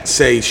can't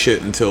say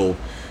shit until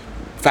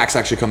facts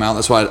actually come out.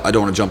 That's why I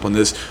don't want to jump on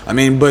this. I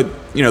mean,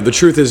 but the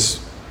truth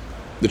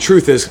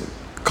is,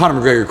 Conor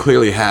McGregor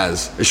clearly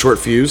has a short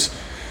fuse.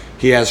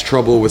 He has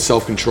trouble with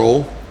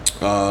self-control.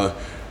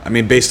 I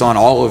mean, based on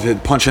all of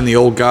it, punching the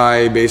old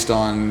guy, based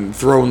on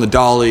throwing the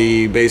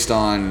dolly, based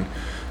on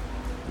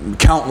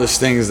countless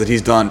things that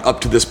he's done up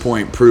to this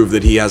point, prove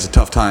that he has a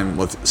tough time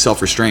with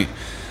self-restraint.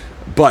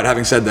 But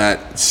having said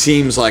that, it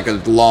seems like a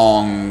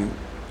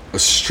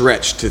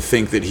stretch to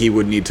think that he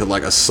would need to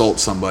like assault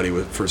somebody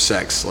for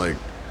sex. So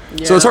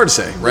it's hard to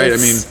say, right? I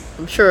mean,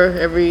 I'm sure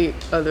every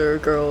other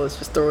girl is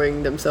just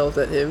throwing themselves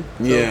at him.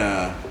 So.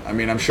 yeah. I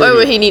mean, I'm sure. Why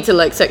would he need to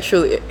like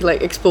sexually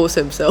like expose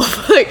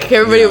himself? Like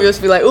everybody Yeah. would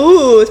just be like,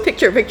 "Ooh, it's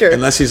picture."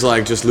 Unless he's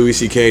like just Louis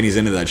C.K. and he's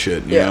into that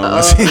shit, you know?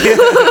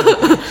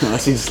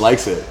 Unless he just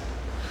likes it.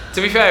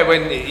 To be fair,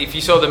 if you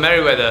saw the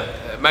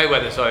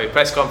Mayweather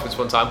press conference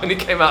one time when he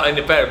came out in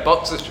a pair of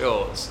boxer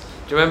shorts,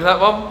 do you remember that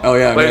one? Oh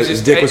yeah, Where man, it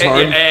his dick was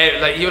hard.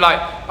 like you were like,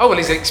 oh well,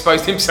 he's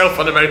exposed himself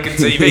on American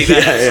TV.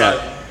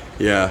 There,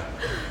 Yeah.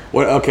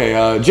 What?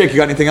 Okay, Jake, you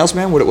got anything else,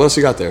 man? What else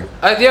you got there?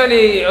 The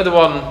only other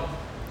one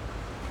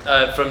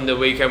from the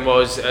weekend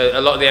was a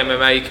lot of the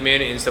MMA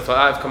community and stuff like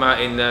that have come out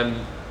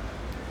in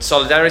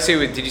solidarity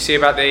with. Did you see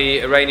about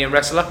the Iranian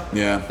wrestler?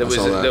 Yeah, that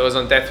I was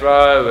on death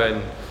row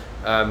and.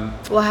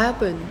 What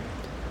happened?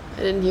 I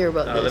didn't hear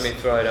about this. Let me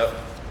throw it up.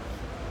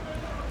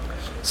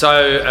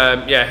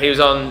 So he was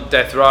on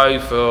death row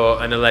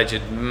for an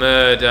alleged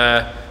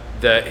murder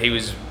that he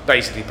was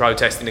basically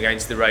protesting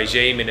against the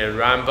regime in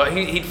Iran, but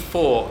he'd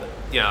fought.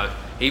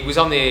 He was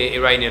on the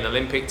Iranian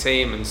Olympic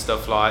team and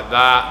stuff like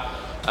that.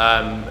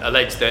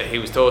 Alleged that he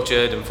was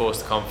tortured and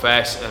forced to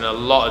confess, and a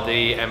lot of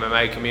the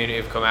MMA community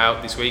have come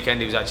out this weekend.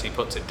 He was actually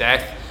put to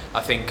death.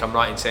 I think I'm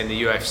right in saying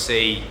the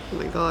UFC. Oh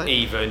my god.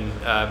 Even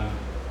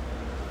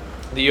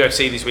the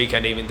UFC this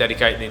weekend even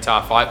dedicated the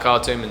entire fight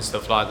card to him and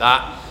stuff like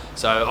that.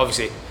 So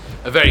obviously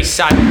a very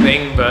sad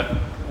thing, but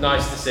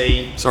nice to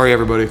see. Sorry,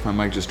 everybody, my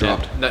mic just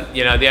dropped. The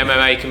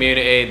MMA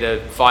community,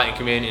 the fighting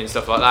community and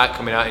stuff like that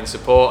coming out in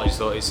support. I just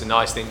thought it's a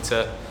nice thing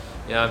to,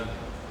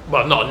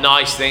 well, not a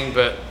nice thing,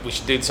 but we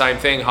should do the same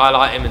thing,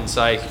 highlight him and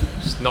say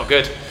it's not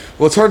good.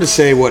 Well, it's hard to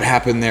say what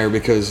happened there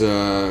because,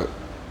 I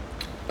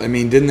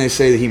mean, didn't they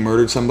say that he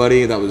murdered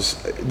somebody?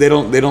 They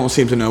don't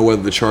seem to know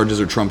whether the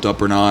charges are trumped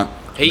up or not.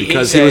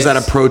 Because he was at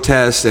a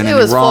protest and He in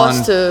was Iran.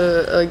 forced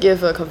to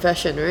give a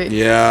confession, right?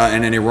 Yeah,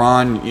 and in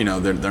Iran,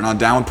 they're not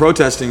down with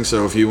protesting.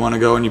 So if you want to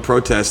go and you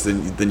protest,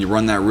 then you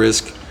run that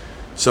risk.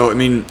 So I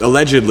mean,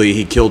 allegedly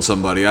he killed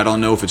somebody. I don't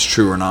know if it's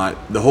true or not.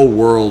 The whole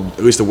world,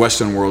 at least the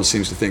Western world,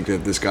 seems to think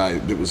that this guy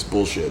it was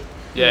bullshit.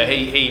 Yeah,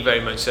 he very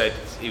much said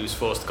he was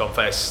forced to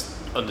confess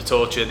under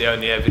torture. The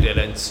only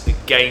evidence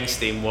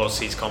against him was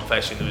his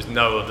confession. There was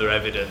no other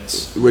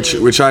evidence.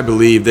 Which I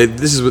believe.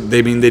 This is what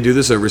they mean. They do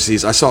this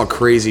overseas. I saw a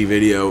crazy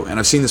video, and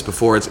I've seen this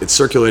before. It's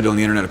circulated on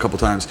the internet a couple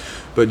times.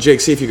 But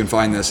Jake, see if you can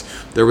find this.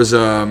 There was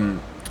a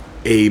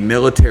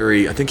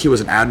military, I think he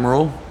was an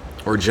admiral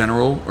or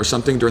general or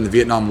something during the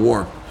Vietnam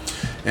War.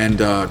 And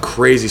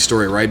crazy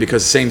story, right?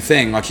 Because same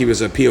thing, like he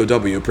was a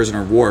POW, a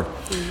prisoner of war,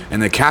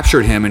 and they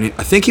captured him, and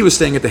I think he was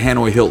staying at the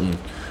Hanoi Hilton,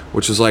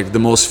 which was like the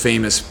most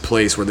famous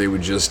place where they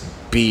would just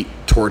beat,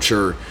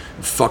 torture,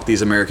 fuck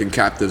these American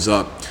captives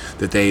up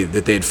that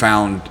they had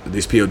found,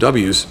 these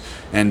POWs.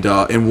 And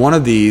in one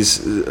of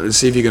these,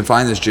 see if you can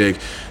find this, Jake,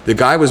 the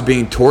guy was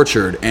being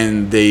tortured,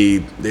 and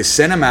they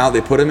sent him out.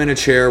 They put him in a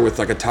chair with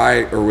like a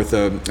Thai or with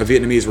a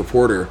Vietnamese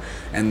reporter,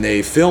 and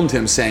they filmed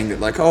him saying that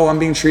like, oh, I'm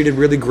being treated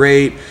really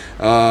great.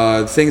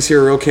 Things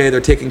here are okay.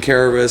 They're taking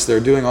care of us. They're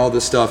doing all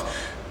this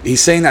stuff.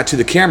 He's saying that to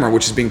the camera,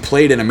 which is being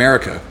played in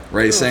America,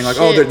 right? He's saying like,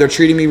 oh, they're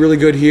treating me really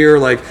good here.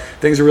 Like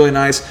things are really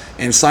nice.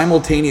 And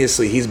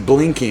simultaneously, he's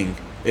blinking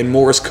in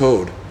Morse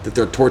code that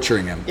they're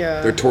torturing him.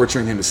 Yeah. They're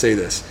torturing him to say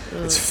this.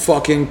 It's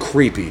fucking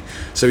creepy.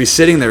 So he's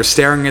sitting there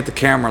staring at the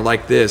camera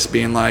like this,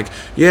 being like,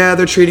 yeah,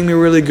 they're treating me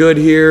really good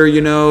here.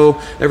 You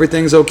know,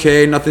 everything's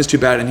okay. Nothing's too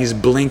bad. And he's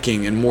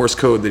blinking in Morse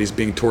code that he's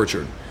being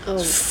tortured.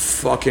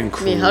 It's fucking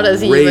crazy. I mean, how does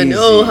he even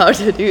know how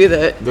to do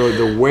that?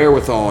 The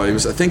wherewithal. I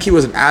think he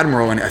was an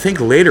admiral, and I think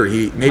later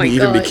he maybe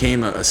even God.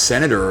 became a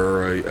senator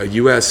or a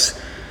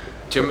U.S.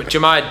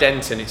 Jemiah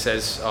Denton, it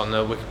says on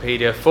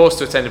Wikipedia, forced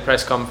to attend a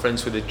press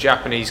conference with a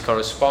Japanese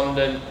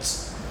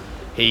correspondent.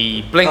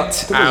 He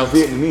blinked out.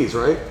 Vietnamese,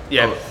 right?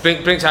 Yeah,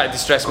 blinked out a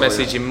distress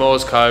message in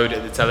Morse code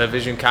at the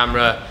television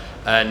camera,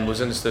 and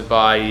was understood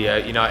by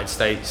United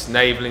States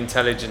Naval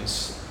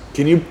Intelligence.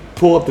 Can you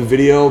pull up the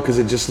video, because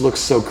it just looks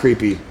so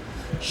creepy?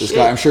 This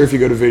guy. I'm sure if you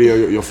go to video,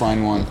 you'll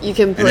find one. You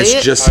can play and it's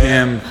it? just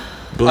him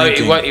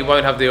blinking. It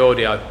won't have the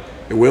audio.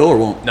 It will or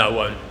won't? No, it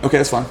won't. Okay,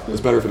 that's fine.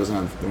 It's better if it doesn't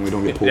have. Then we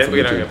don't get pulled from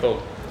we don't YouTube. get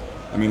pulled.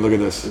 I mean, look at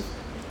this.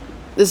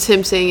 This is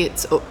him saying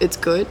it's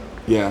good.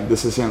 Yeah,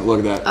 this is him.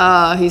 Look at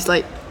that. He's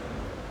like,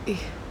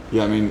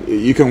 Yeah, I mean,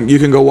 you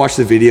can go watch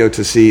the video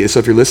to see. So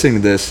if you're listening to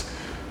this,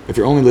 if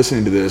you're only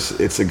listening to this,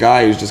 it's a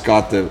guy who's just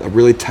got a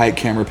really tight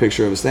camera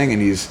picture of his thing, and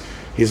he's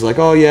like,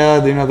 oh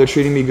yeah, you know, they're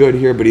treating me good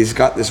here, but he's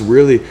got this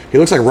really. He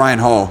looks like Ryan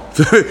Hall.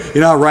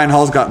 You know how Ryan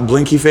Hall's got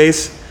blinky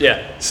face?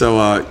 Yeah.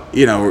 So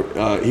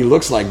he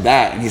looks like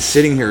that, and he's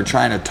sitting here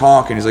trying to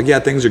talk, and he's like, yeah,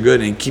 things are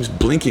good, and he keeps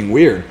blinking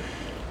weird.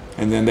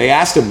 And then they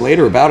asked him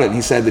later about it, and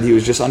he said that he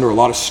was just under a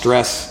lot of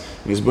stress.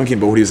 He was blinking,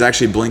 but what he was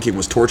actually blinking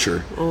was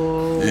torture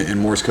in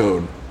Morse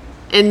code.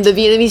 and the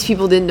Vietnamese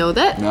people didn't know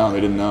that? No,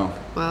 they didn't know.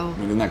 Wow. I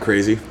mean, isn't that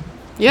crazy?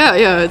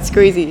 Yeah, it's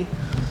crazy.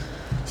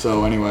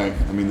 So anyway,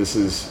 I mean, this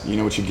is, you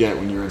know what you get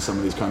when you're in some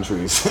of these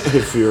countries.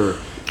 If you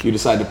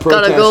decide to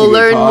protest, Gotta go you get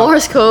learn caught.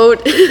 Morse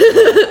code.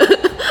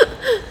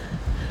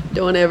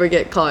 Don't ever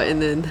get caught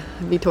and then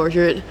be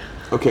tortured.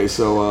 Okay,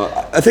 so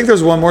I think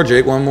there's one more,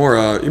 Jake. One more.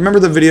 You remember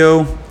the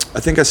video I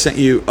think I sent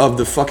you of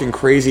the fucking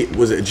crazy,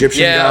 was it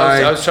Egyptian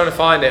guy? Yeah, I was trying to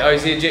find it. Oh,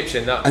 is he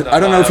Egyptian? I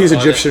don't know if he's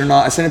Egyptian or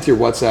not. I sent it to your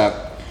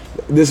WhatsApp.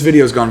 This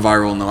video's gone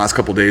viral in the last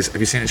couple days.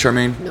 Have you seen it,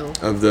 Charmaine? No.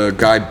 Of the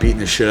guy beating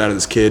the shit out of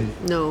this kid?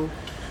 No.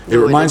 It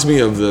reminds me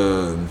of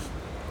the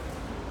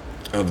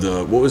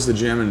what was the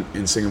gym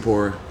in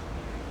Singapore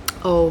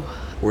Oh,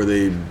 where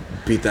they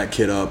beat that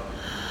kid up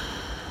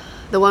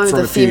the one with from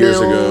the a few years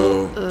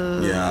female.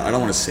 ago? Yeah, I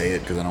don't want to say it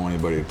because I don't want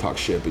anybody to talk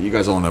shit, but you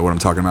guys all know what I'm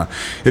talking about.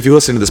 If you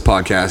listen to this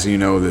podcast, you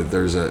know that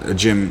there's a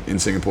gym in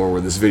Singapore where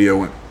this video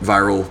went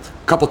viral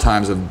a couple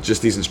times of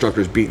just these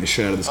instructors beating the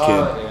shit out of this kid.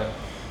 Yeah.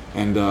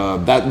 And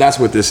that's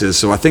what this is.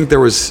 So I think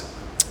there was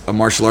a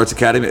martial arts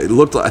academy. It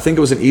looked, I think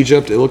it was in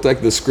Egypt. It looked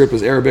like the script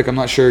was Arabic. I'm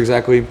not sure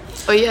exactly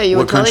Oh yeah, you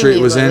were what country telling me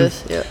it was about in.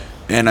 this. Yeah.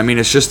 And I mean,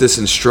 it's just this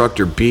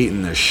instructor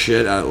beating the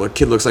shit out. The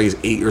kid looks like he's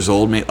 8 years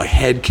old. Mate, like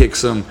head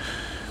kicks him,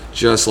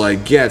 just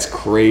like it's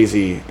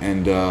crazy.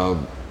 And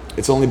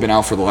it's only been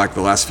out for the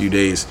last few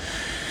days.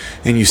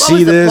 And you What see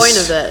was the this. point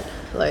of that?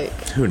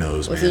 Like, Who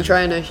knows, was man? he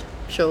trying to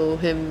show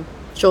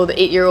the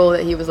 8-year-old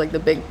that he was like the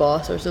big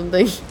boss or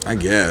something? I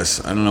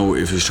guess. I don't know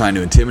if he's trying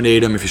to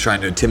intimidate him, if he's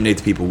trying to intimidate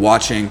the people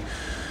watching.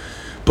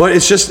 But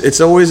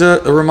it's always a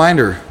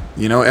reminder.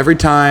 You know, every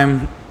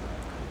time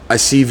I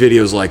see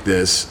videos like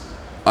this,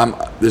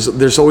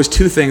 there's always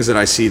two things that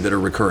I see that are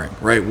recurring,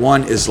 right?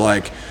 One is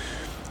like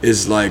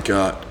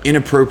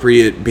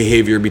inappropriate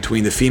behavior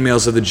between the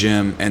females of the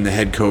gym and the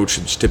head coach,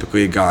 which is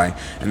typically a guy.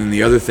 And then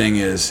the other thing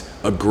is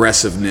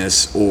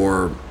aggressiveness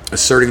or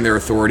asserting their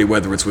authority,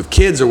 whether it's with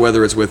kids or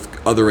whether it's with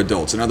other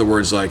adults. In other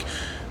words, like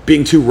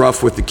being too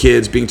rough with the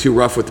kids, being too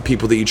rough with the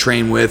people that you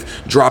train with,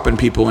 dropping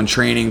people in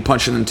training,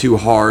 punching them too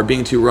hard,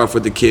 being too rough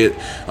with the kid.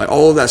 Like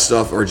all of that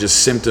stuff are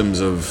just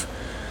symptoms of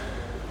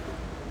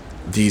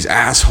these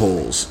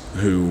assholes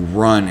who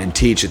run and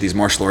teach at these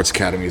martial arts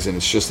academies. And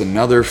it's just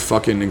another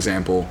fucking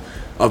example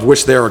of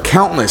which there are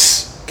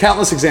countless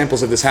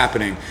examples of this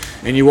happening.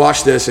 And you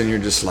watch this and you're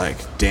just like,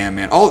 damn,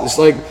 man. It's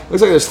like,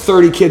 looks like there's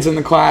 30 kids in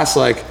the class.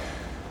 Like,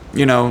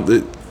 you know,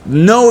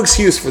 No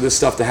excuse for this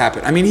stuff to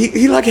happen. I mean,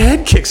 he like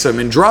head kicks him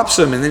and drops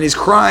him, and then he's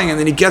crying, and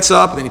then he gets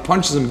up, and then he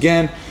punches him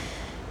again.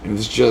 And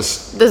it's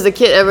just... Does the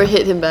kid ever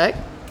hit him back?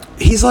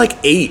 He's like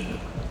 8,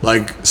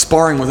 like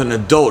sparring with an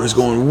adult who's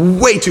going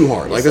way too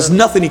hard. Like, there's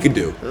nothing he could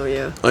do. Oh,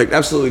 yeah. Like,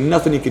 absolutely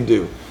nothing he could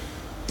do.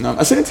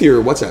 I sent it to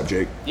your WhatsApp,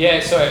 Jake. Yeah,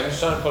 sorry, I was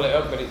trying to pull it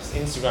up, but it's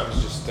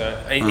Instagram's just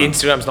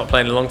Instagram's not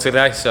playing along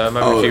today, so I'm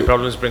having a few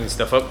problems bringing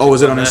stuff up. Oh,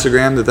 was it on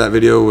Instagram that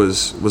video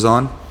was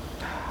on?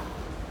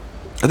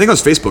 I think it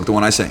was Facebook, the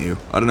one I sent you.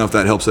 I don't know if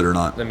that helps it or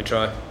not. Let me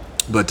try.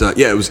 But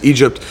yeah, it was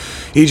Egypt.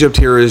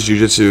 Here is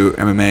jiu-jitsu,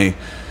 MMA,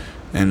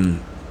 and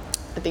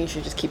I think you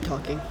should just keep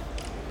talking.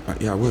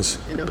 yeah, I was.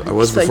 You know, I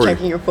was just like before.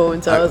 checking your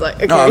phone, so I was like,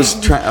 okay. No, I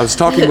was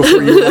talking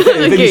before you. I think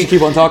you Okay. should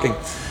keep on talking.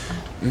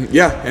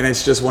 Yeah, and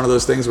it's just one of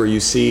those things where you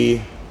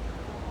see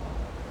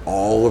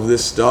all of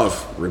this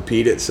stuff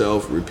repeat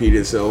itself. I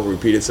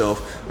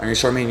mean,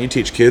 Charmaine, you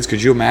teach kids.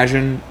 Could you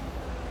imagine?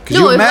 Could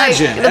you if,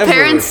 imagine like, the ever-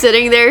 parents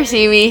sitting there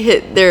see me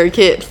hit their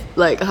kid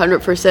like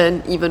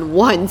 100% even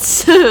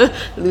once,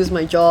 lose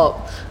my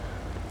job.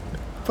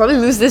 Probably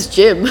lose this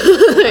gym.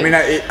 I mean,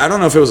 I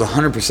don't know if it was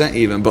 100%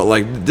 even, but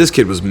like this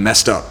kid was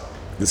messed up.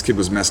 I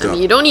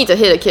mean, you don't need to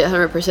hit a kid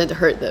 100% to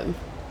hurt them.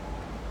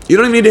 You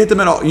don't even need to hit them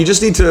at all. You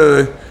just need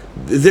to.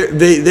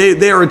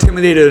 They are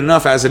intimidated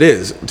enough as it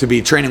is to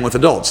be training with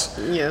adults.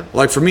 Yeah.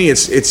 Like for me,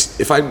 it's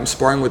if I'm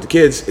sparring with the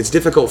kids, it's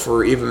difficult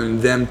for even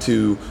them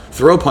to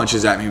throw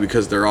punches at me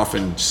because they're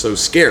often so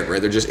scared,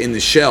 right? They're just in the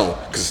shell.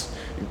 Because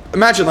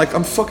imagine, like,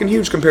 I'm fucking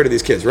huge compared to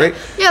these kids, right?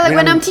 Yeah, like I mean,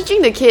 when I'm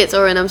teaching the kids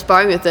or when I'm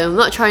sparring with them, I'm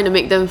not trying to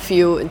make them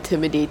feel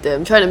intimidated.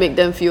 I'm trying to make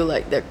them feel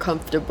like they're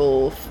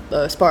comfortable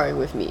sparring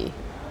with me.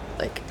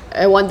 Like,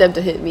 I want them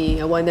to hit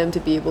me. I want them to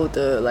be able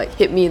to like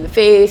hit me in the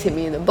face, hit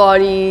me in the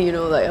body. You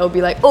know, like I'll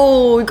be like,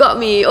 "Oh, you got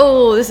me.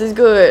 Oh, this is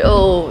good.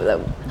 Oh," like,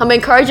 I'm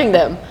encouraging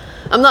them.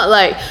 I'm not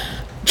like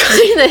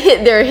trying to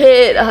hit their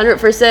head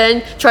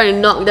 100%, trying to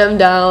knock them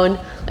down.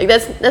 Like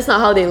that's not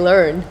how they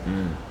learn.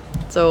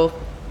 So,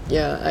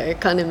 yeah, I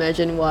can't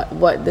imagine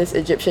what this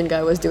Egyptian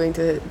guy was doing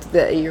to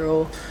that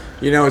 8-year-old.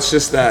 You know, it's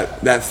just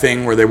that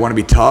thing where they want to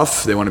be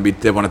tough. They want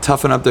to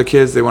toughen up their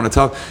kids. They want to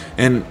tough.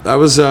 And I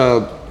was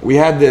we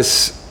had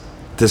this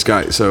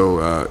guy.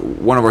 So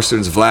one of our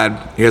students,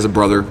 Vlad, he has a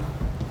brother,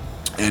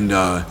 and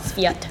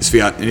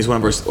Sviat, and he's one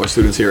of our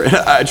students here.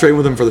 I train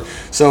with him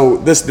so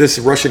this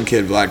Russian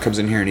kid, Vlad, comes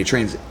in here and he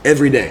trains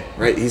every day.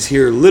 Right, he's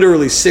here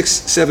literally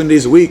 6-7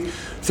 days a week,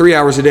 3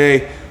 hours a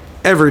day.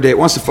 Every day,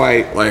 wants to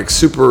fight, like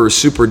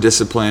super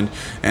disciplined,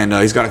 and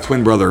he's got a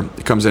twin brother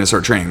that comes in and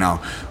start training. Now,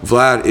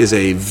 Vlad is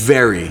a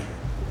very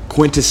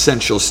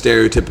quintessential,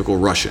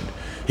 stereotypical Russian.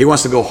 He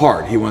wants to go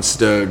hard. He wants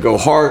to go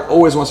hard,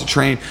 always wants to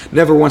train,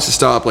 never wants to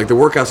stop. Like the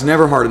workout's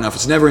never hard enough.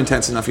 It's never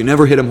intense enough. You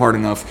never hit him hard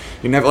enough.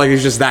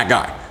 He's just that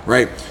guy,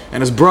 right?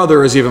 And his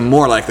brother is even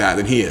more like that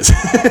than he is.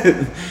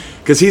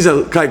 Because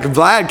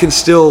Vlad can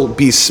still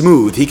be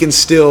smooth. He can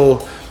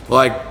still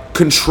like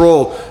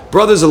control.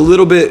 Brother's a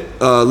little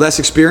bit less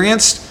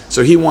experienced,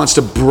 so he wants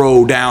to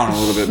bro down a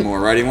little bit more,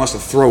 right? He wants to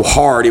throw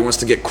hard. He wants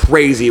to get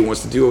crazy. He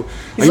wants to do.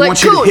 He's like,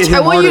 "Coach, I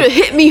want you to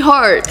hit me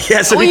hard.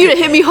 Yeah, so I want you to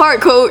hit me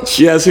hard, Coach.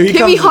 Yeah, so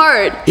hit me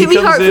hard. Hit me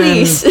hard,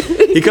 please."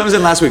 He comes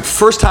in last week.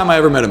 First time I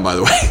ever met him, by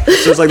the way.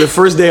 So it's like the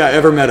first day I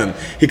ever met him.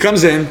 He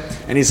comes in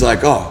and he's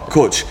like, "Oh,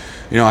 Coach,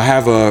 I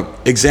have a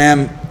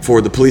exam for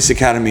the police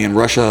academy in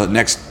Russia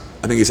next.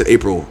 I think he said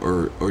April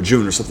or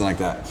June or something like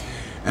that."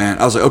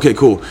 And I was like, okay,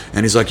 cool.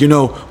 And he's like,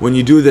 when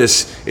you do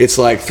this, it's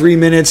like 3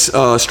 minutes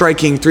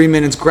striking, 3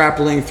 minutes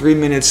grappling, 3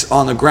 minutes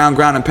on the ground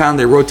and pound.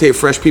 They rotate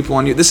fresh people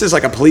on you. This is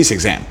like a police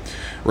exam,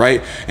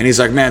 right? And he's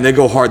like, man, they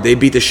go hard. They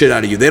beat the shit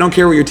out of you. They don't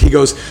care what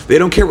they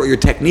don't care what your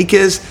technique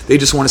is. They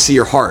just want to see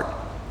your heart.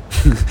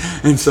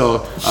 And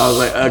so I was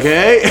like,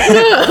 okay.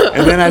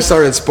 And then I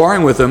started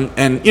sparring with him,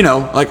 and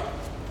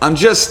I'm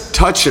just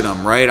touching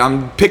him, right?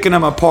 I'm picking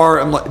him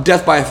apart. I'm like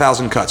death by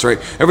 1,000 cuts, right?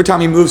 Every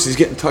time he moves, he's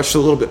getting touched a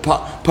little bit.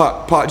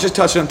 Pop, just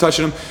touching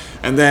him.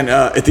 And then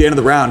at the end of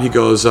the round, he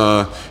goes,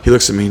 he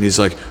looks at me and he's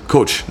like,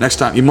 "Coach, next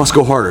time you must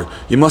go harder.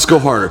 You must go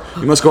harder.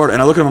 You must go harder."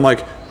 And I look at him, I'm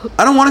like,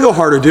 I don't want to go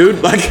harder,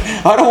 dude. Like,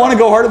 I don't want to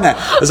go harder than that.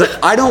 I was like,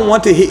 I don't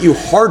want to hit you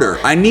harder.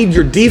 I need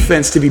your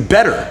defense to be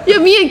better. Yeah,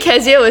 me and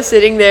Kezia was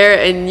sitting there,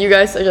 and you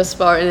guys are just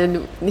sparring,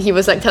 and he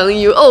was like telling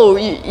you, "Oh,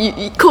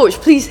 Coach,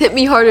 please hit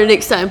me harder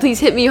next time. Please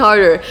hit me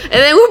harder." And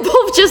then we're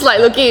both just like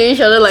looking at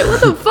each other, like,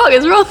 "What the fuck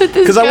is wrong with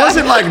this?" Because I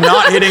wasn't like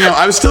not hitting him.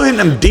 I was still hitting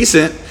him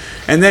decent.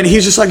 And then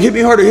he's just like, hit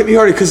me harder,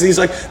 because he's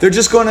like, they're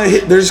just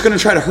gonna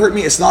try to hurt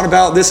me. It's not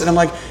about this. And I'm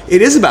like,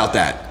 it is about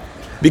that,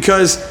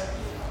 because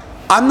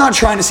I'm not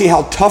trying to see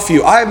how tough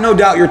I have no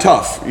doubt you're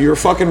tough. You're a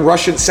fucking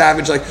Russian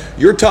savage. Like,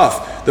 you're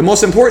tough. The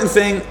most important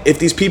thing, if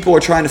these people are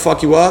trying to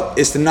fuck you up,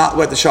 is to not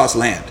let the shots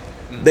land.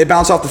 They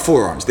bounce off the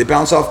forearms. They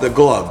bounce off the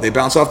glove. They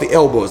bounce off the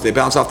elbows. They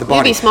bounce off the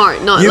body. You be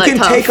smart, not You like can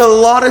tough. take a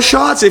lot of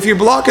shots if you're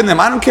blocking them.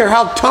 I don't care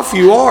how tough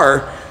you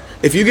are.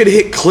 If you get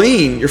hit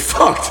clean, you're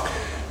fucked.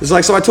 It's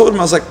like, so I told him,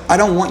 I was like, I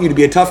don't want you to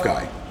be a tough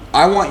guy.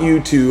 I want you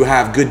to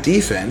have good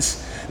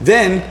defense.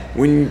 Then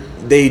when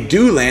they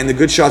do land, the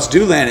good shots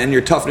do land, and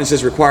your toughness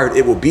is required,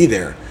 it will be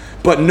there.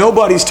 but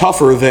nobody's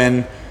tougher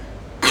than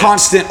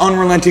constant,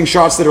 unrelenting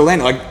shots that are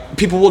landing. Like,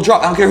 people will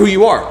drop. I don't care who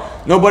you are.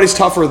 Nobody's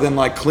tougher than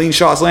like clean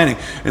shots landing.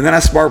 And then I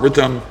sparred with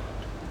them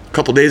a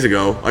couple days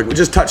ago. Like, we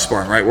just touch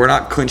sparring, right? We're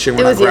not clinching,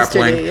 we're not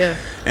grappling. Yeah.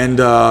 And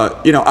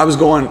I was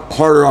going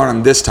harder on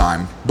him this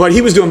time, but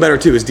he was doing better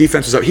too. His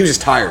defense was up. He was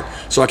just tired,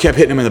 so I kept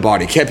hitting him in the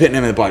body.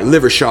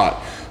 Liver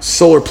shot,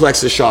 solar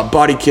plexus shot,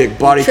 body kick,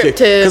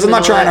 because I'm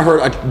not trying to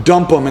hurt. I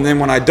dump him, and then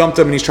when I dumped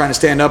him and he's trying to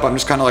stand up, I'm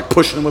just kind of like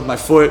pushing him with my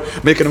foot,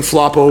 making him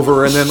flop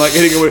over, and then like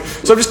hitting him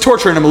with, so I'm just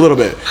torturing him a little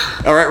bit.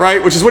 All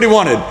right, which is what he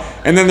wanted.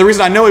 And then the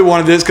reason I know he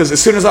wanted this, because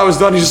as soon as I was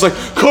done, he's just like,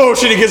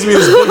 "Coach," and he gives me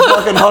this big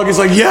fucking hug. He's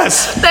like,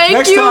 "Yes,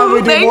 next time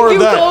we do more of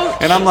that." Coach.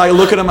 And I'm like,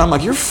 look at him, I'm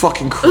like, "You're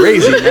fucking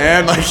crazy,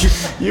 man. Like,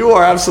 you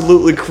are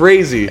absolutely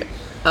crazy."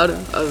 Love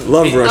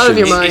Russian. Out of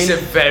your mind. It's a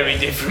very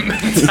different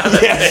mentality.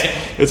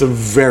 Yes, it's a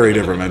very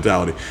different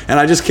mentality. And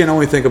I just can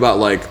only think about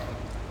like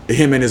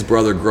him and his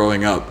brother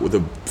growing up with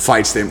the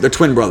fights. They're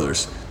twin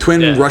brothers,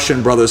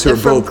 Russian brothers who are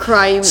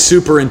both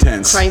super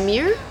intense.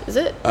 Crimea, is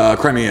it?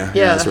 Crimea.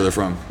 Yeah, that's where they're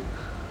from.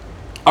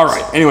 All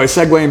right. Anyway,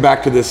 segueing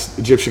back to this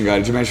Egyptian guy.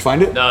 Did you manage to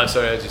find it? No,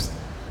 sorry, I just.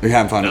 You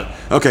haven't found it.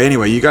 Okay.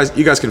 Anyway, you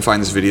guys can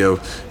find this video.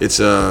 It's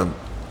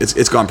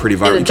gone pretty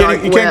viral. You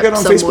can't get it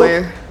on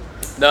Facebook.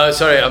 No,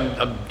 sorry,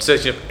 I'm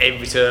searching up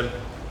every term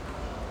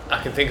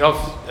I can think of.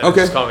 And I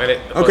just can't get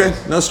it. Okay,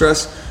 no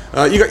stress.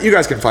 You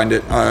guys can find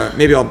it.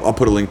 Maybe I'll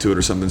put a link to it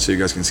or something so you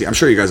guys can see. I'm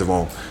sure you guys have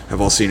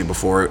all seen it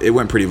before. It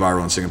went pretty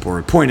viral in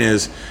Singapore. Point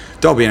is,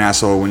 don't be an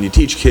asshole. When you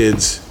teach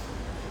kids,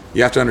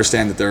 you have to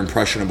understand that they're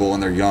impressionable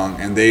and they're young,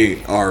 and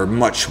they are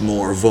much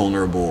more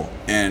vulnerable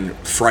and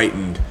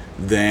frightened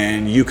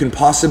than you can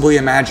possibly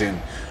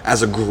imagine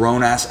as a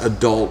grown-ass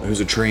adult who's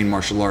a trained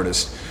martial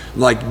artist.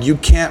 Like, you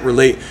can't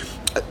relate.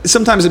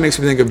 Sometimes it makes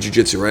me think of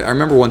jiu-jitsu, right? I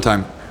remember one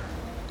time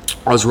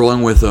I was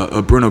rolling with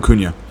Bruno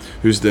Cunha,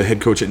 who's the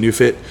head coach at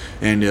NewFit,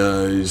 and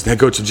he's the head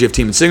coach of the GF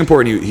team in Singapore,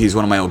 and he's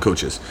one of my old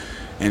coaches.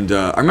 And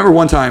I remember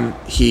one time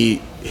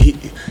we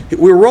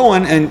were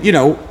rolling, and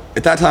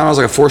at that time I was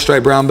like a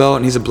 4-stripe brown belt,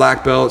 and he's a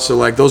black belt, so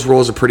like those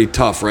rolls are pretty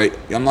tough, right?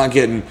 I'm not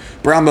getting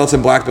brown belts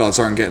and black belts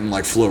aren't getting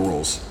like flow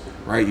rolls.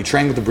 Right, you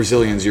train with the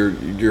Brazilians,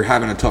 you're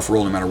having a tough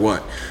roll no matter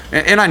what,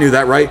 and I knew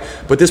that, right?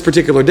 But this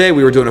particular day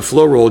we were doing a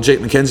flow roll. Jake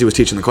McKenzie was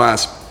teaching the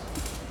class,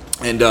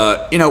 and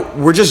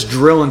we're just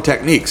drilling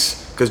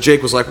techniques because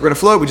Jake was like, "We're gonna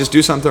float, we just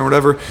do something or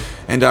whatever."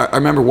 And I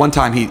remember one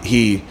time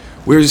we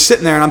were just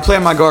sitting there and I'm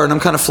playing my guard and I'm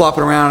kind of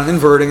flopping around and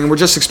inverting and we're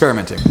just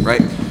experimenting,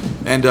 right?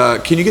 And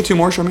can you get 2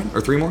 more, Charmaine,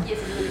 or 3 more?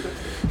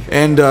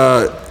 And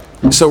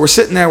so we're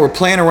sitting there, we're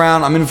playing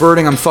around, I'm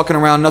inverting, I'm fucking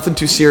around, nothing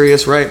too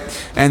serious, right?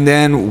 And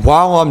then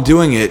while I'm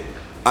doing it,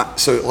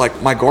 so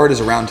like my guard is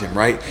around him,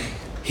 right?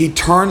 He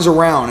turns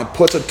around and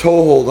puts a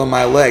toe hold on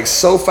my leg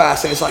so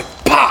fast, and it's like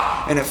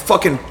pop, and it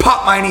fucking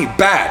popped my knee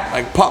bad,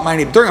 like popped my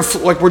knee during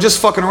like we're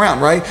just fucking around,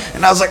 right?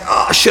 And I was like,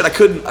 oh shit, I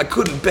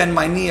couldn't bend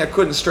my knee, I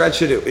couldn't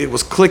stretch it, it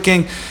was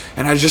clicking,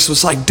 and I just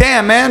was like,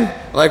 damn man,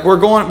 like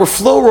we're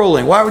flow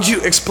rolling. Why would you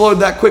explode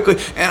that quickly?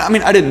 And I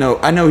mean,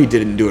 I know he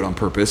didn't do it on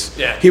purpose.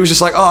 Yeah. He was just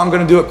like, oh, I'm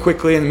gonna do it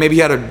quickly, and maybe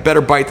he had a better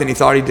bite than he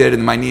thought he did,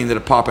 and my knee ended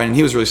up popping, and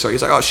he was really sorry.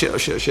 He's like, oh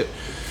shit.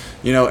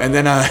 And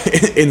then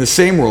in the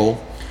same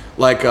roll,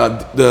 like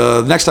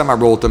the next time I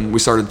rolled with him, we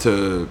started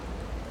to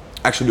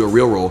actually do a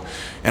real roll.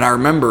 And I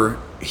remember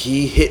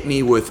he hit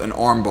me with an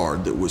arm bar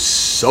that was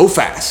so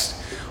fast.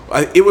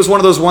 It was one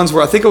of those ones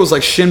where I think it was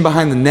like shin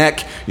behind the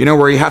neck,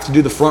 where you have to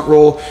do the front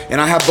roll. And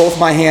I have both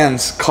my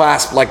hands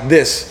clasped like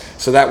this,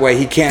 so that way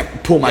he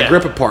can't pull my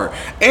grip apart.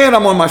 And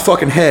I'm on my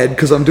fucking head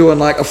because I'm doing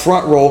like a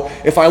front roll.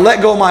 If I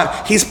let go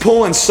of he's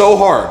pulling so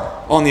hard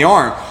on the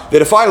arm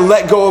that if I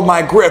let go of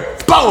my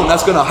grip, boom,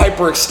 that's gonna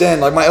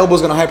hyperextend. Like my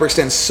elbow's gonna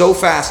hyperextend so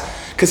fast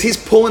because he's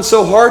pulling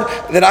so hard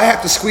that I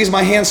have to squeeze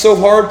my hand so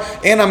hard,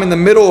 and I'm in the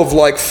middle of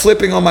like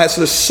flipping on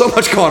so there's so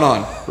much going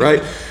on,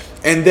 right?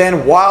 And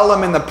then while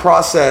I'm in the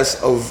process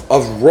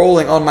of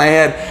rolling on my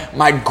head,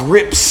 my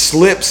grip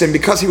slips, and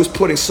because he was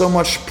putting so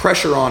much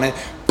pressure on it,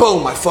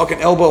 boom, my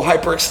fucking elbow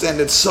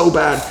hyperextended so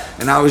bad,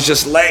 and I was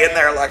just laying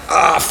there like,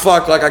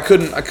 fuck, like I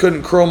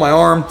couldn't curl my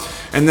arm.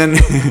 And then,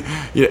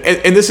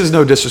 and this is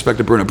no disrespect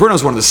to Bruno.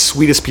 Bruno's one of the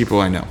sweetest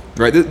people I know,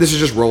 right? This is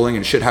just rolling,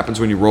 and shit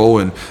happens when you roll,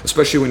 and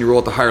especially when you roll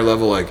at the higher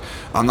level. Like,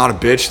 I'm not a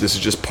bitch. This is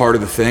just part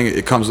of the thing.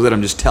 It comes with it.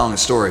 I'm just telling a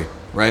story,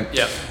 right?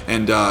 Yeah.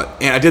 And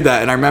I did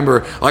that, and I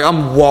remember like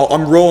I'm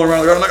rolling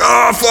around, I'm like,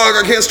 oh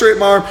fuck, I can't straighten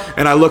my arm,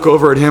 and I look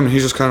over at him, and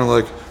he's just kind of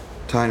like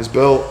tying his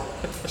belt,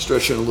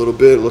 stretching a little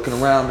bit, looking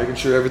around, making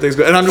sure everything's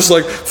good, and I'm just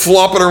like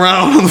flopping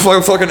around on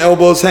the fucking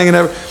elbows, hanging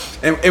out.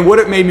 And what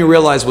it made me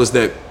realize was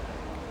that,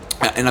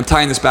 and I'm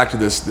tying this back to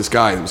this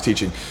guy that was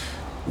teaching,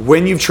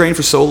 when you've trained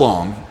for so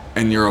long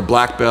and you're a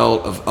black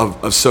belt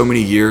of so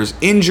many years,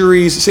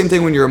 injuries, same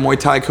thing when you're a Muay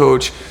Thai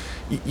coach,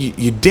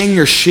 you ding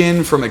your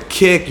shin from a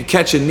kick, you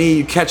catch a knee,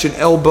 you catch an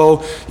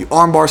elbow, you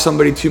armbar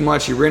somebody too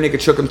much, you rear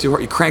naked choke them too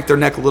hard, you crank their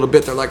neck a little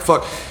bit, they're like,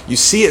 fuck. You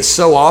see it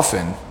so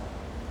often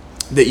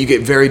that you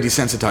get very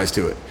desensitized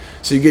to it.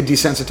 So you get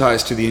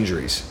desensitized to the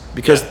injuries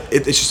because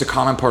it's just a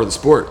common part of the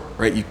sport,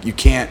 right? You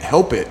can't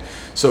help it.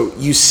 So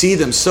you see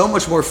them so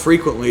much more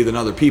frequently than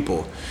other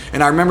people.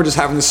 And I remember just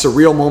having this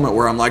surreal moment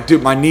where I'm like,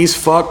 dude, my knee's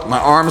fucked, my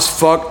arm's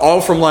fucked, all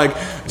from like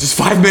just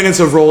 5 minutes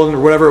of rolling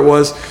or whatever it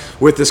was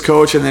with this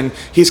coach. And then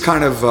he's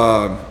kind of,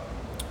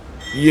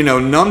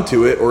 numb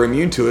to it or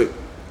immune to it.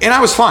 And I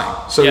was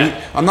fine. So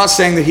I'm not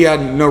saying that he had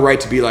no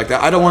right to be like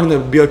that. I don't want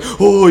him to be like,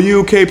 oh, are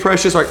you okay,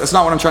 Precious? Right? That's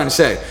not what I'm trying to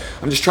say.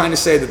 I'm just trying to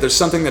say that there's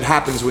something that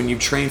happens when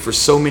you've trained for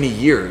so many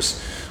years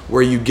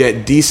where you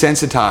get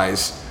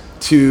desensitized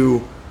to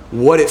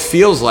what it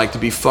feels like to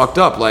be fucked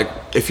up. Like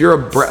if you're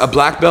a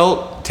black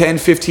belt 10,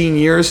 15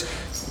 years,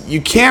 you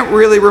can't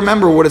really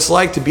remember what it's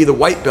like to be the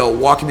white belt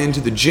walking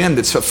into the gym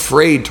that's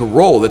afraid to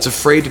roll, that's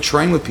afraid to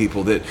train with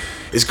people, that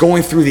is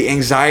going through the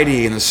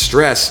anxiety and the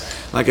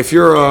stress. Like if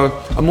you're a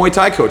Muay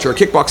Thai coach or a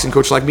kickboxing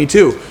coach like me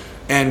too,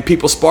 and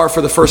people spar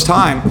for the first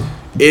time,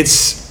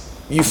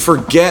 you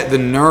forget the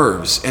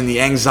nerves and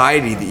the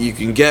anxiety that you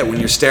can get when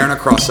you're staring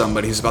across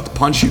somebody who's about to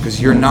punch you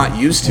because you're not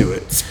used to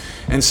it.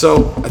 And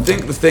so I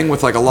think the thing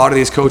with like a lot of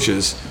these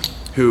coaches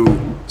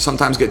who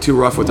sometimes get too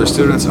rough with their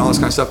students and all this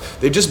kind of stuff,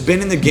 they've just been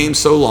in the game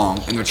so long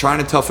and they're trying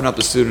to toughen up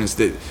the students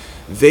that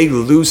they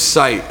lose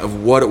sight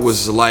of what it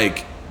was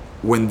like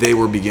when they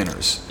were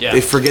beginners. They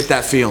forget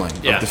that feeling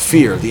of the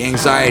fear, the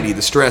anxiety,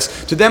 the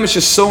stress. To them, it's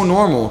just so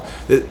normal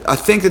that I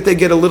think that they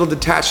get a little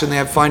detached and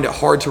they find it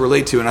hard to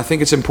relate to. And I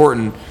think it's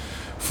important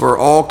for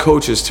all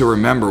coaches to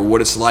remember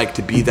what it's like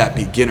to be that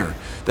beginner,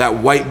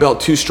 that white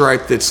belt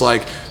 2-stripe that's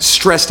like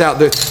stressed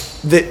out.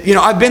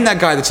 I've been that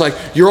guy that's like,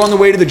 you're on the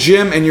way to the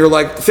gym and you're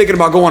like thinking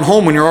about going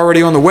home when you're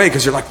already on the way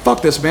because you're like,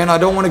 fuck this, man, I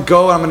don't want to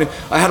go.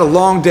 I had a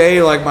long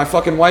day, like my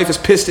fucking wife is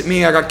pissed at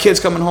me, I got kids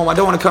coming home, I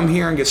don't want to come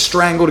here and get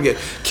strangled or get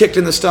kicked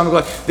in the stomach.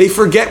 Like, they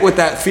forget what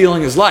that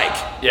feeling is like.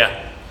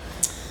 Yeah.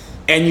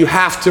 And you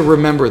have to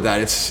remember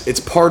that it's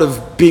part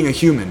of being a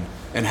human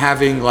and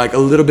having like a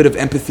little bit of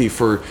empathy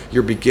for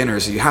your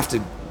beginners.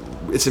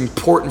 It's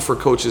important for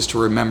coaches to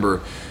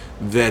remember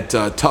that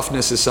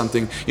toughness is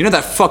something. You know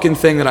that fucking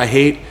thing that I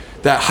hate?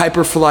 That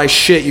hyperfly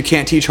shit you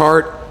can't teach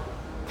heart?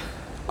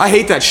 I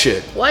hate that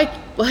shit. Why?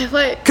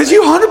 Because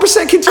you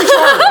 100% can teach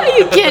heart.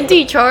 You can't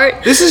teach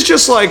heart. This is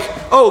just like,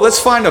 oh, let's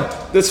find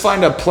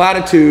a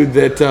platitude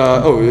that,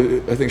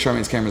 I think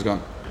Charmaine's camera's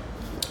gone.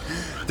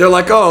 They're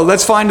like, oh,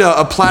 let's find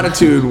a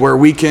platitude where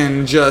we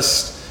can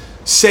just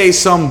say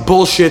some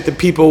bullshit that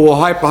people will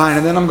hype behind,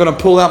 and then I'm going to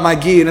pull out my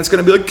gi and it's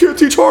going to be like, can't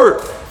teach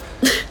heart.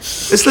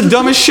 It's the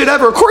dumbest shit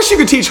ever. Of course you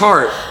can teach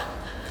heart.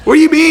 What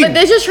do you mean? But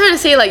they're just trying to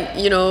say, like,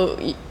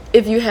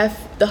 if you have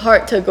the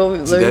heart to go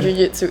learn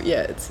jiu-jitsu,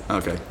 it's...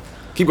 Okay.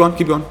 Keep going.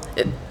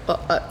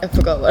 I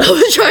forgot what I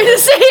was trying to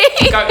say.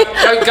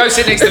 Go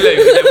sit next to Luke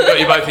and then we've got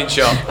you both in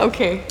shot.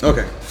 Okay.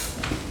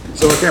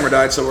 So our camera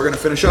died, so we're going to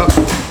finish up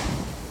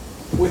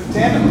with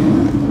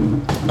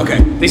tandem.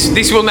 Okay.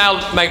 This will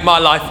now make my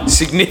life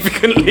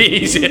significantly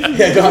easier.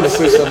 Yeah, don't have to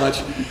switch so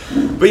much.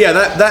 But yeah,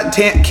 that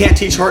can't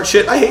teach heart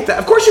shit, I hate that.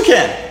 Of course you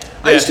can.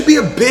 I used to be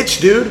a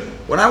bitch, dude.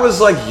 When I was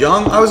like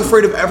young, I was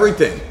afraid of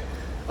everything.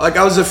 Like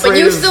I was afraid But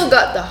you still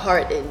got the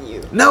heart in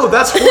you. No,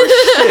 that's horse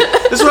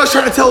shit. This is what I was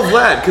trying to tell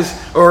Vlad,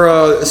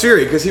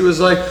 Sphiri, because he was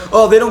like,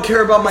 oh, they don't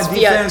care about my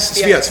defense.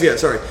 Sviat,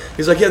 sorry.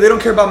 He's like, yeah, they don't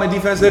care about my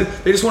defense. They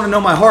just want to know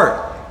my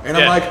heart. And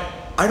I'm like,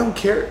 I don't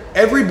care.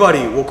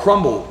 Everybody will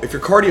crumble if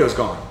your cardio's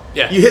gone.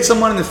 Yeah. You hit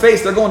someone in the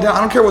face, they're going down.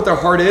 I don't care what their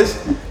heart is.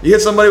 You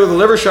hit somebody with a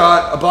liver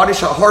shot, a body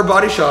shot, hard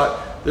body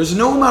shot. There's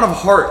no amount of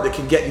heart that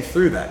can get you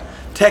through that.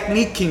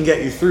 Technique can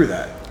get you through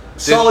that.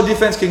 Solid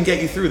defense can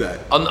get you through that.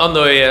 On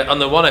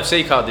the ONE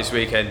FC card this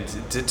weekend,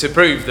 to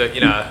prove that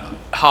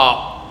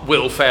heart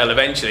will fail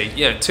eventually.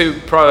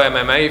 2 pro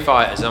MMA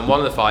fighters, and one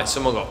of the fights,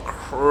 someone got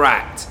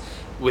cracked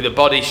with a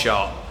body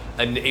shot,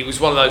 and it was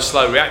one of those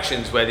slow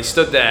reactions where they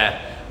stood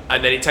there,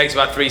 and then it takes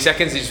about 3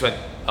 seconds. They just went,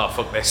 oh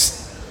fuck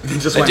this.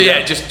 Just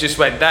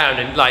went down,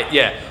 and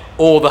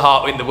all the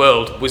heart in the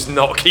world was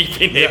not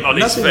keeping him on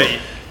his feet.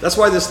 That's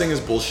why this thing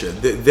is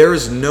bullshit. There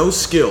is no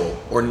skill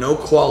or no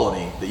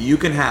quality that you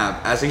can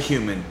have as a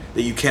human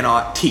that you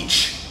cannot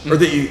teach. Or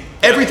that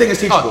everything is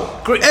teachable.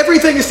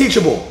 Everything is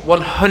teachable.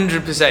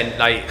 100%.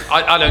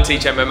 I don't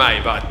teach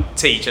MMA, but I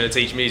teach and I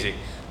teach music.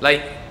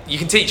 You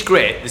can teach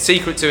grit. The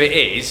secret to it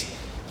is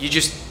you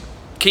just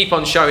keep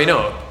on showing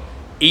up,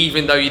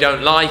 even though you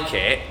don't like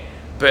it,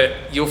 but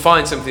you'll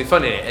find something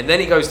fun in it. And then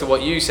it goes to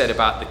what you said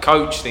about the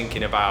coach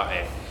thinking about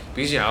it.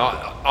 Because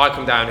I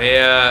come down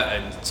here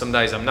and some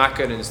days I'm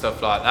knackered and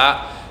stuff like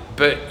that,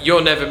 but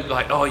you're never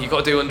like, oh, you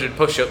got to do 100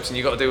 push-ups and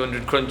you got to do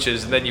 100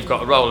 crunches and then you've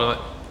got to roll. And I'm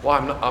like,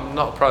 well, I'm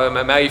not a pro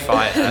MMA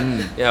fighter.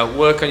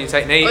 Work on your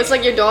technique. Well, it's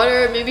like your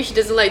daughter, maybe she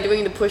doesn't like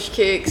doing the push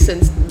kicks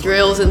and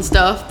drills and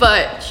stuff,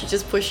 but she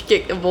just push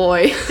kicked a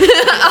boy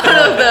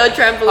out of the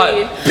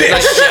trampoline.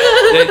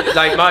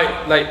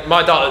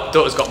 My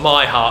daughter's got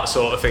my heart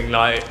sort of thing.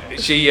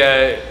 She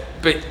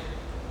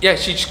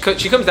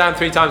comes down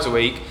 3 times a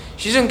week.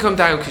 She doesn't come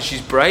down because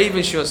she's brave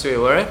and she wants to be a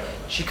warrior.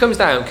 She comes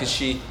down because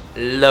she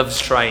loves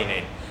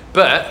training.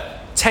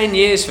 But 10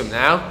 years from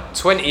now,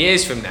 20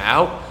 years from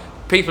now,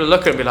 people will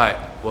look at her and be like,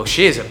 well,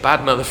 she is a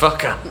bad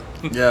motherfucker.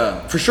 Yeah,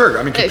 for sure.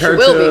 I mean, Yeah, she compared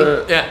will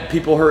to Yeah.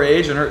 people her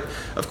age and her,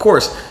 of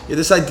course,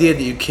 this idea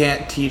that you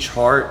can't teach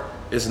heart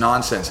is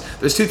nonsense.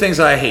 There's two things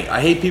that I hate.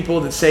 I hate people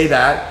that say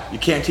that you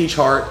can't teach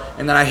heart,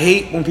 and then I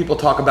hate when people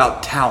talk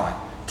about talent.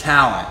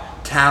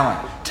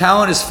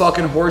 Talent is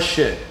fucking horse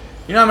shit.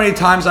 You know how many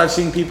times I've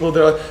seen people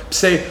that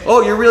say,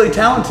 "Oh, you're really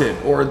talented,"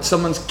 or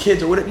someone's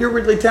kids or whatever, "You're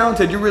really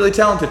talented. You're really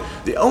talented."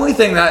 The only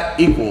thing that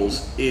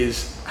equals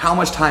is how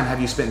much time have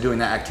you spent doing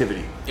that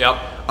activity. Yep.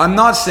 I'm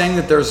not saying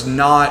that there's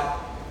not,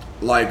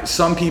 like,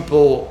 some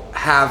people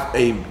have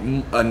a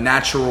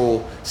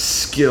natural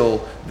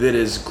skill that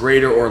is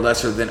greater or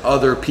lesser than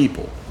other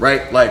people,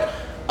 right? Like,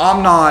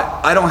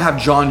 I don't have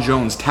John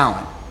Jones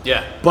talent,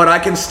 Yeah. but I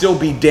can still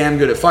be damn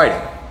good at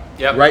fighting.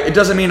 Yep. Right? It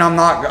doesn't mean I'm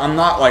not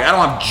like, I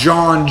don't have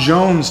John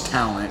Jones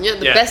talent. You're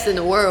the Yeah. best in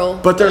the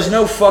world. But there's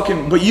no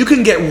fucking, but you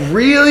can get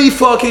really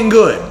fucking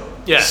good.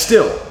 Yeah.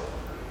 Still.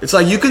 It's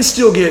like you can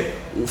still get,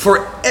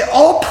 for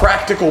all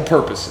practical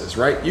purposes,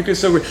 right? You can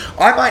still,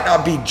 I might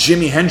not be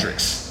Jimi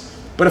Hendrix,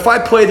 but if I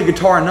play the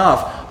guitar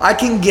enough, I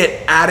can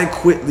get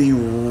adequately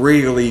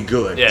really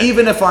good. Yeah.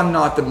 Even if I'm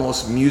not the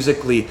most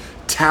musically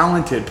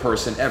talented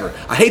person ever.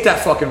 I hate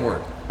that fucking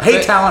word. I hate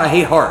But- talent, I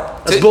hate heart.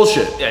 That's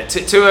bullshit. Yeah,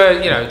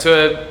 to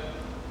a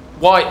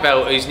white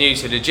belt who's new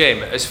to the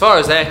gym, as far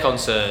as they're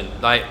concerned,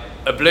 like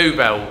a blue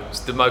belt's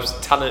the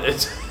most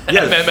talented.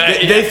 Yeah,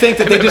 MMA, they think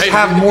that they just MMA.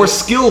 have more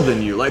skill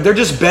than you. Like, they're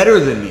just better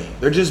than me.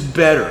 They're just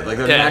better. Like,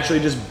 they're Yeah.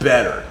 naturally just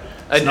better.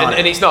 It's not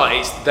And it. it's not.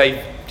 It's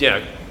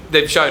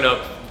they've shown up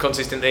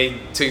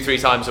consistently 2-3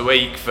 times a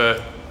week for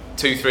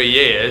 2-3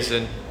 years,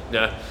 and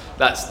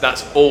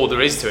that's all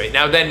there is to it.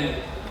 Now then,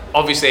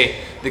 obviously,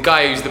 the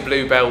guy who's the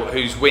blue belt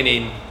who's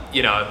winning,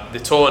 the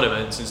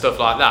tournaments and stuff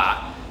like that.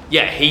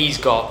 Yeah, he's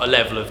got a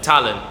level of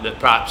talent that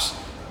perhaps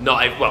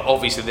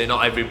obviously they're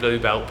not every blue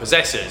belt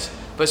possesses.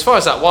 But as far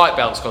as that white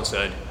belt's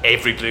concerned,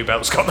 every blue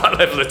belt's got that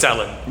level of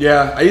talent.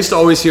 Yeah, I used to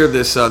always hear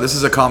this. This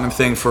is a common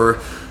thing for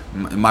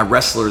my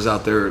wrestlers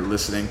out there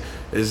listening,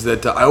 is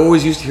that I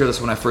always used to hear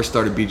this when I first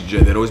started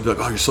BJJ. They'd always be like,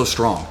 "Oh, you're so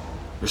strong.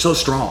 You're so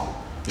strong.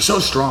 You're so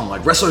strong.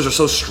 Like, wrestlers are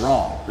so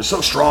strong. They're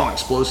so strong,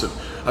 explosive."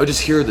 I would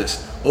just hear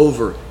this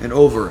over and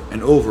over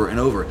and over and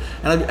over.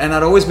 And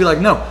I'd always be like,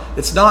 no,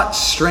 it's not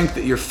strength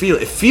that you're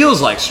feeling. It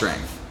feels like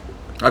strength.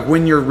 Like,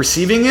 when you're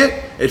receiving it,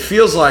 it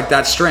feels like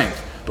that's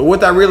strength. But what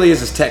that really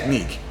is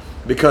technique.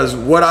 Because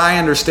what I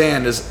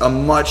understand is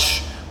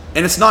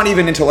and it's not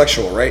even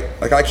intellectual, right?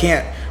 Like, I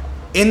can't,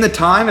 in the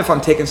time, if I'm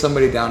taking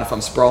somebody down, if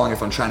I'm sprawling,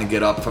 if I'm trying to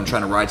get up, if I'm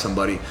trying to ride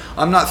somebody,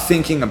 I'm not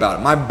thinking about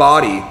it. My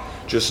body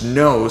just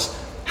knows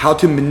how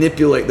to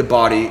manipulate the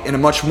body in a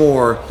much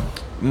more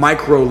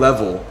micro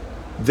level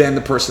than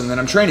the person that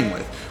I'm training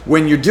with.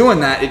 When you're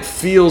doing that, it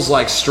feels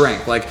like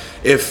strength. Like,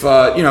 if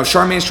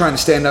Charmaine's trying to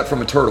stand up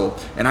from a turtle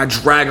and I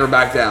drag her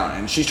back down,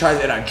 and she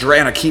tries, and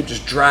I keep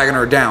just dragging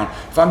her down.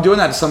 If I'm doing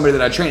that to somebody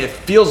that I train, it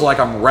feels like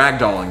I'm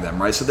ragdolling them,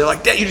 right? So they're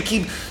like, "Dad, you just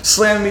keep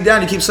slamming me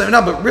down, you keep slamming me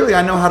down," but really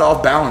I know how to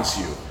off balance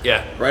you.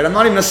 Yeah. Right? I'm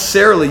not even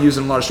necessarily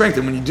using a lot of strength.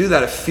 And when you do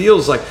that, it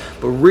feels like,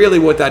 but really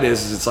what that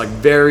is it's like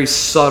very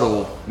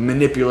subtle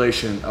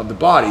manipulation of the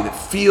body that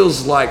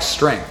feels like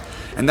strength.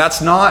 And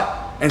that's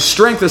not, and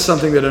strength is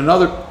something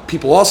that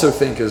people also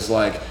think is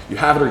like, you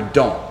have it or you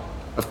don't.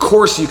 Of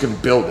course you can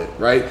build it,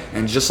 right?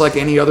 And just like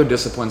any other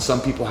discipline,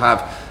 some people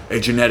have a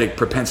genetic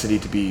propensity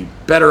to be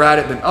better at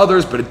it than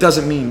others, but it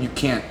doesn't mean you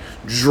can't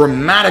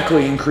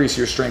dramatically increase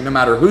your strength no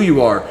matter who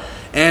you are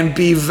and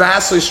be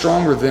vastly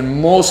stronger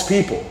than most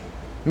people.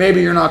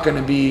 Maybe you're not going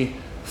to be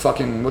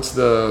fucking, what's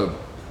the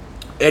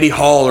Eddie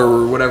Hall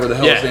or whatever the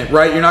hell his name,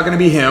 right? You're not going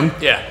to be him.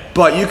 Yeah.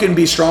 But you can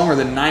be stronger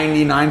than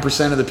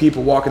 99% of the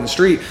people walking the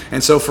street.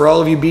 And so for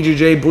all of you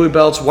BJJ blue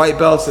belts, white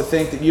belts that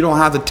think that you don't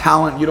have the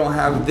talent, you don't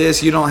have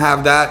this, you don't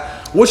have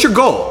that, what's your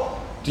goal?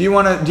 Do you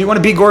want to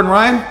beat Gordon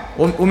Ryan?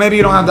 Well, maybe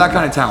you don't have that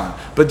kind of talent.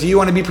 But do you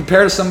want to be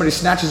prepared if somebody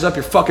snatches up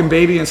your fucking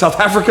baby in South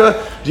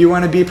Africa? Do you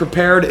want to be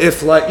prepared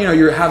if, like,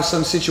 you have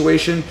some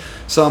situation,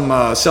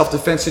 some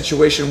self-defense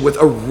situation with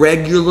a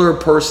regular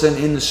person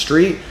in the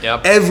street?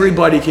 Yep.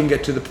 Everybody can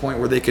get to the point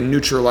where they can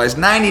neutralize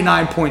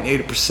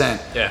 99.8%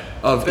 Yeah.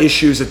 of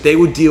issues that they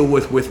would deal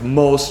with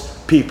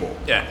most people.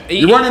 Yeah.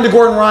 You run into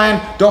Gordon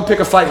Ryan, don't pick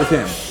a fight with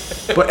him.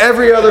 But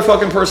every other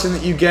fucking person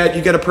that you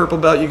get a purple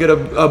belt, you get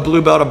a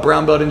blue belt, a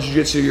brown belt in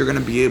jiu-jitsu, you're going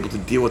to be able to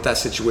deal with that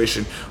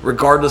situation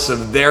regardless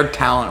of their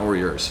talent or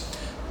yours.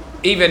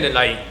 Even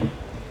like,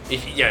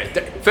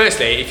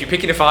 firstly, if you're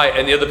picking a fight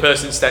and the other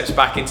person steps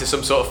back into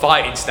some sort of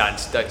fighting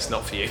stance, that's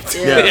not for you.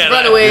 Yeah.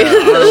 Run away.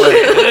 Run away.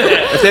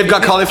 If they've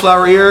got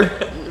cauliflower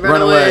ear,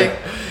 run away.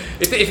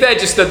 If they're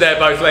just stood there,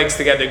 both legs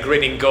together,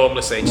 grinning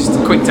gormlessly, just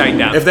a quick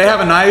takedown. If they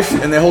have a knife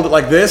and they hold it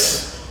like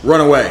this,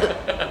 run away.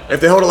 If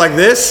they hold it like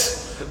this,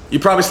 you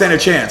probably stand a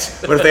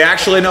chance. But if they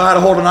actually know how to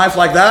hold a knife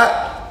like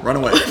that, run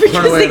away.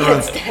 Run away and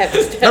run.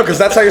 No, because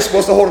that's how you're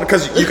supposed to hold it.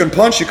 Because you can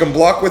punch, you can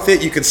block with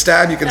it, you can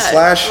stab, you can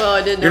slash. well,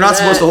 I didn't You're know not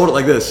supposed that. to hold it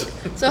like this.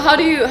 So how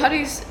do you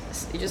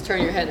you just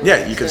turn your head?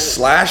 Yeah, you can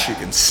slash, you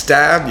can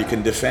stab, you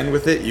can defend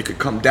with it, you could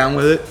come down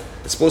with it.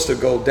 It's supposed to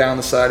go down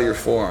the side of your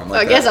forearm.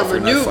 Like I guess that I'm a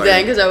if you're not noob fighting.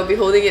 then, because I would be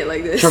holding it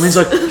like this. Charmaine's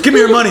like, give me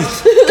your money.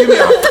 Give me,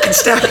 I'll fucking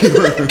stab you.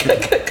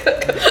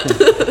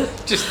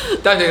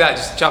 Just don't do that.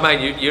 Just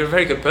Charmaine, you're a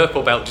very good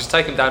purple belt. Just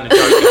take him down and choke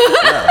him.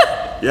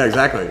 Yeah,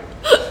 exactly.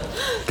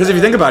 Because if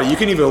you think about it, you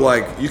can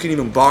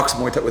even box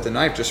Muay Thai with a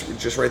knife,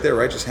 just right there,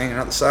 right? Just hanging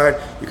out the side.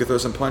 You could throw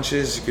some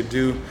punches. You could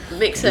do.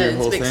 Makes do your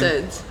sense. whole Makes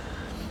thing. sense.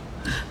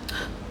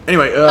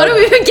 Anyway, How do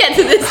we even get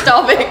to this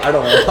topic? I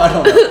don't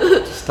know.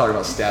 Just talking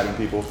about stabbing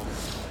people.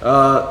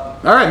 All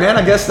right, man.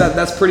 I guess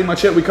that's pretty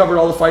much it. We covered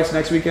all the fights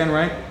next weekend,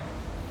 right?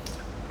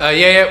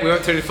 Yeah. We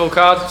went through the full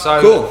card.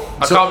 So Cool.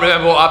 I can't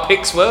remember what our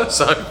picks were.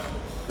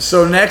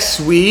 So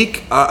next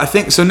week, I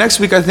think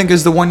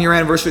is the 1 year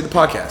anniversary of the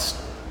podcast.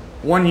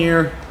 1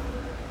 year.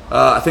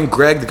 I think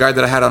Greg, the guy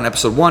that I had on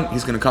episode 1,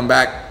 he's going to come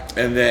back,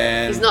 and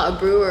then He's not a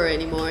brewer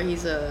anymore.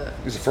 He's a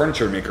he's a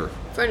furniture maker.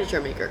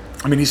 furniture maker.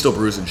 I mean, he still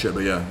brews and shit,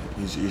 but yeah,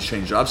 he's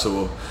changed jobs.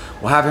 So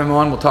we'll have him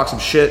on. We'll talk some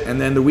shit, and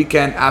then the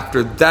weekend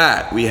after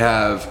that, we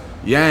have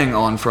Yang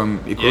on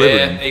from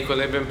Equilibrium. Yeah,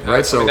 Equilibrium.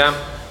 Right. So down.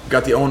 we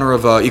got the owner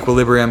of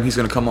Equilibrium. He's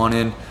going to come on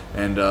in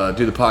and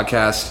do the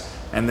podcast.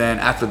 And then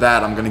after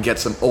that, I'm going to get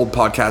some old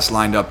podcasts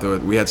lined up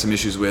that we had some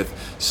issues with.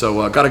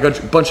 So got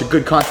a bunch of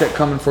good content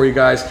coming for you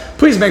guys.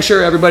 Please make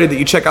sure, everybody, that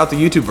you check out the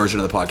YouTube version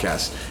of the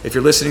podcast. If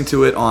you're listening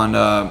to it on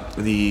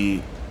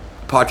the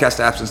podcast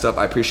apps and stuff,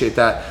 I appreciate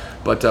that.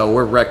 But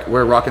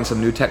we're rocking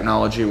some new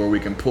technology where we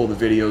can pull the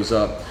videos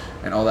up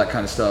and all that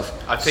kind of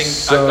stuff. I think.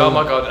 So, oh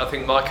my god! I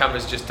think my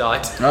camera's just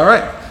died. All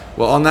right.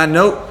 Well, on that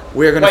note,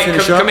 we're going to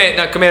finish up. Come here.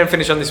 No, come here and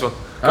finish on this one.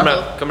 Come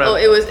around. Come around. Oh,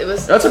 it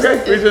was. That's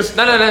okay. We just.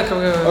 No. Come.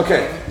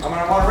 Okay. I'm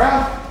going to run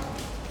around.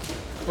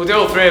 We'll do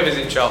all three of us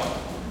in shot.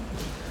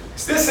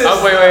 This is.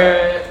 Oh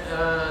wait.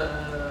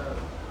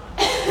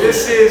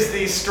 This is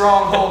the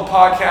Stronghold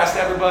Podcast,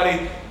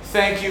 everybody.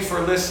 Thank you for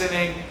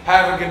listening.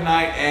 Have a good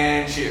night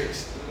and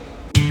cheers.